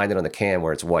trying to find it on the cam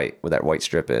where it's white, where that white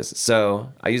strip is.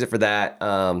 So I use it for that.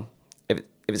 If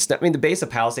it's not, the base of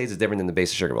Palisades is different than the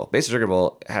base of Sugar Bowl. Base of Sugar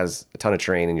Bowl has a ton of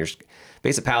terrain, and your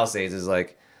base of Palisades is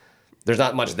like, there's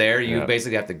not much there. You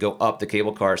basically have to go up the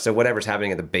cable car. So whatever's happening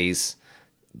at the base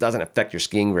doesn't affect your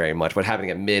skiing very much. What's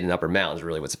happening at mid and upper mountains is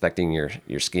really what's affecting your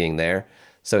skiing there.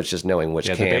 So it's just knowing which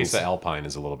cams. The base of Alpine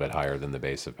is a little bit higher than the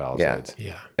base of Palisades.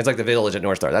 Yeah. It's like the village at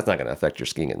North Star. That's not going to affect your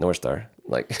skiing at North Star.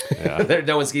 Like,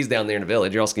 no one skis down there in the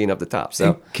village. You're all skiing up the top.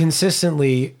 So and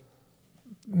consistently,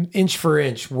 inch for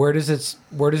inch, where does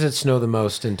it snow the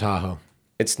most in Tahoe?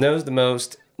 It snows the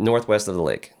most northwest of the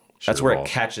lake. That's where it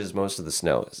catches most of the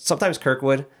snow. Sometimes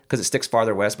Kirkwood, because it sticks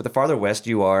farther west. But the farther west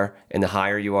you are, and the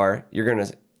higher you are, you're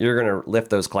gonna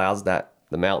lift those clouds that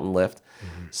the mountain lift.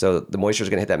 Mm-hmm. So the moisture is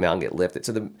gonna hit that mountain, get lifted.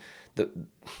 So the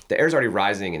air's already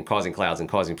rising and causing clouds and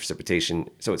causing precipitation.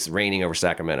 So it's raining over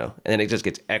Sacramento, and then it just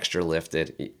gets extra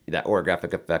lifted. That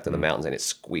orographic effect of the mountains, and it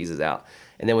squeezes out.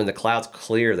 And then when the clouds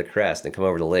clear the crest and come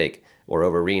over the lake or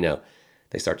over Reno,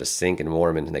 they start to sink and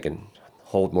warm, and they can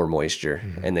hold more moisture,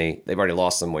 and they've already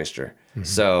lost some moisture. Mm-hmm.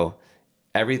 So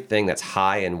everything that's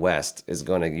high and west is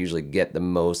going to usually get the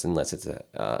most unless it's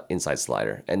a inside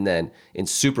slider. And then in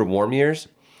super warm years,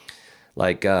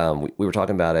 like we were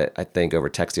talking about it, I think, over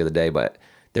text the other day, but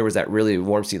there was that really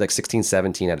warm season, like 16,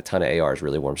 17 had a ton of ARs,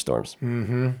 really warm storms.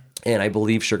 Mm-hmm. And I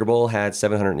believe Sugar Bowl had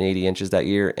 780 inches that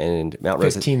year, and Mount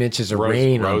Rose 15 inches of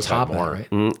rain on top of that, right?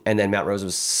 Mm-hmm. And then Mount Rose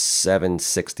was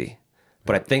 760.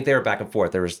 But I think they were back and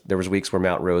forth. There was weeks where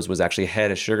Mount Rose was actually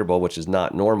ahead of Sugar Bowl, which is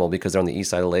not normal because they're on the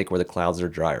east side of the lake where the clouds are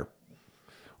drier.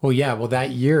 Well, yeah. Well, that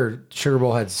year, Sugar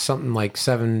Bowl had something like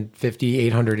 750,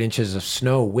 800 inches of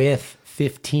snow with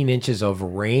 15 inches of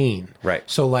rain. Right.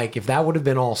 So, like, if that would have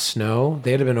been all snow,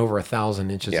 they'd have been over 1,000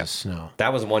 inches of snow.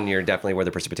 That was one year definitely where the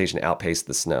precipitation outpaced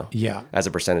the snow. Yeah. As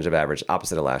a percentage of average,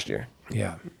 opposite of last year.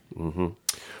 Yeah. Mm-hmm.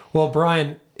 Well,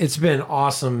 Bryan, it's been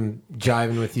awesome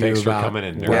jiving with you. Thanks about for coming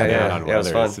and nerding out on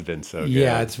weather. It's been so good.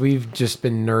 Yeah, we've just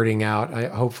been nerding out.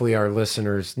 Hopefully our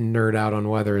listeners nerd out on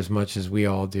weather as much as we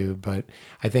all do, but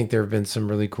I think there have been some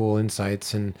really cool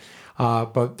insights. And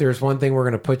but there's one thing we're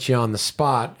going to put you on the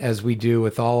spot, as we do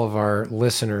with all of our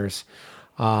listeners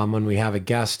when we have a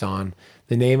guest on.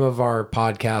 The name of our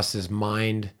podcast is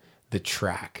Mind the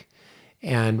Track.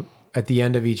 And at the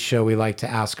end of each show, we like to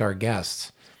ask our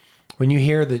guests, when you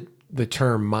hear the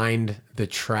term mind the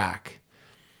track,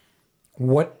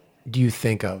 what do you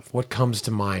think of? What comes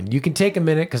to mind? You can take a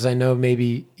minute, because I know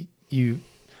maybe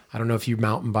I don't know if you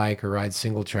mountain bike or ride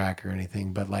single track or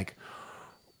anything, but like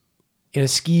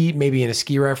maybe in a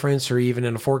ski reference or even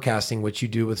in a forecasting, what you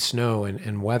do with snow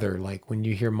and weather, like when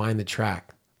you hear mind the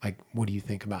track, like what do you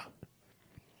think about?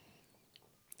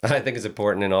 I think it's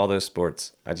important in all those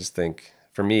sports. I just think,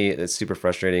 for me, it's super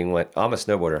frustrating when I'm a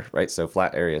snowboarder, right? So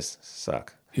flat areas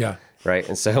suck. Yeah. Right.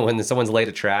 And so when someone's laid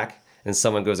a track and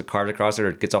someone goes a cart across it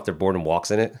or gets off their board and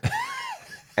walks in it,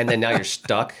 and then now you're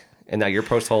stuck, and now you're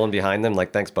post holing behind them.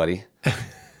 Like, thanks, buddy.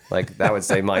 Like, that would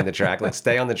say mind the track. Like,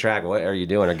 stay on the track. What are you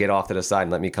doing? Or get off to the side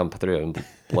and let me come through and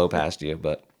blow past you.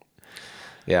 But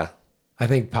yeah. I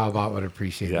think Powbot would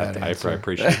appreciate that. I answer.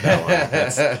 appreciate that one.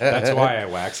 That's why I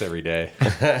wax every day.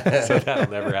 So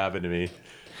that'll never happen to me.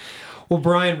 Well,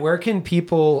 Bryan, where can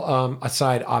people,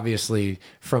 aside obviously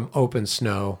from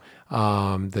OpenSnow,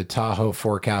 the Tahoe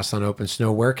forecast on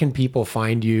OpenSnow, where can people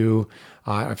find you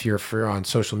if you're on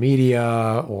social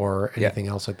media or anything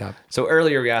else like that? So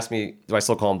earlier you asked me, do I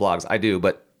still call them blogs? I do,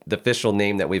 but the official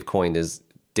name that we've coined is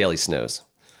Daily Snows.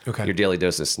 Okay. Your daily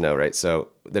dose of snow, right? So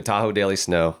the Tahoe Daily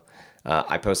Snow,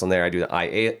 I post on there. I do the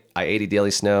I-80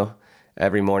 Daily Snow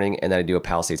every morning, and then I do a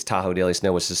Palisades Tahoe Daily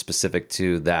Snow, which is specific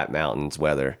to that mountain's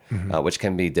weather, which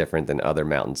can be different than other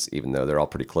mountains, even though they're all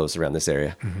pretty close around this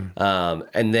area.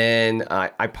 And then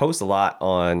I post a lot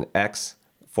on X,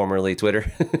 formerly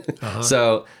Twitter.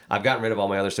 So I've gotten rid of all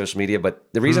my other social media, but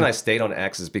the reason I stayed on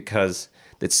X is because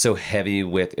it's so heavy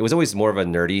with, it was always more of a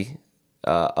nerdy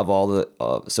of all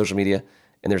the social media,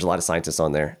 and there's a lot of scientists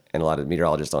on there and a lot of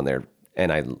meteorologists on there,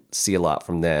 and I see a lot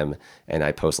from them, and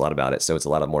I post a lot about it. So it's a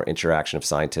lot of more interaction of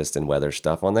scientists and weather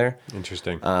stuff on there.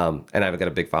 Interesting. And I've got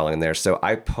a big following in there. So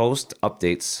I post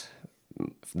updates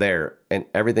there, and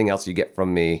everything else you get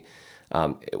from me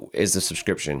is a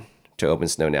subscription to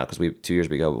OpenSnow now, because 2 years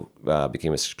ago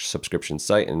became a subscription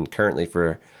site, and currently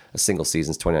for a single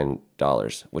season is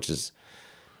 $29, which is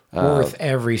worth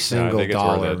every single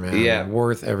dollar, man. Yeah,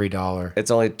 worth every dollar.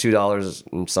 It's only $2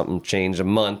 and something change a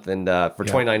month, and for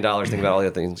 $29, think about all the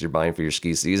other things you're buying for your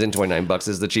ski season. $29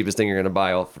 is the cheapest thing you're going to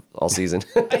buy all season.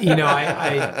 You know,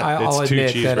 I'll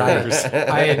admit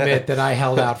that I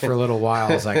held out for a little while.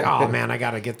 I was like, oh man, I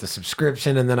got to get the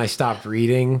subscription, and then I stopped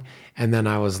reading, and then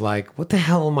I was like, what the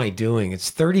hell am I doing?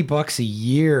 It's $30 a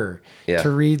year to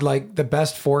read like the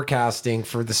best forecasting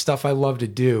for the stuff I love to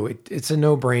do. It's a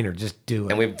no-brainer. Just do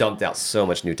it. And we've dumped out so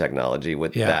much new technology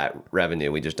with that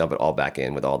revenue. We just dump it all back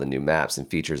in with all the new maps and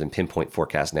features and pinpoint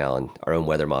forecast now, and our own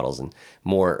weather models, and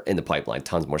more in the pipeline,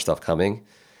 tons more stuff coming.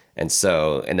 And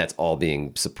that's all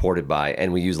being supported by,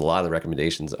 and we use a lot of the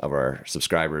recommendations of our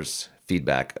subscribers'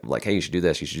 feedback, like, hey, you should do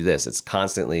this, you should do this. It's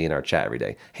constantly in our chat every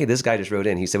day. Hey, this guy just wrote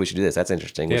in, he said we should do this. That's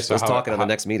interesting. Let's talk it on the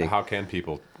next meeting. How can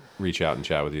people reach out and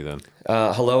chat with you then?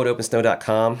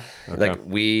 hello@opensnow.com. Okay. Like,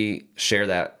 we share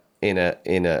that in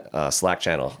a Slack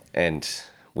channel, and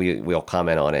we'll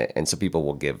comment on it, and so people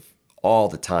will give all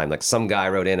the time. Like, some guy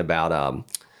wrote in about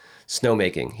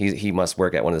snowmaking. He must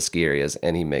work at one of the ski areas,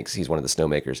 and he's one of the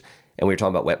snowmakers. And we were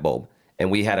talking about wet bulb, and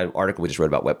we had an article we just wrote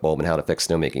about wet bulb and how to fix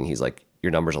snowmaking. He's like,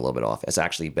 your number's a little bit off. It's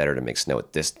actually better to make snow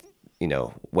at this,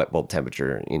 wet bulb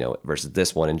temperature, versus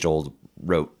this one. And Joel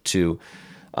wrote to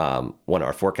one of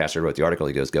our forecasters wrote the article.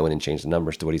 He goes, go in and change the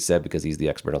numbers to what he said, because he's the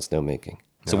expert on snowmaking.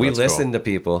 So we listen to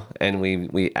people, and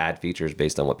we add features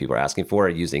based on what people are asking for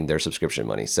using their subscription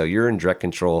money. So you're in direct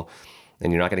control,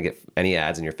 and you're not going to get any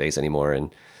ads in your face anymore.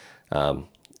 And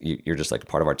you're just like a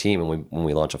part of our team. And when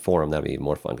we launch a forum, that'll be even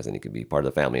more fun, because then you could be part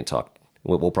of the family and talk.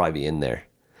 We'll probably be in there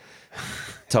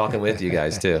talking with you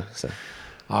guys too. So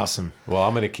awesome. Well,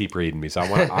 I'm going to keep reading because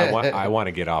I want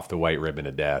to get off the white ribbon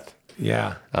of death.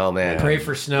 Yeah. Oh man. Pray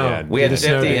for snow. Yeah. We had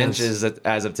 50 inches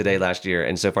as of today last year,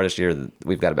 and so far this year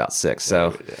we've got about 6.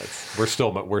 So we're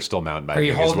still mountain biking. Are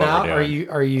you holding out? Are you?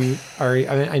 I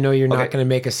mean, I know you're not going to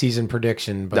make a season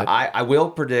prediction, but I will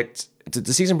predict.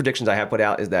 The season predictions I have put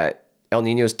out is that El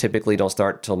Niños typically don't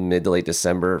start till mid to late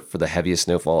December for the heaviest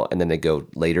snowfall, and then they go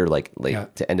later, like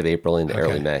late to end of April into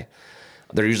early May.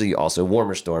 They're usually also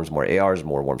warmer storms, more ARs,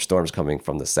 more warm storms coming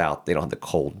from the south. They don't have the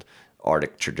cold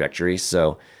Arctic trajectory,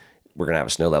 so we're going to have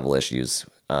snow level issues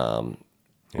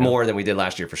more than we did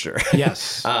last year for sure.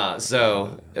 Yes.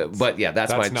 But yeah,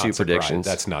 that's my two predictions.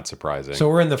 That's not surprising. So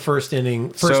we're in the first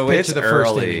inning. So pitch it's of the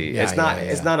early. First inning. Yeah,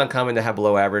 it's not uncommon to have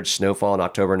below average snowfall in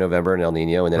October, November, and El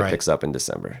Nino, and then it picks up in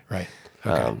December. Right.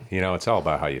 Okay. It's all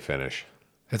about how you finish.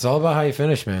 It's all about how you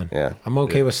finish, man. Yeah. I'm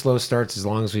okay with slow starts as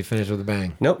long as we finish with a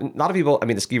bang. No, a lot of people, I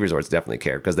mean, the ski resorts definitely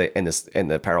care, because and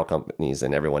the apparel companies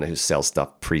and everyone who sells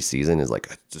stuff preseason is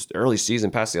like, just early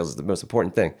season pass sales is the most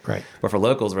important thing. Right. But for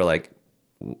locals, we're like,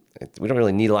 we don't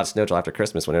really need a lot of snow till after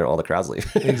Christmas when all the crowds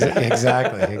leave.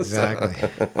 Exactly.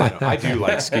 I do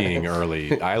like skiing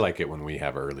early. I like it when we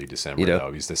have early December, though,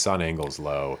 because the sun angle's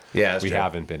low. Yeah, we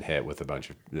haven't been hit with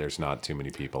there's not too many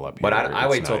people up here. But I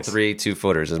wait till 3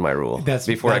 2-footers is my rule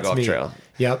before I go off trail.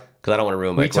 Yep. Because I don't want to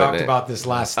ruin my equipment. We talked about this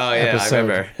last episode. I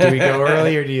remember. Do we go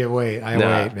early or do you wait? I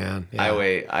wait, man. Yeah. I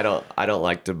wait. I don't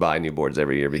like to buy new boards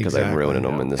every year because I'm ruining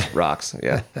them in the rocks.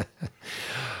 Yeah.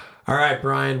 All right,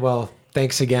 Bryan. Well,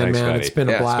 Thanks again, Thanks, man. Scotty. It's been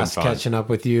a blast it's been fun. catching up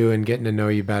with you and getting to know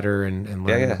you better and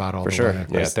learning about all for the sure.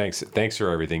 weather. Yeah, thanks for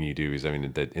everything you do. Because I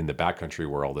mean, in the backcountry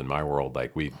world, in my world,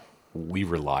 like we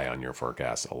rely on your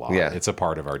forecast a lot. Yeah. It's a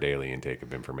part of our daily intake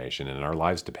of information, and our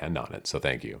lives depend on it. So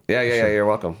thank you. Yeah, you're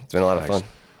welcome. It's been a lot of fun.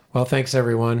 Well, thanks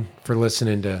everyone for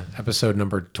listening to episode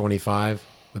number 25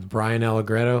 with Bryan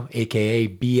Allegretto, aka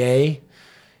BA,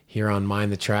 here on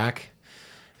Mind the Track.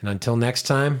 And until next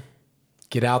time,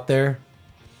 get out there,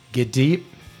 get deep,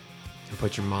 and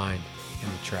put your mind in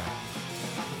the track.